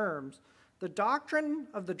Theological Terms, the doctrine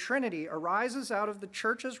of the Trinity arises out of the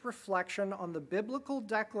Church's reflection on the biblical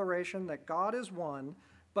declaration that God is one,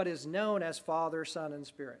 but is known as Father, Son, and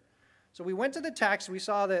Spirit. So we went to the text, we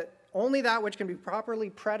saw that only that which can be properly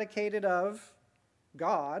predicated of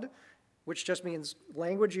God, which just means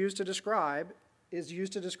language used to describe, is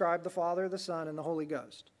used to describe the Father, the Son, and the Holy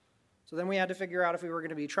Ghost. So then we had to figure out if we were going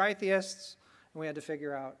to be tritheists, and we had to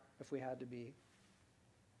figure out if we had to be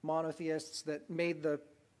monotheists that made the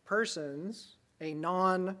persons a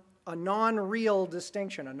non-real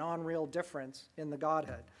distinction, a non-real difference in the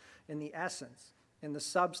Godhead, in the essence, in the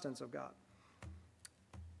substance of God.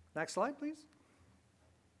 Next slide, please.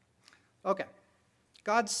 Okay.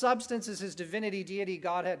 God's substance is his divinity, deity,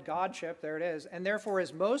 Godhead, Godship, there it is, and therefore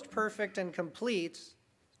is most perfect and complete,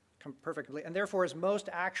 and therefore is most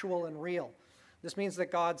actual and real. This means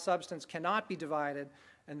that God's substance cannot be divided,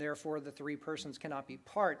 and therefore the three persons cannot be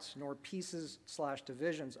parts nor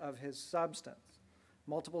pieces/divisions of his substance.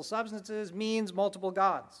 Multiple substances means multiple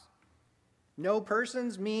gods. No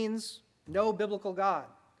persons means no biblical God.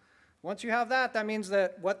 Once you have that, that means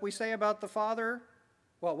that what we say about the Father,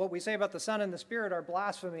 well, what we say about the Son and the Spirit are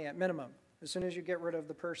blasphemy at minimum, as soon as you get rid of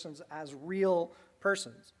the persons as real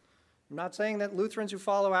persons. I'm not saying that Lutherans who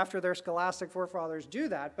follow after their scholastic forefathers do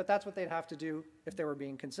that, but that's what they'd have to do if they were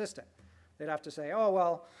being consistent. They'd have to say, oh,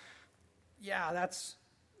 well, yeah, that's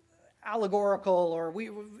allegorical, or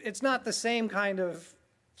it's not the same kind of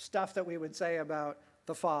stuff that we would say about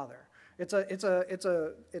the Father. It's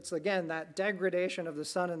again that degradation of the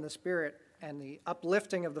Son and the Spirit and the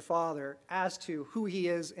uplifting of the Father as to who he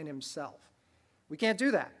is in himself. We can't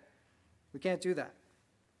do that. We can't do that.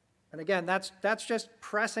 And again, that's just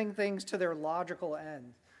pressing things to their logical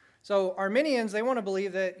end. So Arminians, they want to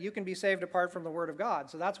believe that you can be saved apart from the Word of God.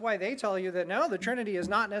 So that's why they tell you that no, the Trinity is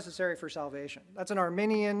not necessary for salvation. That's an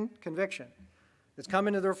Arminian conviction. It's come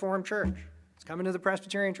into the Reformed Church. It's come into the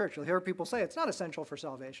Presbyterian Church. You'll hear people say it's not essential for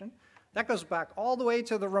salvation. That goes back all the way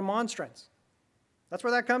to the Remonstrants. That's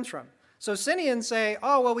where that comes from. Socinians say,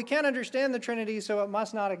 oh, well, we can't understand the Trinity, so it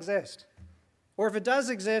must not exist. Or if it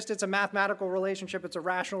does exist, it's a mathematical relationship, it's a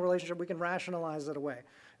rational relationship, we can rationalize it away.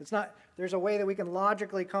 It's not, there's a way that we can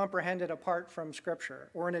logically comprehend it apart from Scripture,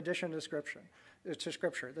 or in addition to Scripture.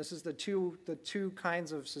 This is the two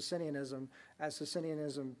kinds of Socinianism as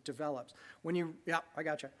Socinianism develops. When you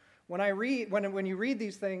read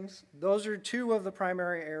these things, those are two of the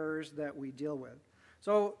primary errors that we deal with.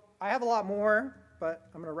 So I have a lot more, but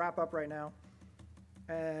I'm going to wrap up right now.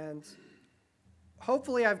 And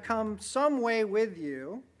hopefully I've come some way with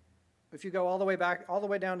you. If you go all the way back, all the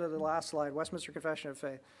way down to the last slide, Westminster Confession of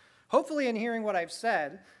Faith. Hopefully in hearing what I've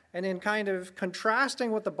said and in kind of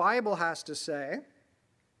contrasting what the Bible has to say,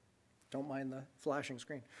 don't mind the flashing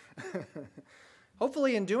screen.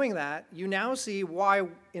 Hopefully in doing that, you now see why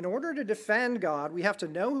in order to defend God, we have to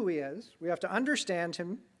know who he is, we have to understand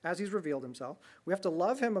him as he's revealed himself, we have to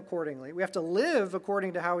love him accordingly, we have to live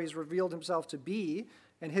according to how he's revealed himself to be,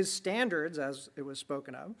 and his standards, as it was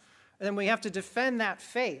spoken of. And then we have to defend that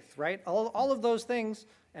faith, right? All of those things,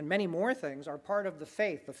 and many more things, are part of the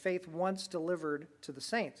faith once delivered to the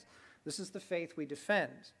saints. This is the faith we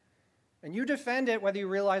defend. And you defend it whether you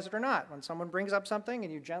realize it or not. When someone brings up something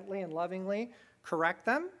and you gently and lovingly correct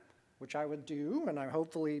them, which I would do, and I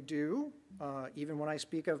hopefully do, even when I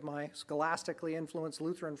speak of my scholastically influenced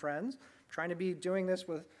Lutheran friends, trying to be doing this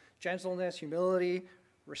with gentleness, humility,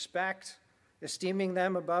 respect, esteeming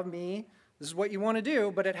them above me. This is what you want to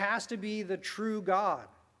do, but it has to be the true God.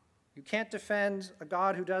 You can't defend a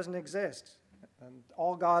God who doesn't exist. And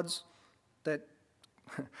all gods but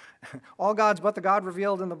the God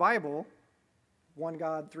revealed in the Bible, one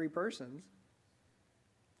God, three persons,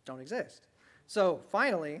 don't exist. So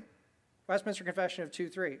finally, Westminster Confession of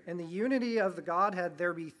 2:3. In the unity of the Godhead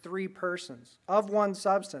there be three persons, of one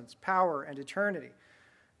substance, power, and eternity.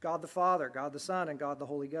 God the Father, God the Son, and God the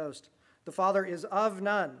Holy Ghost. The Father is of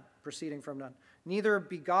none, proceeding from none, neither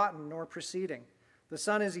begotten nor proceeding. The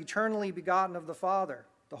Son is eternally begotten of the Father.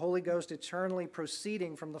 The Holy Ghost eternally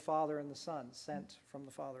proceeding from the Father and the Son, sent from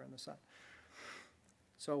the Father and the Son.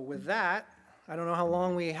 So with that, I don't know how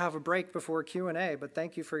long we have a break before Q&A, but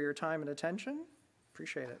thank you for your time and attention.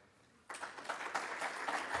 Appreciate it.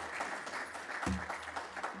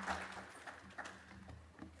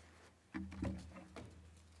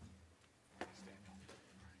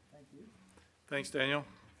 Thanks, Daniel.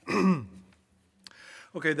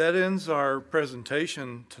 Okay, that ends our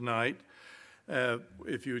presentation tonight.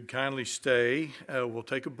 If you would kindly stay, we'll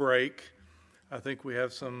take a break. I think we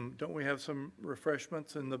have don't we have some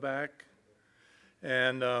refreshments in the back?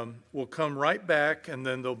 And we'll come right back, and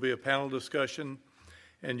then there'll be a panel discussion,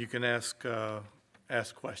 and you can ask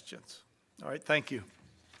questions. All right, thank you.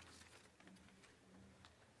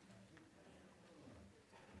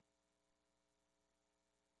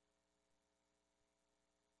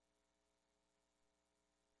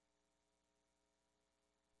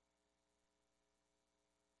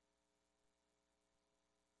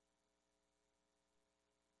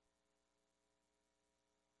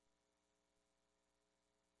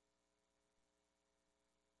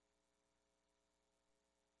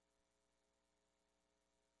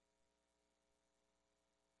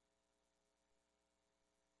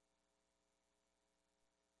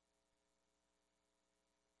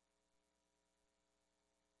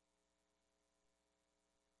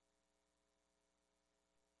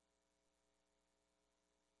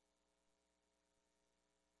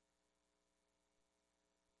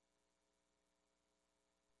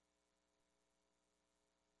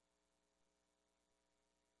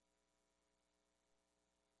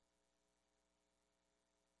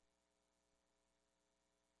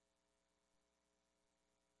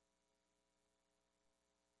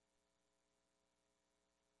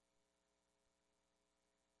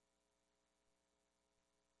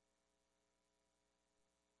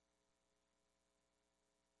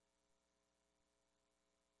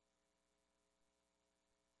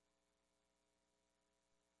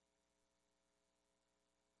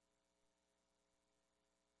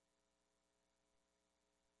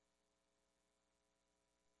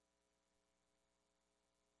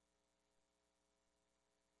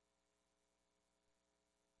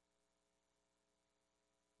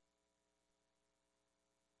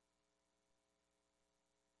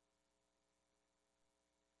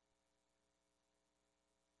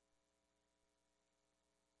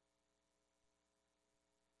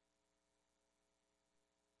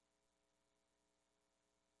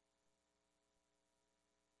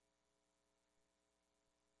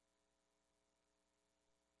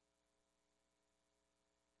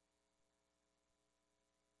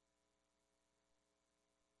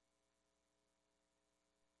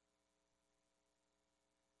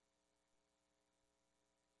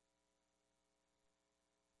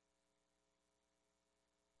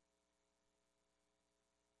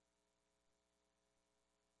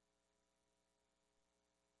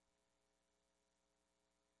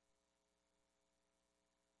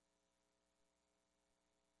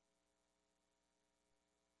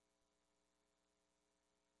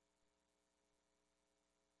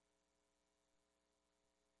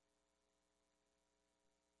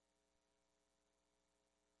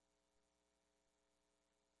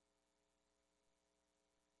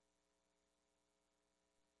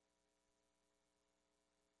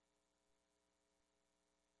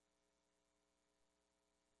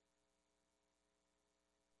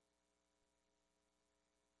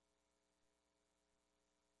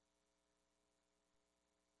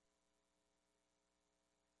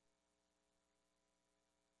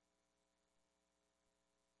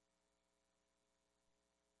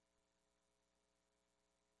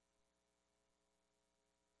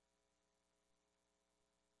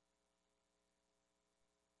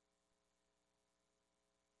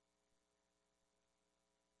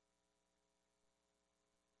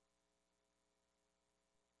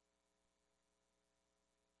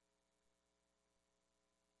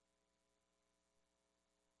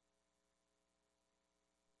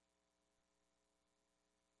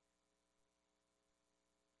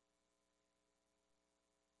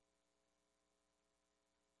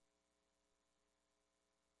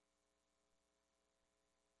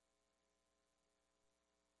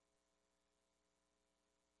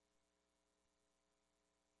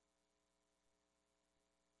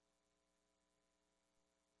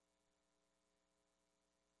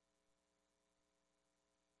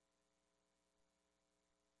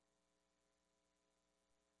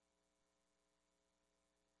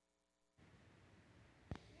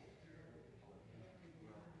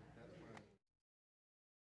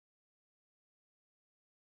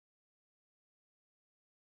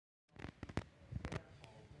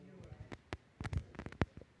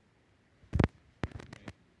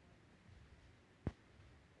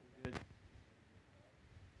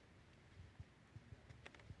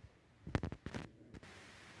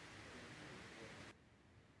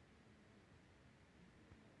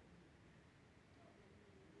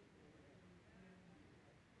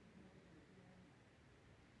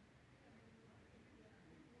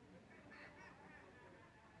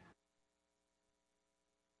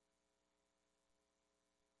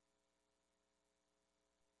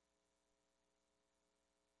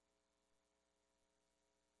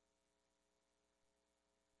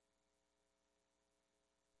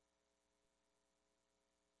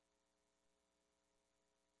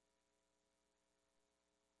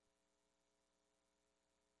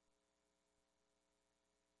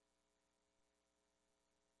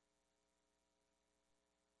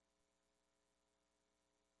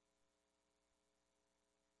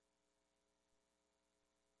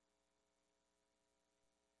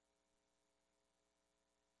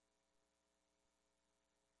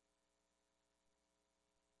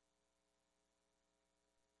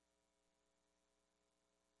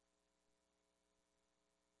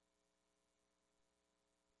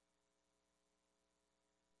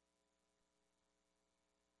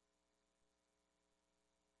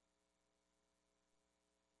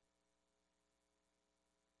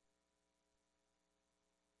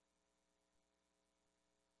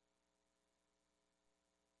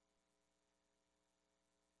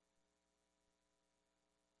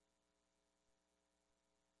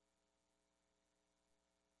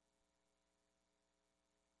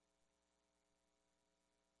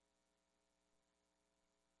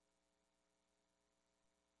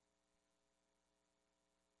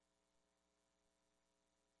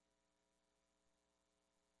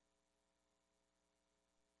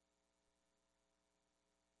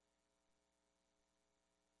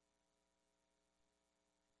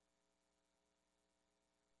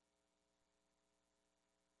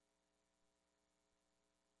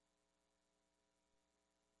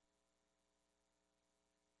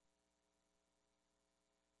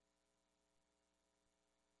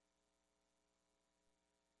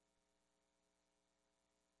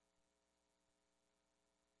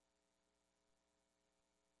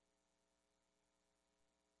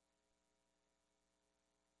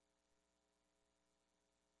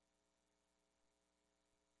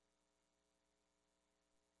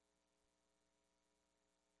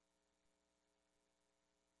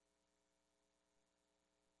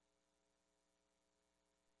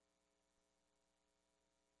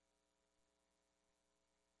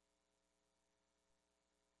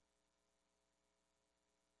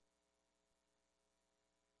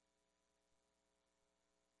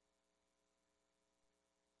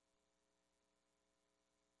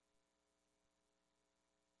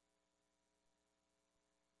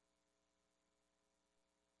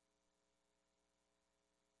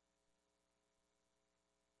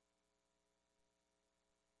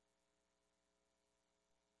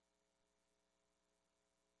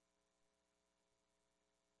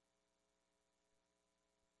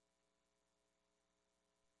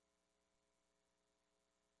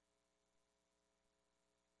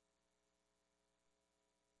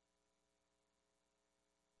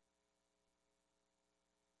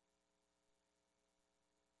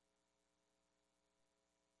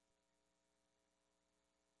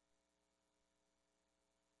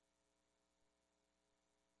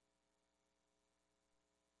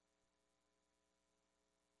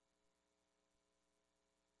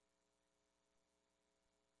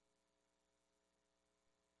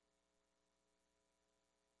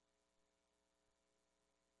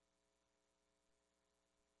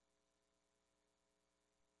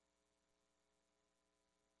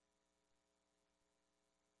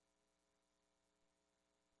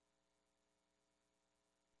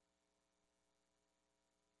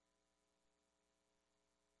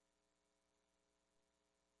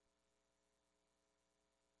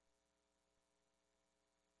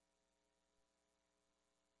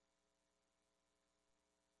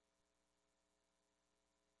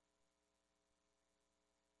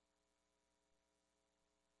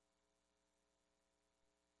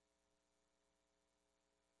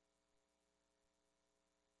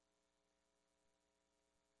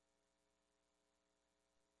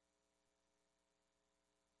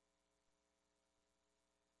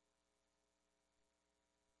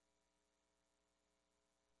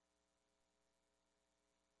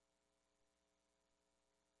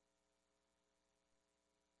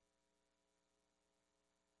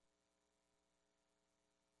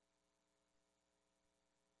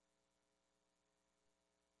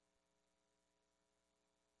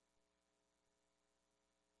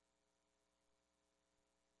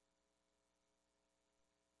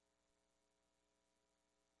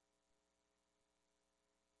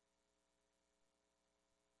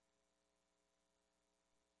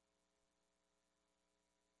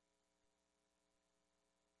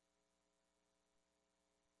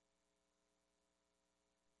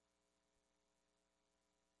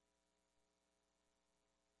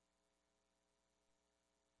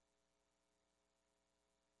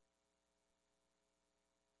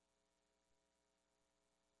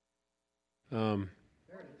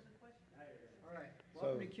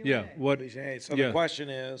 Yeah, what, So Yeah. the question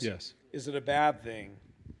is, yes. is it a bad thing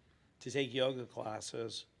to take yoga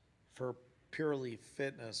classes for purely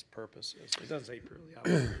fitness purposes? It doesn't say purely, I'll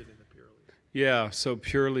put it in the purely. Yeah, so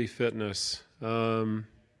purely fitness. Good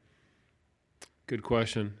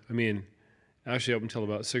question. I mean, actually up until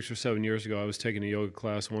about 6 or 7 years ago, I was taking a yoga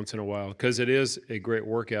class once in a while because it is a great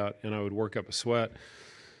workout and I would work up a sweat.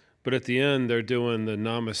 But at the end, they're doing the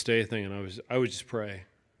namaste thing and I would just pray.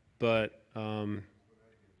 But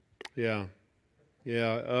yeah.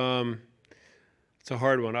 It's a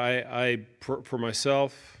hard one. For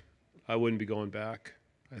myself, I wouldn't be going back,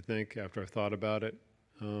 I think, after I've thought about it.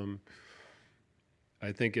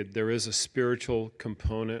 I think there is a spiritual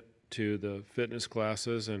component to the fitness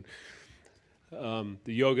classes and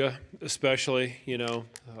the yoga especially,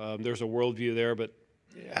 there's a worldview there, but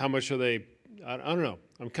how much are they, I don't know.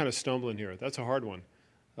 I'm kind of stumbling here. That's a hard one.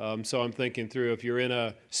 So I'm thinking through, if you're in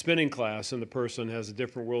a spinning class and the person has a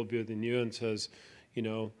different worldview than you and says,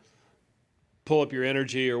 pull up your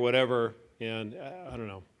energy or whatever, and I don't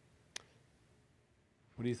know.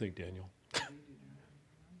 What do you think, Daniel?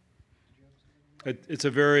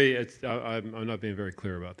 I'm not being very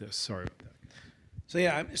clear about this. Sorry about that. So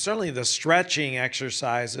yeah, certainly the stretching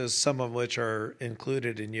exercises, some of which are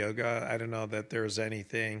included in yoga, I don't know that there's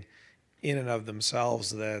anything in and of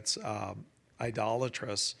themselves that's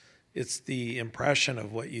idolatrous. It's the impression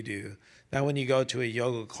of what you do. Now, when you go to a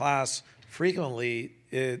yoga class, frequently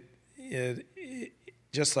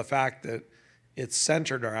just the fact that it's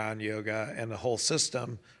centered around yoga and the whole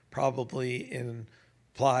system probably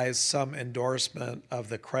implies some endorsement of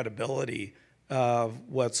the credibility of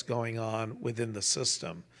what's going on within the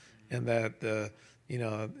system, and that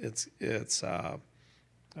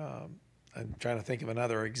I'm trying to think of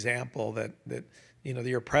another example that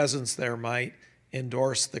your presence there might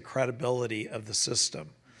endorse the credibility of the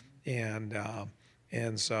system, and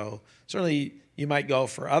so certainly you might go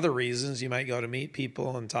for other reasons. You might go to meet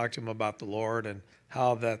people and talk to them about the Lord and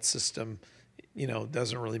how that system,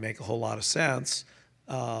 doesn't really make a whole lot of sense.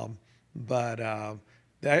 But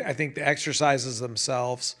I think the exercises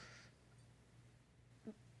themselves,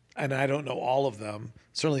 and I don't know all of them,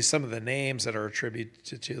 certainly some of the names that are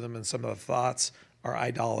attributed to them and some of the thoughts are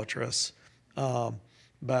idolatrous.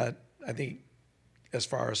 But I think as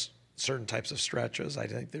far as certain types of stretches, I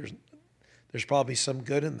think there's probably some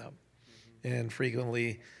good in them. And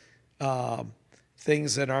frequently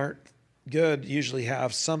things that aren't good usually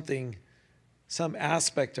have some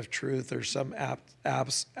aspect of truth or some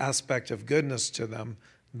aspect of goodness to them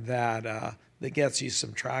that gets you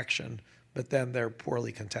some traction, but then they're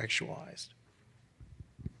poorly contextualized.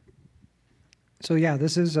 So yeah,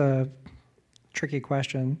 this is a tricky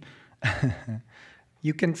question.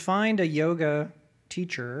 You can find a yoga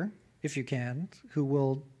teacher, if you can, who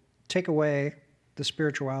will take away the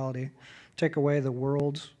spirituality, take away the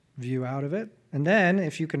world view out of it. And then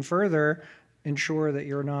if you can further ensure that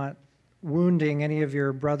you're not wounding any of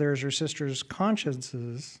your brothers or sisters'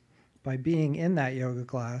 consciences by being in that yoga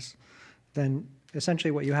class, then essentially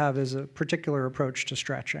what you have is a particular approach to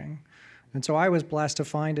stretching. And so I was blessed to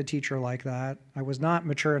find a teacher like that. I was not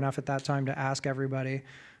mature enough at that time to ask everybody,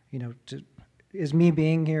 is me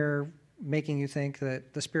being here making you think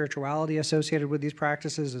that the spirituality associated with these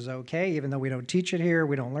practices is okay, even though we don't teach it here,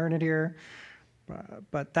 we don't learn it here?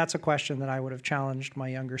 But that's a question that I would have challenged my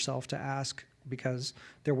younger self to ask, because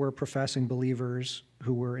there were professing believers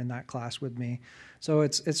who were in that class with me. So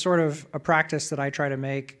it's sort of a practice that I try to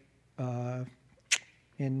make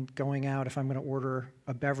in going out. If I'm going to order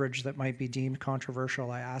a beverage that might be deemed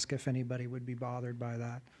controversial, I ask if anybody would be bothered by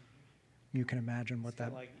that. You can imagine what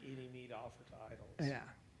that... Like eating meat offered to idols. Yeah.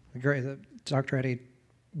 Great. Dr. Eddie,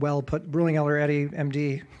 well put, Ruling Elder Eddie,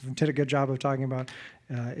 MD, did a good job of talking about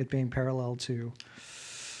it being parallel to...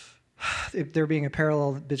 there being a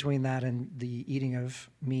parallel between that and the eating of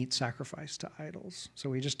meat sacrificed to idols. So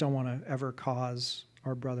we just don't want to ever cause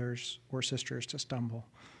our brothers or sisters to stumble.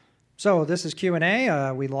 So this is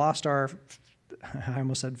Q&A. We lost our, I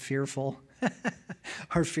almost said fearful,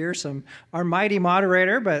 our fearsome, our mighty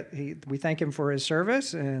moderator, but we thank him for his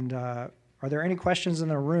service. And are there any questions in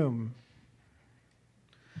the room?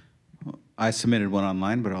 Well, I submitted one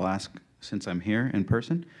online, but I'll ask since I'm here in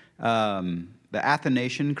person. The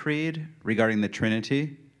Athanasian Creed regarding the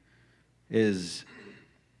Trinity is,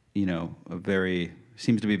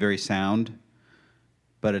 seems to be very sound,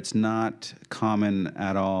 but it's not common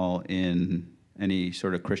at all in any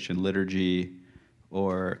sort of Christian liturgy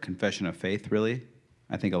or confession of faith, really.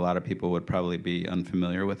 I think a lot of people would probably be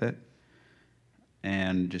unfamiliar with it.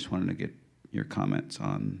 And just wanted to get your comments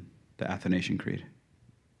on the Athanasian Creed.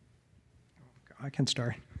 I can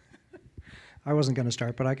start. I wasn't going to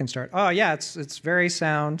start, but I can start. Oh, yeah, it's very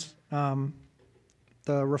sound. The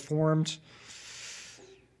Reformed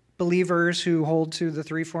believers who hold to the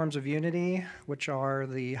three forms of unity, which are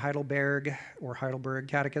the Heidelberg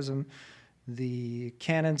Catechism, the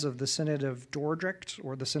canons of the Synod of Dordrecht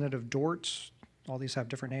or the Synod of Dort, all these have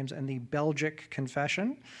different names, and the Belgic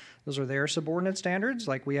Confession. Those are their subordinate standards,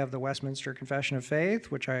 like we have the Westminster Confession of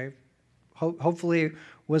Faith, which I hopefully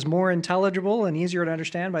was more intelligible and easier to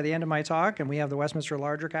understand by the end of my talk, and we have the Westminster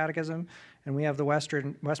Larger Catechism, and we have the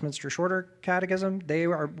Westminster Shorter Catechism.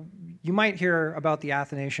 You might hear about the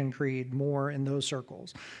Athanasian Creed more in those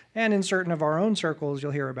circles. And in certain of our own circles,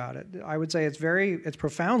 you'll hear about it. I would say it's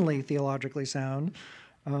profoundly theologically sound.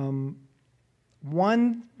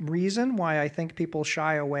 One reason why I think people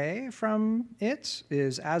shy away from it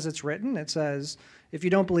is, as it's written, it says, if you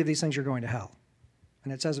don't believe these things, you're going to hell.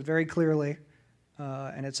 And it says it very clearly,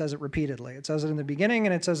 and it says it repeatedly. It says it in the beginning,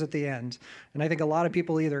 and it says it at the end. And I think a lot of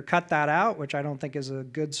people either cut that out, which I don't think is a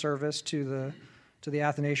good service to the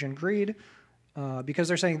Athanasian Creed, because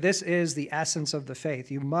they're saying this is the essence of the faith.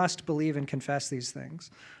 You must believe and confess these things.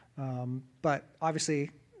 But obviously,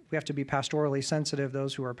 we have to be pastorally sensitive,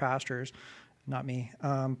 those who are pastors, not me,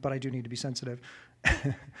 but I do need to be sensitive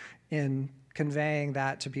in conveying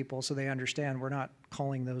that to people so they understand we're not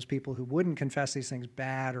calling those people who wouldn't confess these things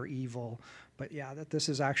bad or evil, but yeah, that this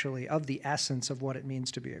is actually of the essence of what it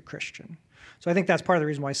means to be a Christian. So I think that's part of the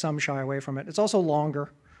reason why some shy away from it. It's also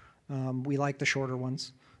longer. We like the shorter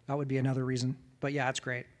ones. That would be another reason. But yeah, it's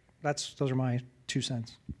great. Those are my 2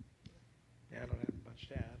 cents. Yeah, I don't have much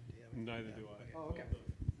to add. Neither do I. Oh, okay.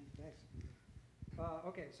 Thanks.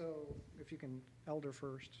 Okay, so if you can, Elder Bob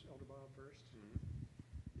first.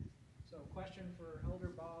 So question for Elder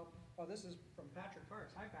Bob. Oh, this is from Patrick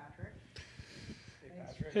Parks. Hi, Patrick. Hey,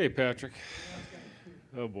 Patrick. Hey, Patrick.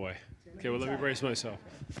 Oh, boy. Okay, well, let me brace myself.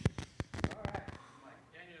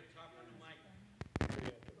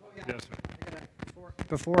 Yes, sir.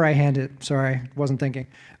 Before I hand it, sorry, wasn't thinking.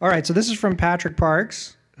 All right, so this is from Patrick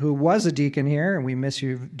Parks, who was a deacon here, and we miss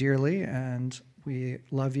you dearly, and we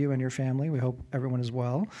love you and your family. We hope everyone is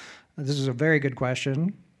well. This is a very good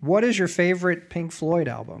question. What is your favorite Pink Floyd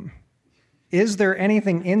album? Is there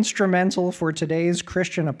anything instrumental for today's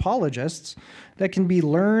Christian apologists that can be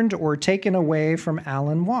learned or taken away from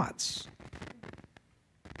Alan Watts?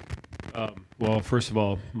 Well, first of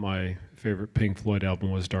all, my favorite Pink Floyd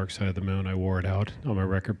album was Dark Side of the Moon. I wore it out on my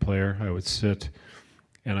record player. I would sit,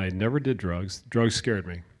 and I never did drugs. Drugs scared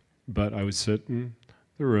me, but I would sit in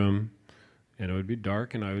the room, and it would be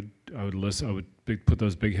dark, and I would listen. I would put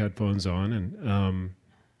those big headphones on, and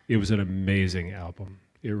it was an amazing album.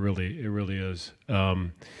 It really is.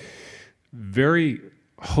 Very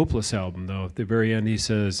hopeless album, though. At the very end, he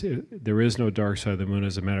says, there is no dark side of the moon.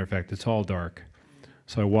 As a matter of fact, it's all dark.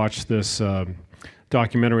 So I watched this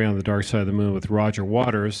documentary on the dark side of the moon with Roger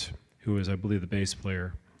Waters, who is, I believe, the bass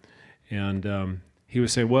player. And he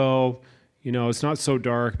was saying, well, it's not so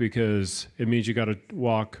dark because it means you got to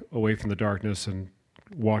walk away from the darkness and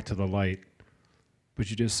walk to the light.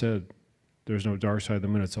 But you just said there's no dark side of the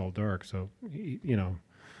moon, it's all dark. So,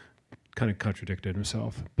 kind of contradicted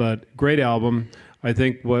himself. But great album. I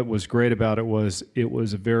think what was great about it was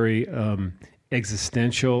a very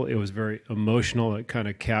existential, it was very emotional. It kind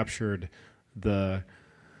of captured the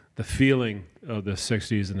feeling of the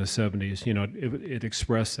 60s and the 70s. It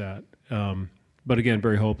expressed that. But again,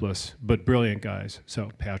 very hopeless, but brilliant guys. So,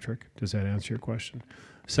 Patrick, does that answer your question?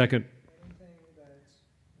 Second.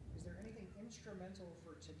 Is there anything instrumental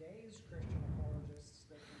for today's Christian apologists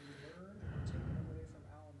that can be learned or taken away from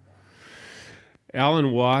Alan Watts?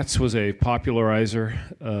 Alan Watts was a popularizer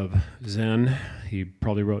of Zen. He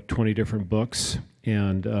probably wrote 20 different books,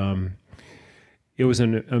 and it was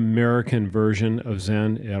an American version of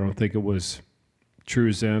Zen. I don't think it was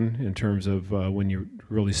true Zen in terms of when you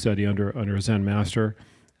really study under a Zen master.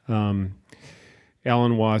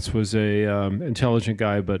 Alan Watts was a intelligent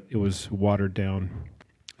guy, but it was watered down.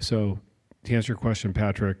 So to answer your question,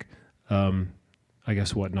 Patrick, I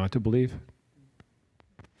guess what not to believe?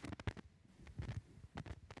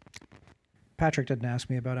 Patrick didn't ask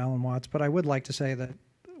me about Alan Watts, but I would like to say that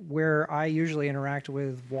where I usually interact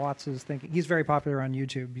with Watts is thinking, he's very popular on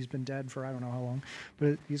YouTube. He's been dead for I don't know how long,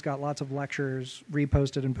 but he's got lots of lectures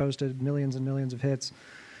reposted and posted, millions and millions of hits.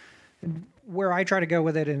 And where I try to go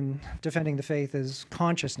with it in defending the faith is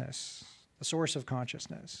consciousness, the source of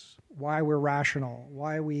consciousness, why we're rational,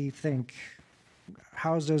 why we think,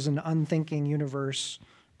 how does an unthinking universe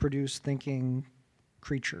produce thinking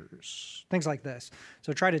creatures, things like this.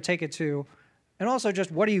 So try to take it to And also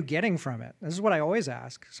just what are you getting from it? This is what I always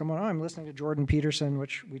ask. Someone, I'm listening to Jordan Peterson,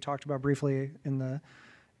 which we talked about briefly in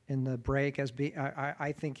the break.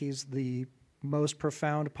 I think he's the most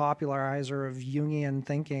profound popularizer of Jungian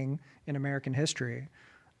thinking in American history.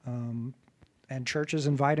 And churches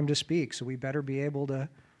invite him to speak, so we better be able to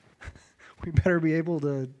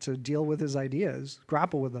to deal with his ideas,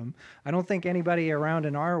 grapple with them. I don't think anybody around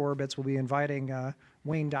in our orbits will be inviting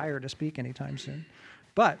Wayne Dyer to speak anytime soon.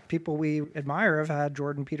 But people we admire have had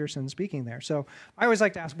Jordan Peterson speaking there. So I always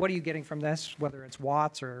like to ask, what are you getting from this, whether it's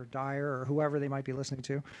Watts or Dyer or whoever they might be listening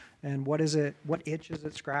to? And what is it, what itch is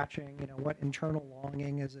it scratching? You know, what internal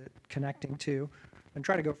longing is it connecting to? And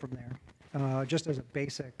try to go from there, just as a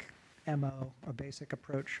basic MO, a basic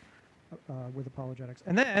approach with apologetics.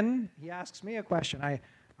 And then he asks me a question. I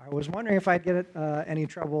was wondering if I'd get any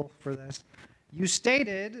trouble for this. You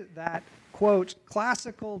stated that, quote,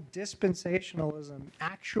 classical dispensationalism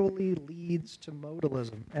actually leads to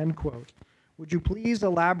modalism, end quote. Would you please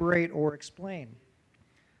elaborate or explain?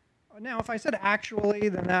 Now, if I said actually,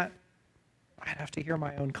 then that, I'd have to hear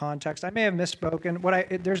my own context. I may have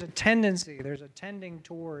misspoken. There's a tending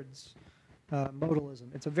towards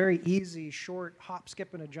modalism. It's a very easy, short hop,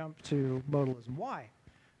 skip, and a jump to modalism. Why?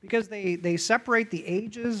 Because they separate the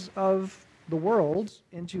ages of the world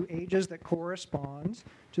into ages that correspond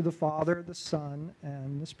to the Father, the Son,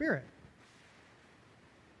 and the Spirit.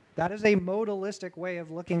 That is a modalistic way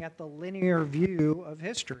of looking at the linear view of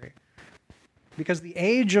history. Because the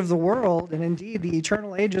age of the world, and indeed the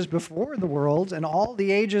eternal ages before the world, and all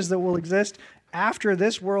the ages that will exist after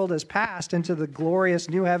this world has passed into the glorious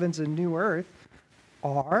new heavens and new earth,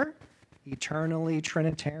 are eternally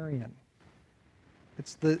Trinitarian.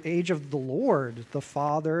 It's the age of the Lord, the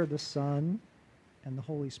Father, the Son, and the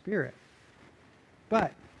Holy Spirit.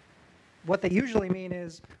 But what they usually mean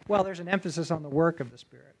is, well, there's an emphasis on the work of the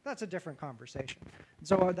Spirit. That's a different conversation. And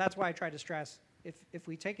so that's why I try to stress, if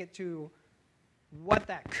we take it to what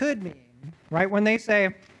that could mean, right? When they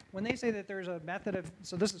say that there's a method of,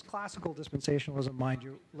 so this is classical dispensationalism, mind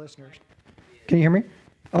you, listeners. Can you hear me?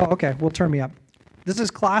 Oh, okay. Well, turn me up. This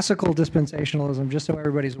is classical dispensationalism, just so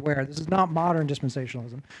everybody's aware. This is not modern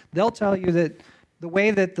dispensationalism. They'll tell you that the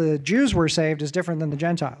way that the Jews were saved is different than the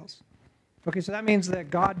Gentiles. Okay, so that means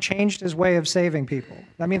that God changed his way of saving people.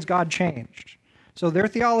 That means God changed. So their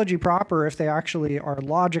theology proper, if they actually are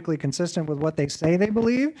logically consistent with what they say they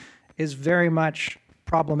believe, is very much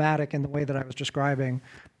problematic in the way that I was describing.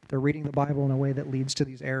 They're reading the Bible in a way that leads to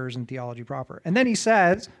these errors in theology proper. And then he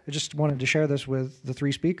says, I just wanted to share this with the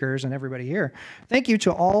three speakers and everybody here. Thank you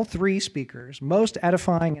to all three speakers, most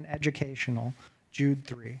edifying and educational, Jude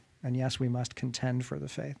 3. And yes, we must contend for the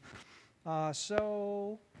faith.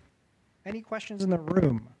 So, any questions in the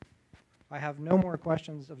room? I have no more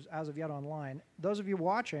questions as of yet online. Those of you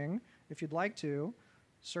watching, if you'd like to,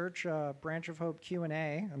 search Branch of Hope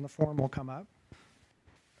Q&A, and the form will come up.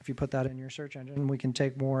 If you put that in your search engine, we can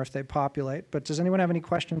take more if they populate. But does anyone have any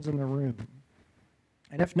questions in the room?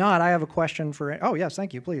 And if not, I have a question for... Oh, yes,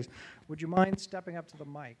 thank you, please. Would you mind stepping up to the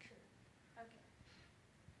mic?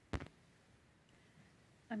 Okay.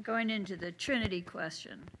 I'm going into the Trinity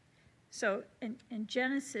question. So in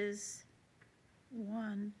Genesis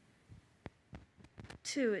 1,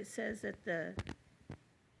 2, it says that the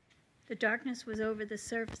darkness was over the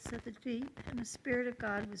surface of the deep, and the Spirit of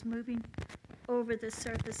God was moving over the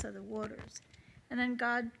surface of the waters. And then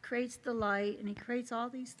God creates the light, and he creates all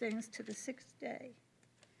these things to the sixth day.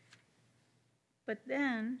 But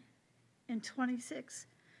then, in 26,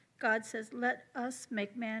 God says, let us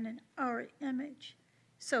make man in our image.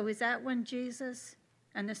 So is that when Jesus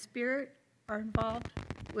and the Spirit are involved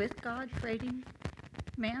with God creating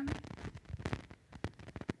man?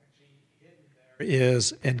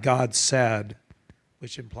 Is, and God said,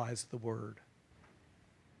 which implies the Word.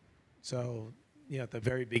 So, at the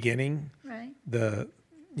very beginning, Right. In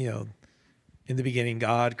the beginning,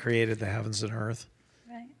 God created the heavens and earth.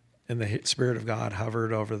 Right. And the Spirit of God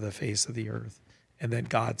hovered over the face of the earth. And then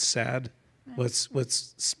God said, Right.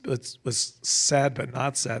 what's said but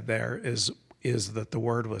not said there is that the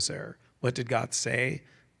Word was there. What did God say?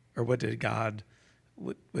 Or what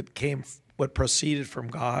proceeded from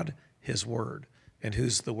God? His Word. And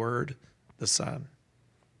who's the Word? The Son.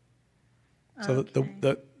 So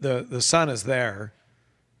Okay. the Son is there,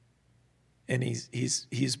 and he's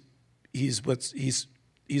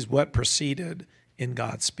what proceeded in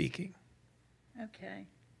God speaking. Okay.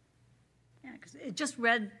 Yeah, because it just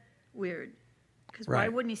read weird. Because why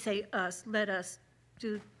Right. wouldn't he say us, let us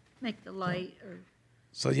make the light? Or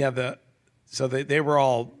So yeah, they were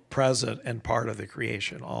all present and part of the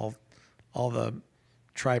creation, all the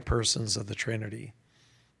tri-persons of the Trinity.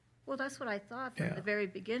 Well, that's what I thought from Yeah. the very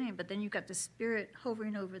beginning, but then you've got the Spirit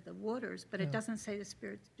hovering over the waters, but it doesn't say the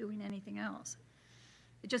Spirit's doing anything else.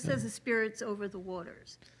 It just says the Spirit's over the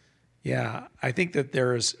waters. Yeah, I think that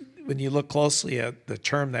there's, when you look closely at the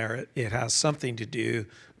term there, it has something to do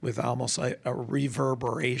with almost like a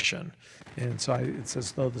reverberation. And so it's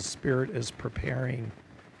as though the Spirit is preparing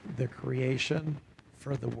the creation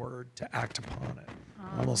for the Word to act upon it,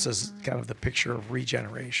 almost as kind of the picture of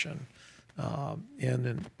regeneration.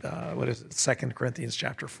 In what is it, 2 Corinthians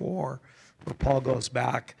chapter 4, where Paul goes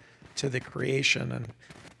back to the creation and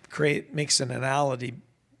makes an analogy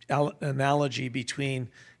between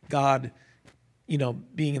God,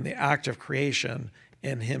 being in the act of creation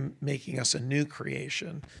and him making us a new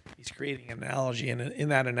creation. He's creating an analogy, and in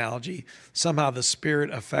that analogy, somehow the Spirit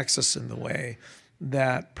affects us in the way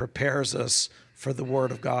that prepares us for the Word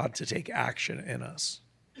of God to take action in us.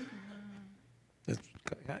 It's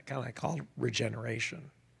kind of called regeneration.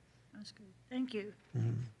 That's good. Thank you.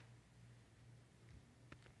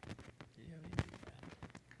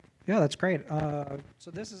 Yeah, that's great.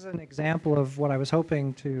 So this is an example of what I was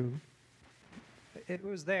hoping to. It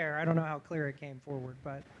was there. I don't know how clear it came forward,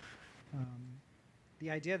 but the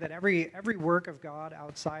idea that every work of God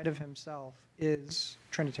outside of himself is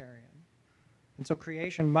Trinitarian. And so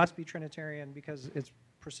creation must be Trinitarian because it's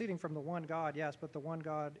proceeding from the one God, yes, but the one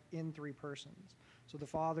God in three persons. So the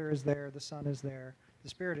Father is there, the Son is there, the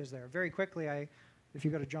Spirit is there. Very quickly, if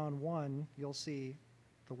you go to John 1, you'll see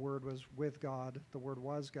the Word was with God, the Word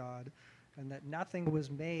was God, and that nothing was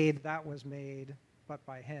made that was made but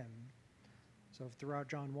by him. So throughout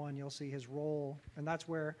John 1, you'll see his role, and that's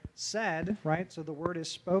where said, right? So the Word is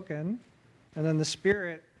spoken, and then the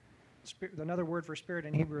Spirit, another word for Spirit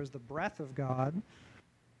in Hebrew is the breath of God.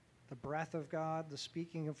 The breath of God, the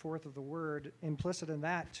speaking forth of the Word, implicit in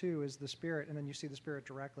that too is the Spirit, and then you see the Spirit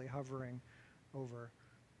directly hovering over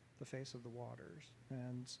the face of the waters.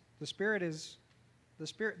 And the Spirit is the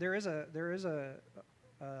Spirit. There is a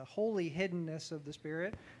holy hiddenness of the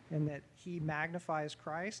Spirit in that he magnifies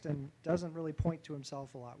Christ and doesn't really point to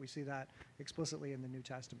himself a lot. We see that explicitly in the New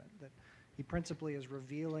Testament, that he principally is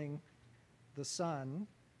revealing the Son,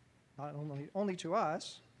 not only to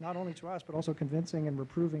us, but also convincing and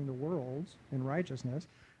reproving the world in righteousness,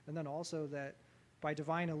 and then also that by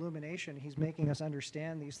divine illumination, he's making us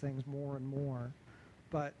understand these things more and more.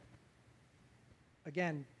 But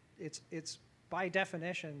again, it's by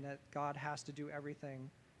definition that God has to do everything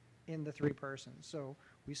in the three persons. So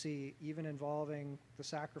we see even involving the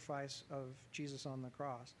sacrifice of Jesus on the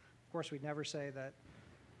cross. Of course, we'd never say that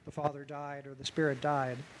the Father died or the Spirit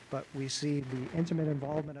died, but we see the intimate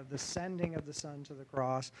involvement of the sending of the Son to the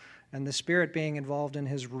cross and the Spirit being involved in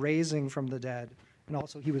his raising from the dead. And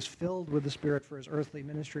also he was filled with the Spirit for his earthly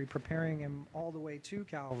ministry, preparing him all the way to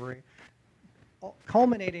Calvary,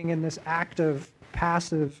 culminating in this act of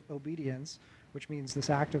passive obedience, which means this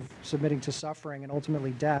act of submitting to suffering and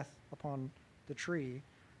ultimately death upon the tree.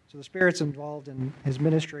 So the Spirit's involved in his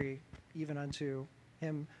ministry, even unto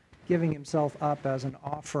him giving himself up as an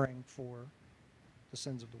offering for the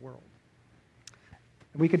sins of the world.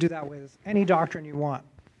 And we could do that with any doctrine you want.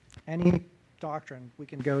 Any doctrine we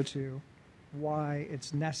can go to why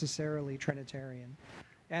it's necessarily Trinitarian.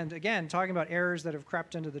 And again, talking about errors that have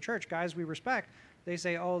crept into the church, guys we respect, they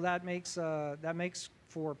say, oh, that makes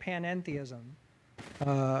for panentheism,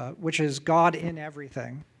 which is God in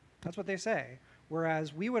everything. That's what they say.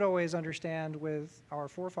 Whereas we would always understand with our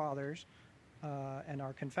forefathers and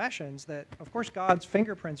our confessions that, of course, God's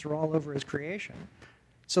fingerprints are all over his creation.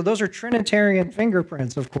 So those are Trinitarian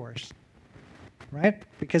fingerprints, of course, right?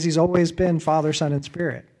 Because he's always been Father, Son, and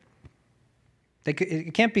Spirit.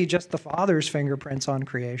 It can't be just the Father's fingerprints on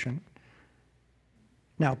creation.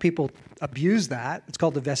 Now, people abuse that. It's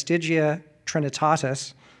called the Vestigia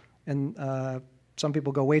Trinitatis, and some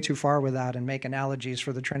people go way too far with that and make analogies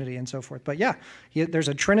for the Trinity and so forth. But yeah, there's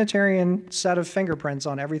a Trinitarian set of fingerprints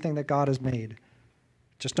on everything that God has made.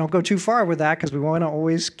 Just don't go too far with that because we want to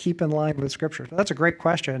always keep in line with Scripture. So that's a great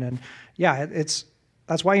question. And yeah, that's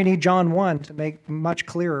why you need John 1 to make much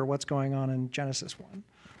clearer what's going on in Genesis 1.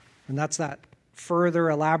 And that's that further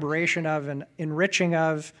elaboration of and enriching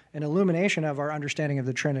of and illumination of our understanding of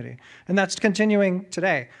the Trinity. And that's continuing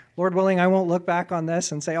today. Lord willing, I won't look back on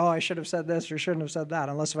this and say, oh, I should have said this or shouldn't have said that,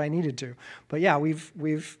 unless if I needed to. But yeah,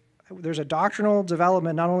 there's a doctrinal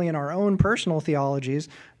development not only in our own personal theologies,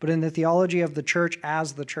 but in the theology of the church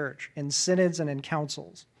as the church, in synods and in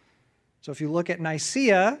councils. So if you look at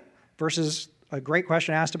Nicaea versus a great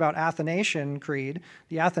question asked about Athanasian Creed,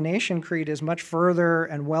 the Athanasian Creed is much further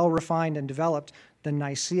and well-refined and developed than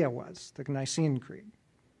Nicaea was, the Nicene Creed.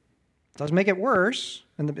 It does make it worse,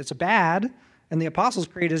 and it's bad, And the Apostles'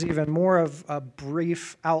 Creed is even more of a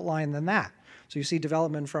brief outline than that. So you see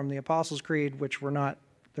development from the Apostles' Creed, which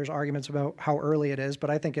there's arguments about how early it is, but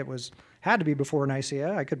I think it had to be before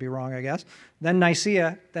Nicaea. I could be wrong, I guess. Then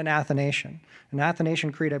Nicaea, then Athanasian. And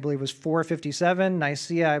Athanasian Creed, I believe, was 457.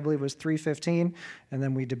 Nicaea, I believe, was 315. And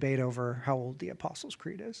then we debate over how old the Apostles'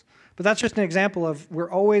 Creed is. But that's just an example of we're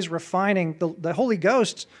always refining. The Holy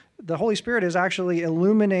Ghost, the Holy Spirit is actually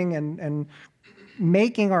illumining and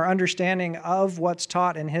making our understanding of what's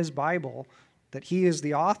taught in his Bible, that he is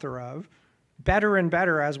the author of, better and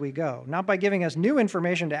better as we go. Not by giving us new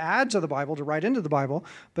information to add to the Bible, to write into the Bible,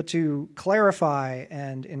 but to clarify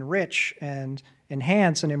and enrich and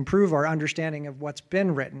enhance and improve our understanding of what's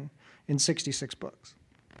been written in 66 books.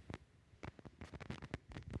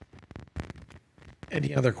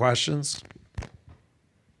 Any other questions?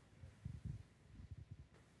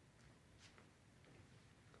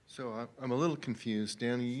 So I'm a little confused.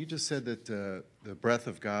 Danny, you just said that the breath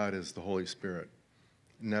of God is the Holy Spirit.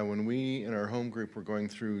 Now, when we, in our home group, were going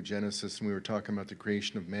through Genesis and we were talking about the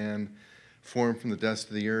creation of man, formed from the dust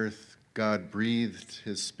of the earth, God breathed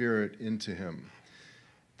his spirit into him.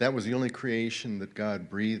 That was the only creation that God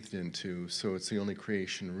breathed into, so it's the only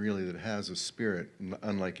creation really that has a spirit,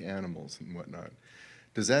 unlike animals and whatnot.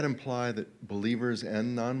 Does that imply that believers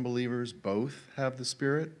and non-believers both have the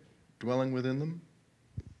Spirit dwelling within them?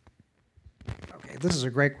 Okay, this is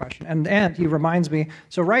a great question. And he reminds me,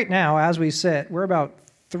 so right now, as we sit, we're about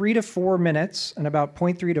 3 to 4 minutes and about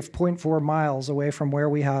 0.3 to 0.4 miles away from where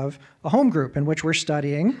we have a home group in which we're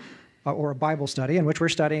studying, or a Bible study, in which we're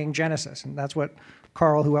studying Genesis. And that's what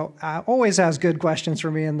Carl, who always has good questions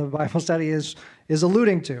for me in the Bible study, is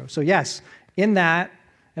alluding to. So yes, in that,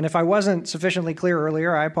 and if I wasn't sufficiently clear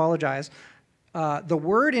earlier, I apologize. The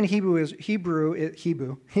word in Hebrew is ruach,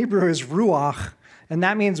 and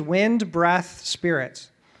that means wind, breath, spirit.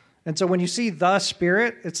 And so when you see the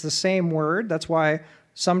Spirit, it's the same word. That's why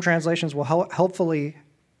some translations will helpfully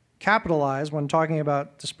capitalize when talking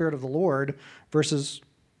about the Spirit of the Lord versus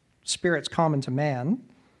spirits common to man,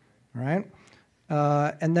 right?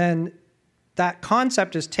 And then that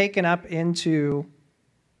concept is taken up into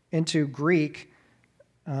Greek,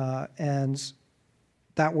 and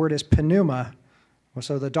that word is pneuma.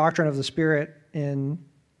 So the doctrine of the Spirit in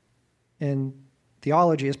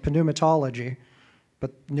theology is pneumatology,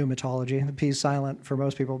 but pneumatology, the P is silent for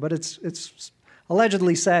most people, but it's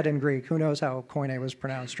allegedly said in Greek. Who knows how koine was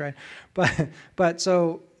pronounced, right? But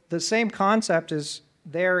so the same concept is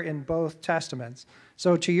there in both testaments.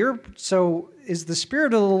 So is the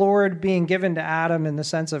Spirit of the Lord being given to Adam in the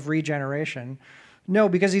sense of regeneration? No,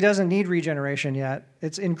 because he doesn't need regeneration yet.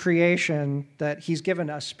 It's in creation that he's given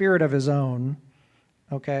a spirit of his own,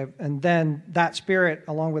 okay? And then that spirit,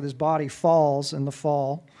 along with his body, falls in the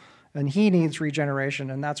fall, and he needs regeneration,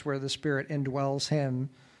 and that's where the Spirit indwells him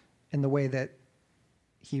in the way that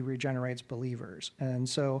he regenerates believers. And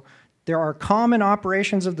so there are common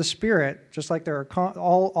operations of the Spirit, just like there are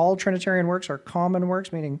all Trinitarian works are common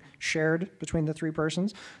works, meaning shared between the three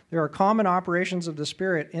persons. There are common operations of the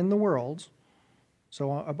Spirit in the world. So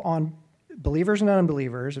on believers and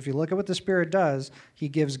unbelievers, if you look at what the Spirit does, he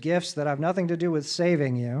gives gifts that have nothing to do with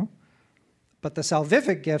saving you. But the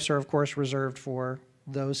salvific gifts are, of course, reserved for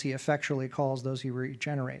those he effectually calls, those he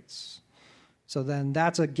regenerates. So then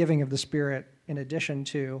that's a giving of the Spirit in addition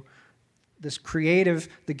to this creative,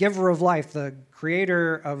 the giver of life, the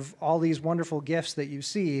creator of all these wonderful gifts that you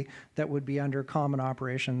see that would be under common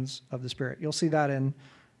operations of the Spirit. You'll see that in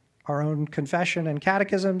our own confession and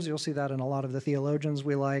catechisms. You'll see that in a lot of the theologians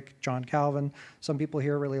we like, John Calvin. Some people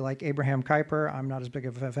here really like Abraham Kuyper. I'm not as big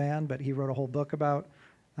of a fan, but he wrote a whole book about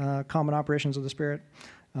common operations of the Spirit.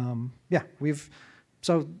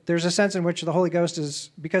 So there's a sense in which the Holy Ghost is,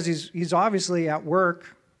 because he's obviously at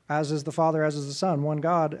work, as is the Father, as is the Son, one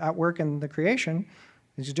God, at work in the creation.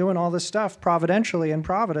 He's doing all this stuff providentially in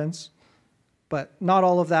providence, but not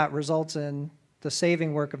all of that results in the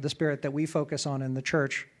saving work of the Spirit that we focus on in the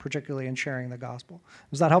church, particularly in sharing the gospel.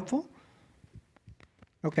 Was that helpful?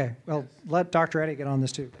 Okay, well, let Dr. Eddy get on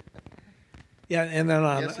this too. Yeah, and then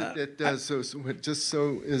on... Yes, it does.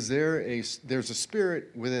 There's a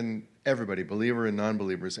spirit within everybody, believer and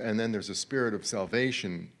non-believers, and then there's a spirit of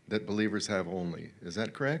salvation that believers have only. Is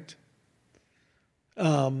that correct?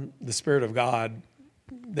 The Spirit of God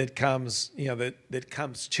that comes, that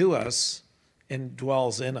comes to us and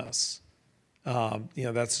dwells in us.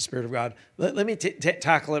 That's the Spirit of God. Let me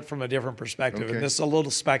tackle it from a different perspective, Okay. and this is a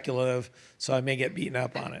little speculative, so I may get beaten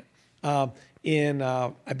up on it. I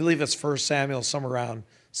believe it's 1 Samuel, somewhere around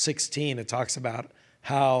 16, it talks about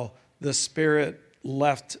how the Spirit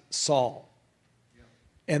left Saul,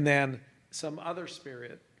 and then some other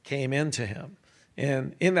spirit came into him.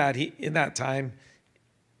 And in that time,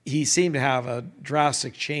 he seemed to have a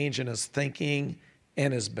drastic change in his thinking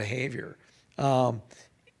and his behavior.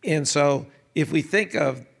 And so if we think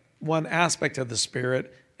of one aspect of the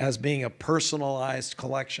Spirit as being a personalized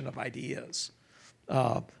collection of ideas,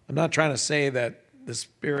 I'm not trying to say that the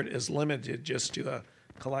Spirit is limited just to a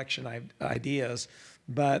collection of ideas,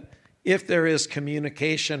 but if there is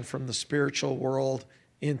communication from the spiritual world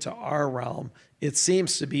into our realm, it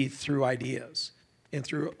seems to be through ideas and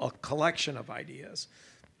through a collection of ideas.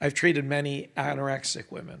 I've treated many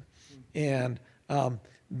anorexic women, and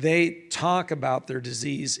they talk about their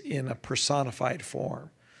disease in a personified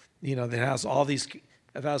form. That has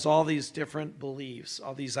all these different beliefs,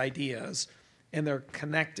 all these ideas, and they're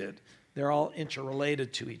connected. They're all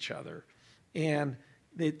interrelated to each other, and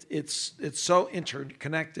it's so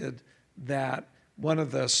interconnected that one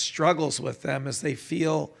of the struggles with them is they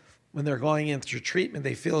feel when they're going into treatment,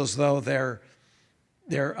 they feel as though they're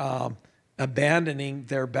abandoning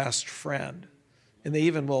their best friend, and they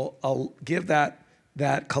even will give that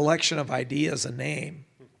collection of ideas a name,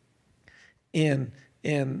 and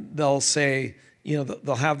they'll say,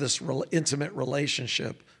 they'll have this intimate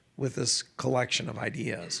relationship with this collection of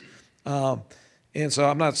ideas. And so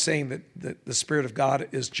I'm not saying that the Spirit of God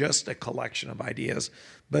is just a collection of ideas,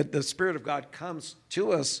 but the Spirit of God comes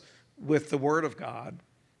to us with the Word of God,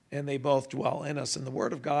 and they both dwell in us. And the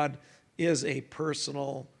Word of God is a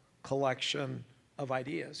personal collection of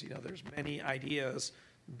ideas. There's many ideas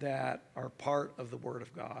that are part of the Word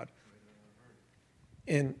of God.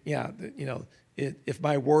 And if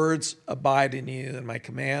my words abide in you and my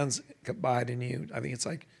commands abide in you, I think it's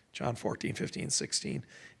like John 14, 15, 16,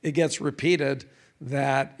 it gets repeated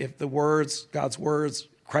that if the words, God's words,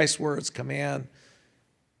 Christ's words, commands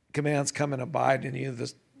come and abide in you,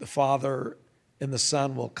 the Father and the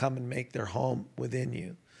Son will come and make their home within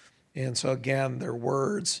you. And so again, their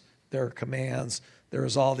words, their commands,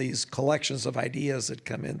 there's all these collections of ideas that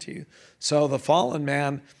come into you. So the fallen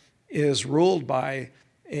man is ruled by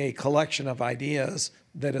a collection of ideas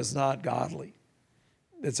that is not godly.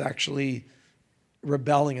 It's actually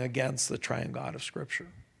rebelling against the triune God of Scripture.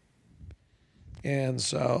 And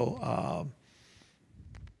so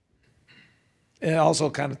it also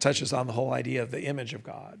kind of touches on the whole idea of the image of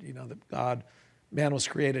God. That man was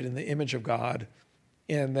created in the image of God,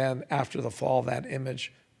 and then after the fall, that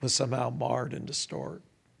image was somehow marred and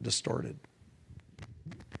distorted.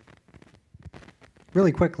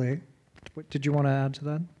 Really quickly, what did you want to add to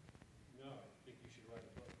that? No, I think you should write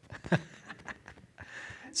a book.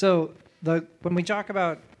 So when we talk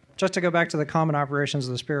about, just to go back to the common operations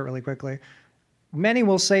of the Spirit really quickly, many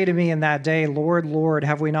will say to me in that day, Lord, Lord,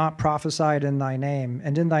 have we not prophesied in thy name?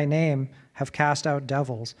 And in thy name have cast out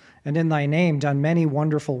devils, and in thy name done many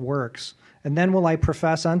wonderful works. And then will I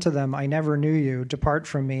profess unto them, I never knew you. Depart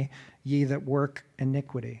from me, ye that work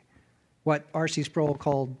iniquity. What R.C. Sproul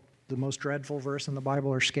called the most dreadful verse in the Bible,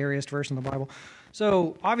 or scariest verse in the Bible.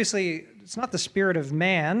 So obviously, it's not the spirit of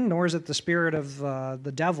man, nor is it the spirit of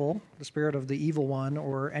the devil, the spirit of the evil one,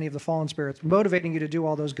 or any of the fallen spirits motivating you to do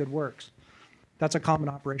all those good works. That's a common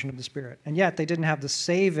operation of the Spirit. And yet they didn't have the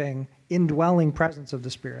saving, indwelling presence of the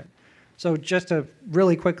Spirit. So just to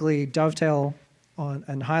really quickly dovetail on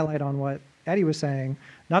and highlight on what Eddie was saying,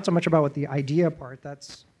 not so much about what the idea part,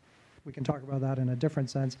 we can talk about that in a different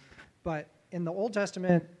sense, but in the Old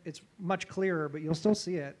Testament, it's much clearer, but you'll still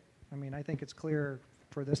see it. I think it's clear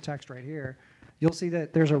for this text right here. You'll see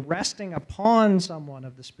that there's a resting upon someone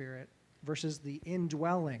of the Spirit versus the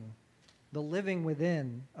indwelling, the living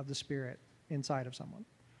within of the Spirit inside of someone.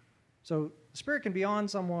 So the Spirit can be on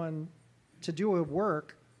someone to do a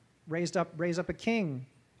work, raise up a king.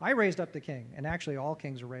 I raised up the king, and actually all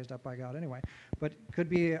kings are raised up by God anyway, but could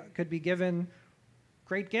be given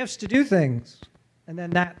great gifts to do things, and then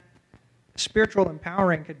that spiritual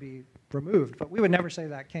empowering could be removed, but we would never say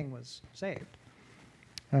that king was saved.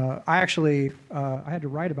 I had to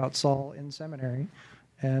write about Saul in seminary,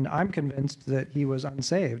 and I'm convinced that he was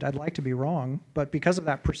unsaved. I'd like to be wrong, but because of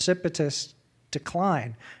that precipitous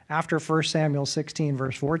decline after 1 Samuel 16,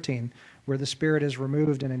 verse 14, where the spirit is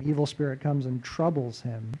removed and an evil spirit comes and troubles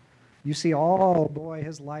him, you see,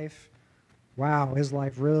 his life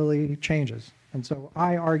really changes. And so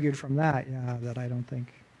I argued from that, that I don't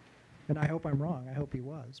think, and I hope I'm wrong. I hope he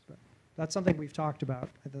was, but that's something we've talked about.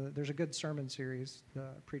 There's a good sermon series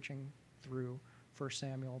preaching through 1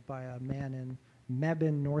 Samuel by a man in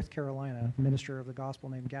Mebane, North Carolina, minister of the gospel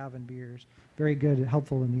named Gavin Beers. Very good,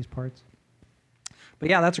 helpful in these parts. But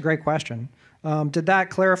yeah, that's a great question. Did that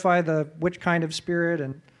clarify which kind of spirit?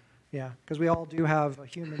 And yeah, because we all do have a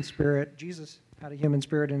human spirit. Jesus had a human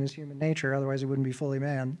spirit in his human nature, otherwise he wouldn't be fully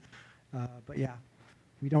man. But yeah,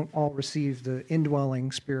 we don't all receive the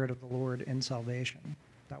indwelling Spirit of the Lord in salvation.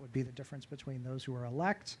 That would be the difference between those who are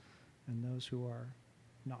elect and those who are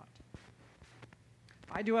not.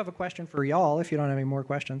 I do have a question for y'all, if you don't have any more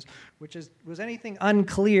questions, which is, was anything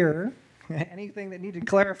unclear, anything that needed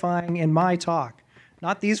clarifying in my talk?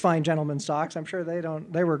 Not these fine gentlemen's talks. I'm sure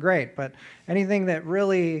they were great, but anything that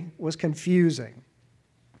really was confusing.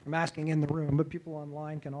 I'm asking in the room, but people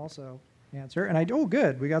online can also answer. And oh,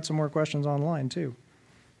 good, we got some more questions online too.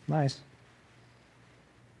 Nice.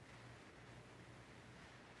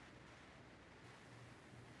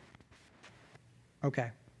 Okay,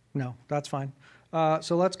 no, that's fine.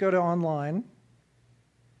 So let's go to online.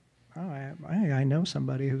 Oh, I know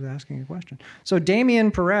somebody who's asking a question. So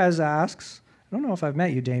Damien Perez asks, I don't know if I've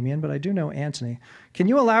met you, Damien, but I do know Anthony. Can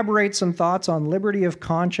you elaborate some thoughts on liberty of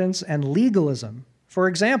conscience and legalism? For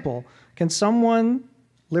example, can someone,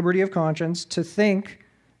 liberty of conscience, to think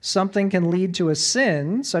something can lead to a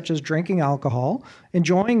sin, such as drinking alcohol,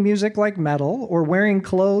 enjoying music like metal, or wearing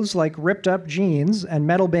clothes like ripped-up jeans and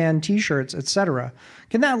metal band T-shirts, etc.?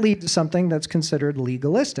 Can that lead to something that's considered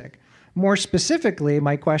legalistic? More specifically,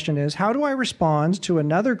 my question is, how do I respond to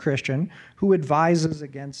another Christian who advises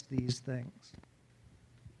against these things?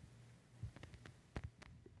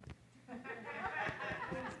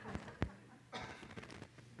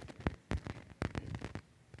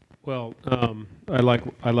 Well, I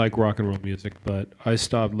like rock and roll music, but I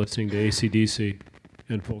stopped listening to AC/DC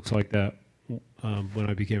and folks like that when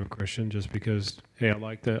I became a Christian, just because hey, I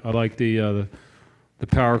like the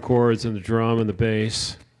power chords and the drum and the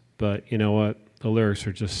bass, but you know what? The lyrics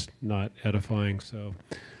are just not edifying. So,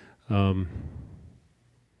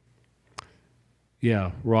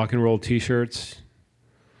 yeah, rock and roll T-shirts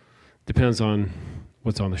depends on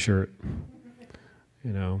what's on the shirt.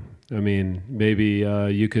 You know, I mean, maybe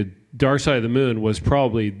you could. Dark Side of the Moon was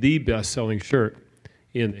probably the best-selling shirt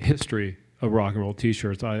in the history of rock and roll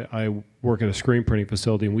T-shirts. I work at a screen printing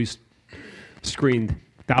facility, and we screened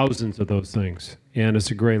thousands of those things, and it's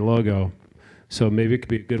a great logo. So maybe it could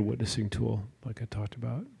be a good witnessing tool, like I talked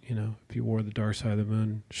about. You know, if you wore the Dark Side of the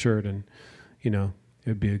Moon shirt, and you know,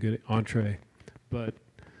 it'd be a good entree. But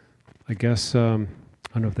I guess I don't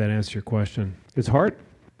know if that answers your question. It's hard.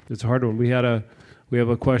 It's a hard one. We have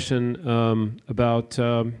a question about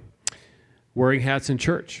wearing hats in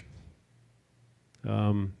church.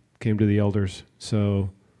 Came to the elders. So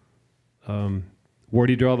where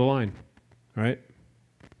do you draw the line? All right?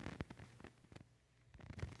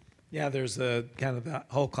 Yeah, there's the kind of the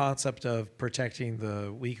whole concept of protecting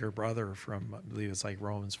the weaker brother from, I believe it's like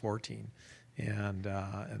Romans 14 and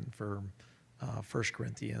for 1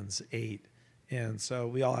 Corinthians 8. And so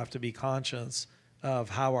we all have to be conscious of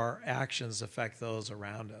how our actions affect those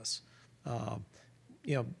around us.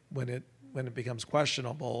 You know, when it becomes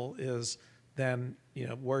questionable is then, you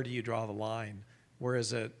know, where do you draw the line? Where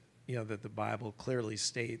is it, you know, that the Bible clearly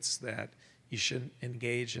states that you shouldn't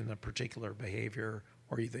engage in a particular behavior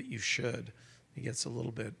or that you should? It gets a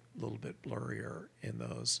little bit blurrier in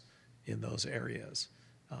those areas.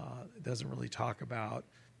 It doesn't really talk about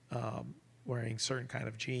wearing certain kind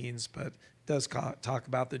of jeans, but it does talk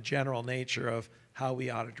about the general nature of how we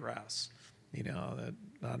ought to dress, you know, that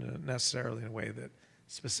not necessarily in a way that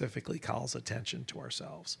specifically calls attention to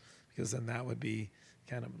ourselves, because then that would be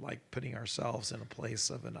kind of like putting ourselves in a place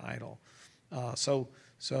of an idol. So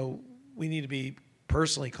we need to be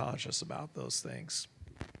personally conscious about those things.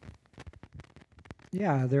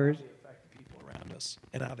 Yeah, there's. How they affect the people around us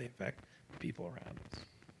and how they affect people around us.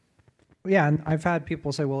 Yeah, and I've had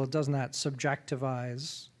people say, well, doesn't that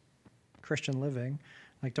subjectivize Christian living?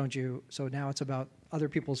 Like, don't you, so now it's about other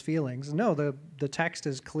people's feelings. No, the text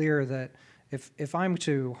is clear that if I'm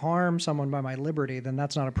to harm someone by my liberty, then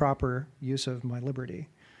that's not a proper use of my liberty.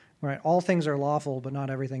 Right? All things are lawful, but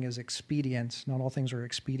not everything is expedient. Not all things are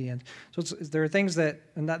expedient. So there are things that,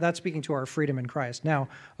 and that's speaking to our freedom in Christ. Now,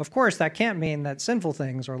 of course, that can't mean that sinful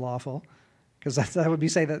things are lawful, because that would be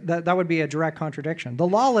that would be a direct contradiction. The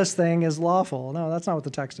lawless thing is lawful. No, that's not what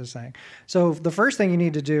the text is saying. So the first thing you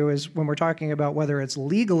need to do is when we're talking about whether it's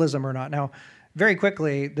legalism or not. Now, very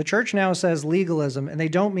quickly, the church now says legalism, and they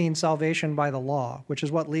don't mean salvation by the law, which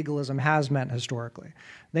is what legalism has meant historically.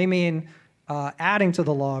 They mean adding to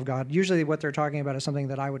the law of God. Usually what they're talking about is something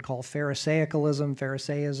that I would call Pharisaicalism,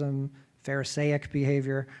 Pharisaism, Pharisaic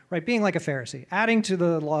behavior, right? Being like a Pharisee, adding to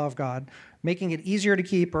the law of God, making it easier to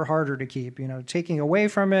keep or harder to keep, you know, taking away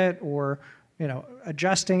from it or, you know,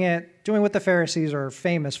 adjusting it, doing what the Pharisees are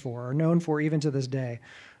famous for, or known for even to this day.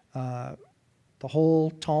 The whole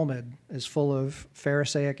Talmud is full of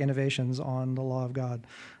Pharisaic innovations on the law of God.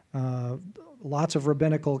 Lots of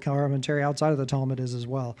rabbinical commentary outside of the Talmud is as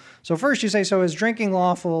well. So first you say, so is drinking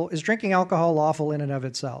alcohol lawful in and of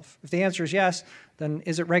itself? If the answer is yes, then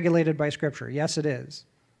is it regulated by Scripture? Yes, it is.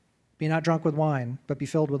 Be not drunk with wine, but be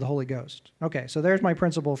filled with the Holy Ghost. Okay, so there's my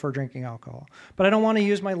principle for drinking alcohol. But I don't want to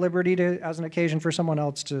use my liberty as an occasion for someone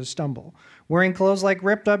else to stumble. Wearing clothes like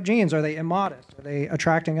ripped up jeans, are they immodest? Are they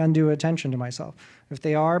attracting undue attention to myself? If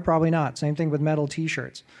they are, probably not. Same thing with metal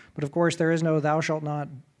t-shirts. But of course, there is no thou shalt not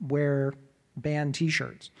wear banned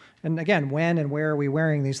t-shirts. And again, when and where are we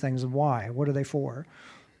wearing these things and why? What are they for?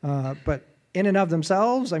 But in and of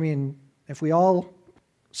themselves, I mean, if we all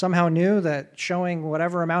somehow knew that showing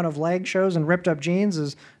whatever amount of leg shows in ripped up jeans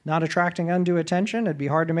is not attracting undue attention, it'd be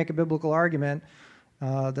hard to make a biblical argument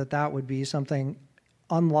that would be something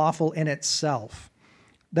unlawful in itself.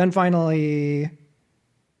 Then finally,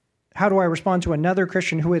 how do I respond to another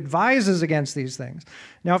Christian who advises against these things?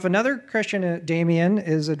 Now, if another Christian, Damien,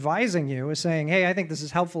 is advising you, is saying, hey, I think this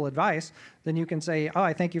is helpful advice, then you can say, oh,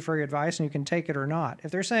 I thank you for your advice, and you can take it or not.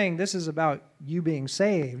 If they're saying this is about you being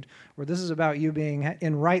saved, or this is about you being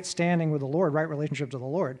in right standing with the Lord, right relationship to the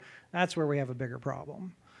Lord, that's where we have a bigger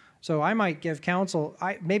problem. So I might give counsel.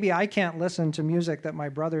 Maybe I can't listen to music that my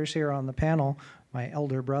brothers here on the panel, my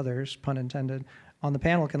elder brothers, pun intended, on the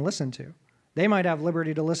panel can listen to. They might have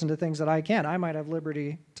liberty to listen to things that I can't. I might have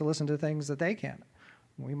liberty to listen to things that they can't.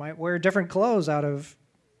 We might wear different clothes out of,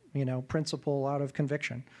 principle, out of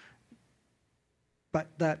conviction. But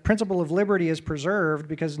that principle of liberty is preserved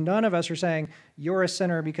because none of us are saying, you're a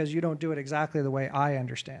sinner because you don't do it exactly the way I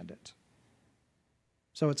understand it.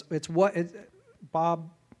 So it's what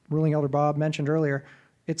Ruling Elder Bob mentioned earlier,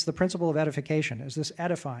 it's the principle of edification. Is this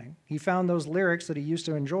edifying? He found those lyrics that he used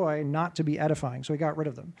to enjoy not to be edifying, so he got rid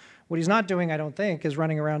of them. What he's not doing, I don't think, is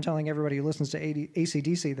running around telling everybody who listens to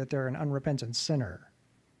AC/DC that they're an unrepentant sinner.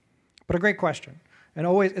 But a great question. And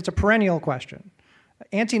always, it's a perennial question.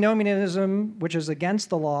 Antinomianism, which is against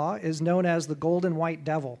the law, is known as the golden white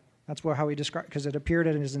devil. That's how he described, because it appeared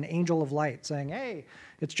as an angel of light, saying, hey,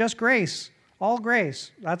 it's just grace. All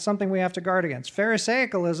grace. That's something we have to guard against.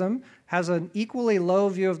 Pharisaicalism has an equally low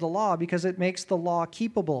view of the law because it makes the law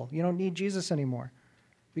keepable. You don't need Jesus anymore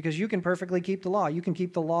because you can perfectly keep the law. You can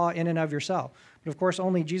keep the law in and of yourself. But of course,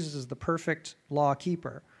 only Jesus is the perfect law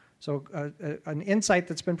keeper. So an insight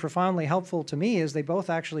that's been profoundly helpful to me is they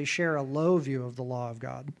both actually share a low view of the law of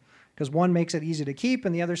God because one makes it easy to keep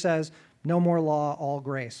and the other says, no more law, all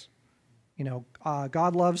grace.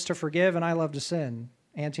 God loves to forgive and I love to sin.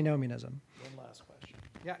 Antinomianism. One last question.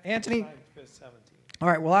 Yeah, Anthony. 17. All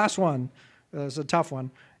right, well, last one. It's a tough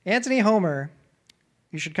one. Anthony Homer.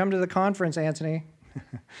 You should come to the conference, Anthony.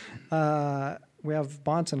 We have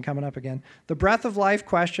Bonson coming up again. The breath of life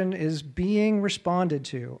question is being responded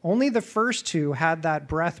to. Only the first two had that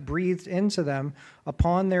breath breathed into them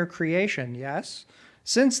upon their creation, yes?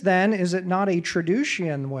 Since then, is it not a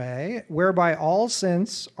Traducian way, whereby all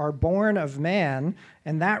sins are born of man,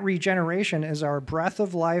 and that regeneration is our breath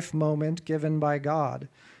of life moment given by God?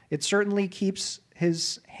 It certainly keeps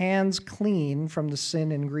his hands clean from the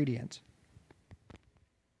sin ingredient.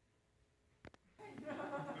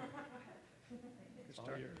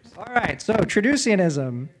 All right, so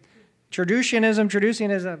Traducianism,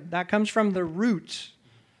 that comes from the root.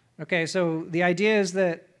 Okay, so the idea is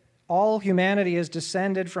that all humanity is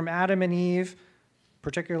descended from Adam and Eve,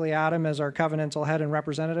 particularly Adam as our covenantal head and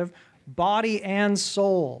representative, body and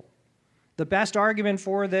soul. The best argument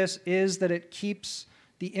for this is that it keeps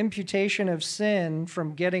the imputation of sin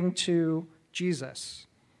from getting to Jesus,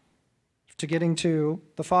 to getting to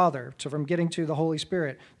the Father, from getting to the Holy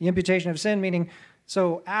Spirit. The imputation of sin meaning,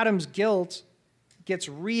 so Adam's guilt gets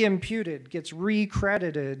re-imputed, gets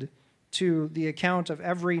recredited to the account of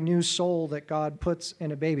every new soul that God puts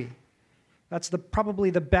in a baby. That's probably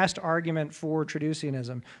the best argument for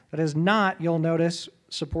Traducianism. That is not, you'll notice,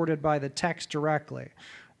 supported by the text directly.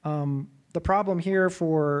 The problem here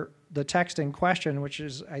for the text in question, which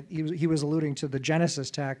is, he was alluding to the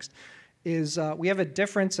Genesis text, is we have a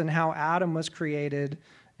difference in how Adam was created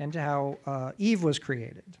and how Eve was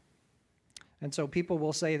created. And so people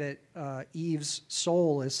will say that Eve's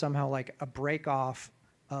soul is somehow like a break-off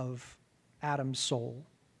of Adam's soul.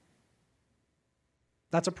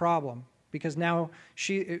 That's a problem. Because now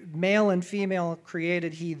male and female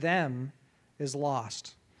created he, them is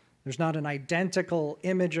lost. There's not an identical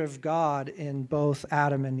image of God in both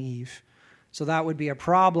Adam and Eve. So that would be a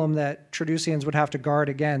problem that Traducians would have to guard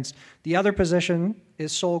against. The other position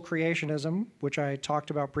is soul creationism, which I talked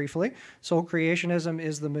about briefly. Soul creationism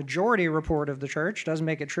is the majority report of the church. Doesn't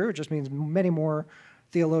make it true. It just means many more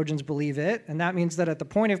theologians believe it. And that means that at the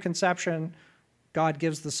point of conception, God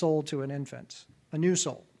gives the soul to an infant, a new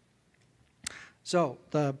soul. So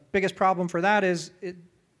the biggest problem for that is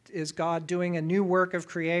God doing a new work of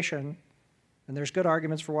creation, and there's good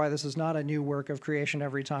arguments for why this is not a new work of creation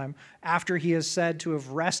every time, after he is said to have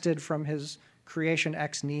rested from his creation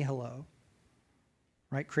ex nihilo,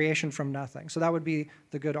 right? Creation from nothing. So that would be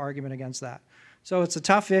the good argument against that. So it's a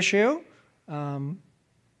tough issue. I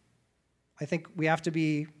think we have to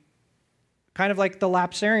be kind of like the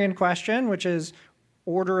lapsarian question, which is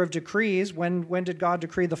order of decrees. When did God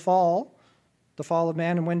decree the fall of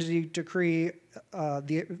man, and when did he decree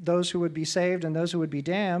those who would be saved and those who would be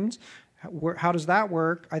damned? How does that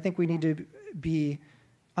work? I think we need to be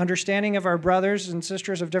understanding of our brothers and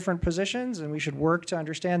sisters of different positions, and we should work to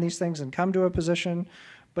understand these things and come to a position.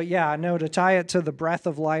 But yeah, no, to tie it to the breath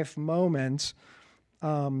of life moment,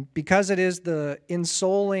 because it is the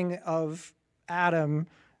ensouling of Adam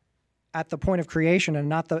at the point of creation and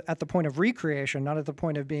not at the point of recreation, not at the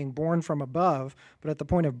point of being born from above, but at the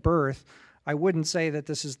point of birth, I wouldn't say that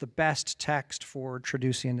this is the best text for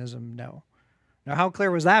traducianism, no. Now, how clear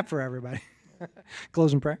was that for everybody?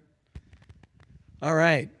 Close in prayer. All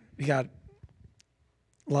right. We got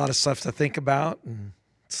a lot of stuff to think about and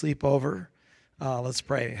sleep over. Let's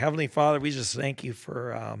pray. Heavenly Father, we just thank you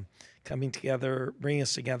for coming together, bringing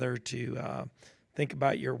us together to think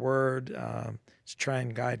about your word, to try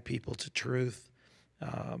and guide people to truth.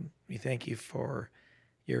 We thank you for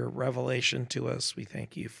your revelation to us. We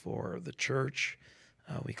thank you for the church.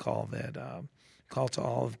 We call to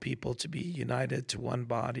all of people to be united to one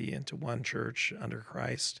body and to one church under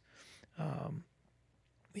Christ.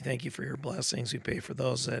 We thank you for your blessings. We pray for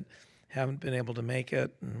those that haven't been able to make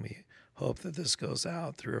it, and we hope that this goes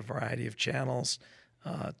out through a variety of channels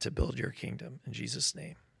to build your kingdom. In Jesus'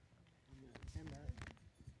 name.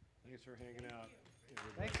 Thanks for hanging out.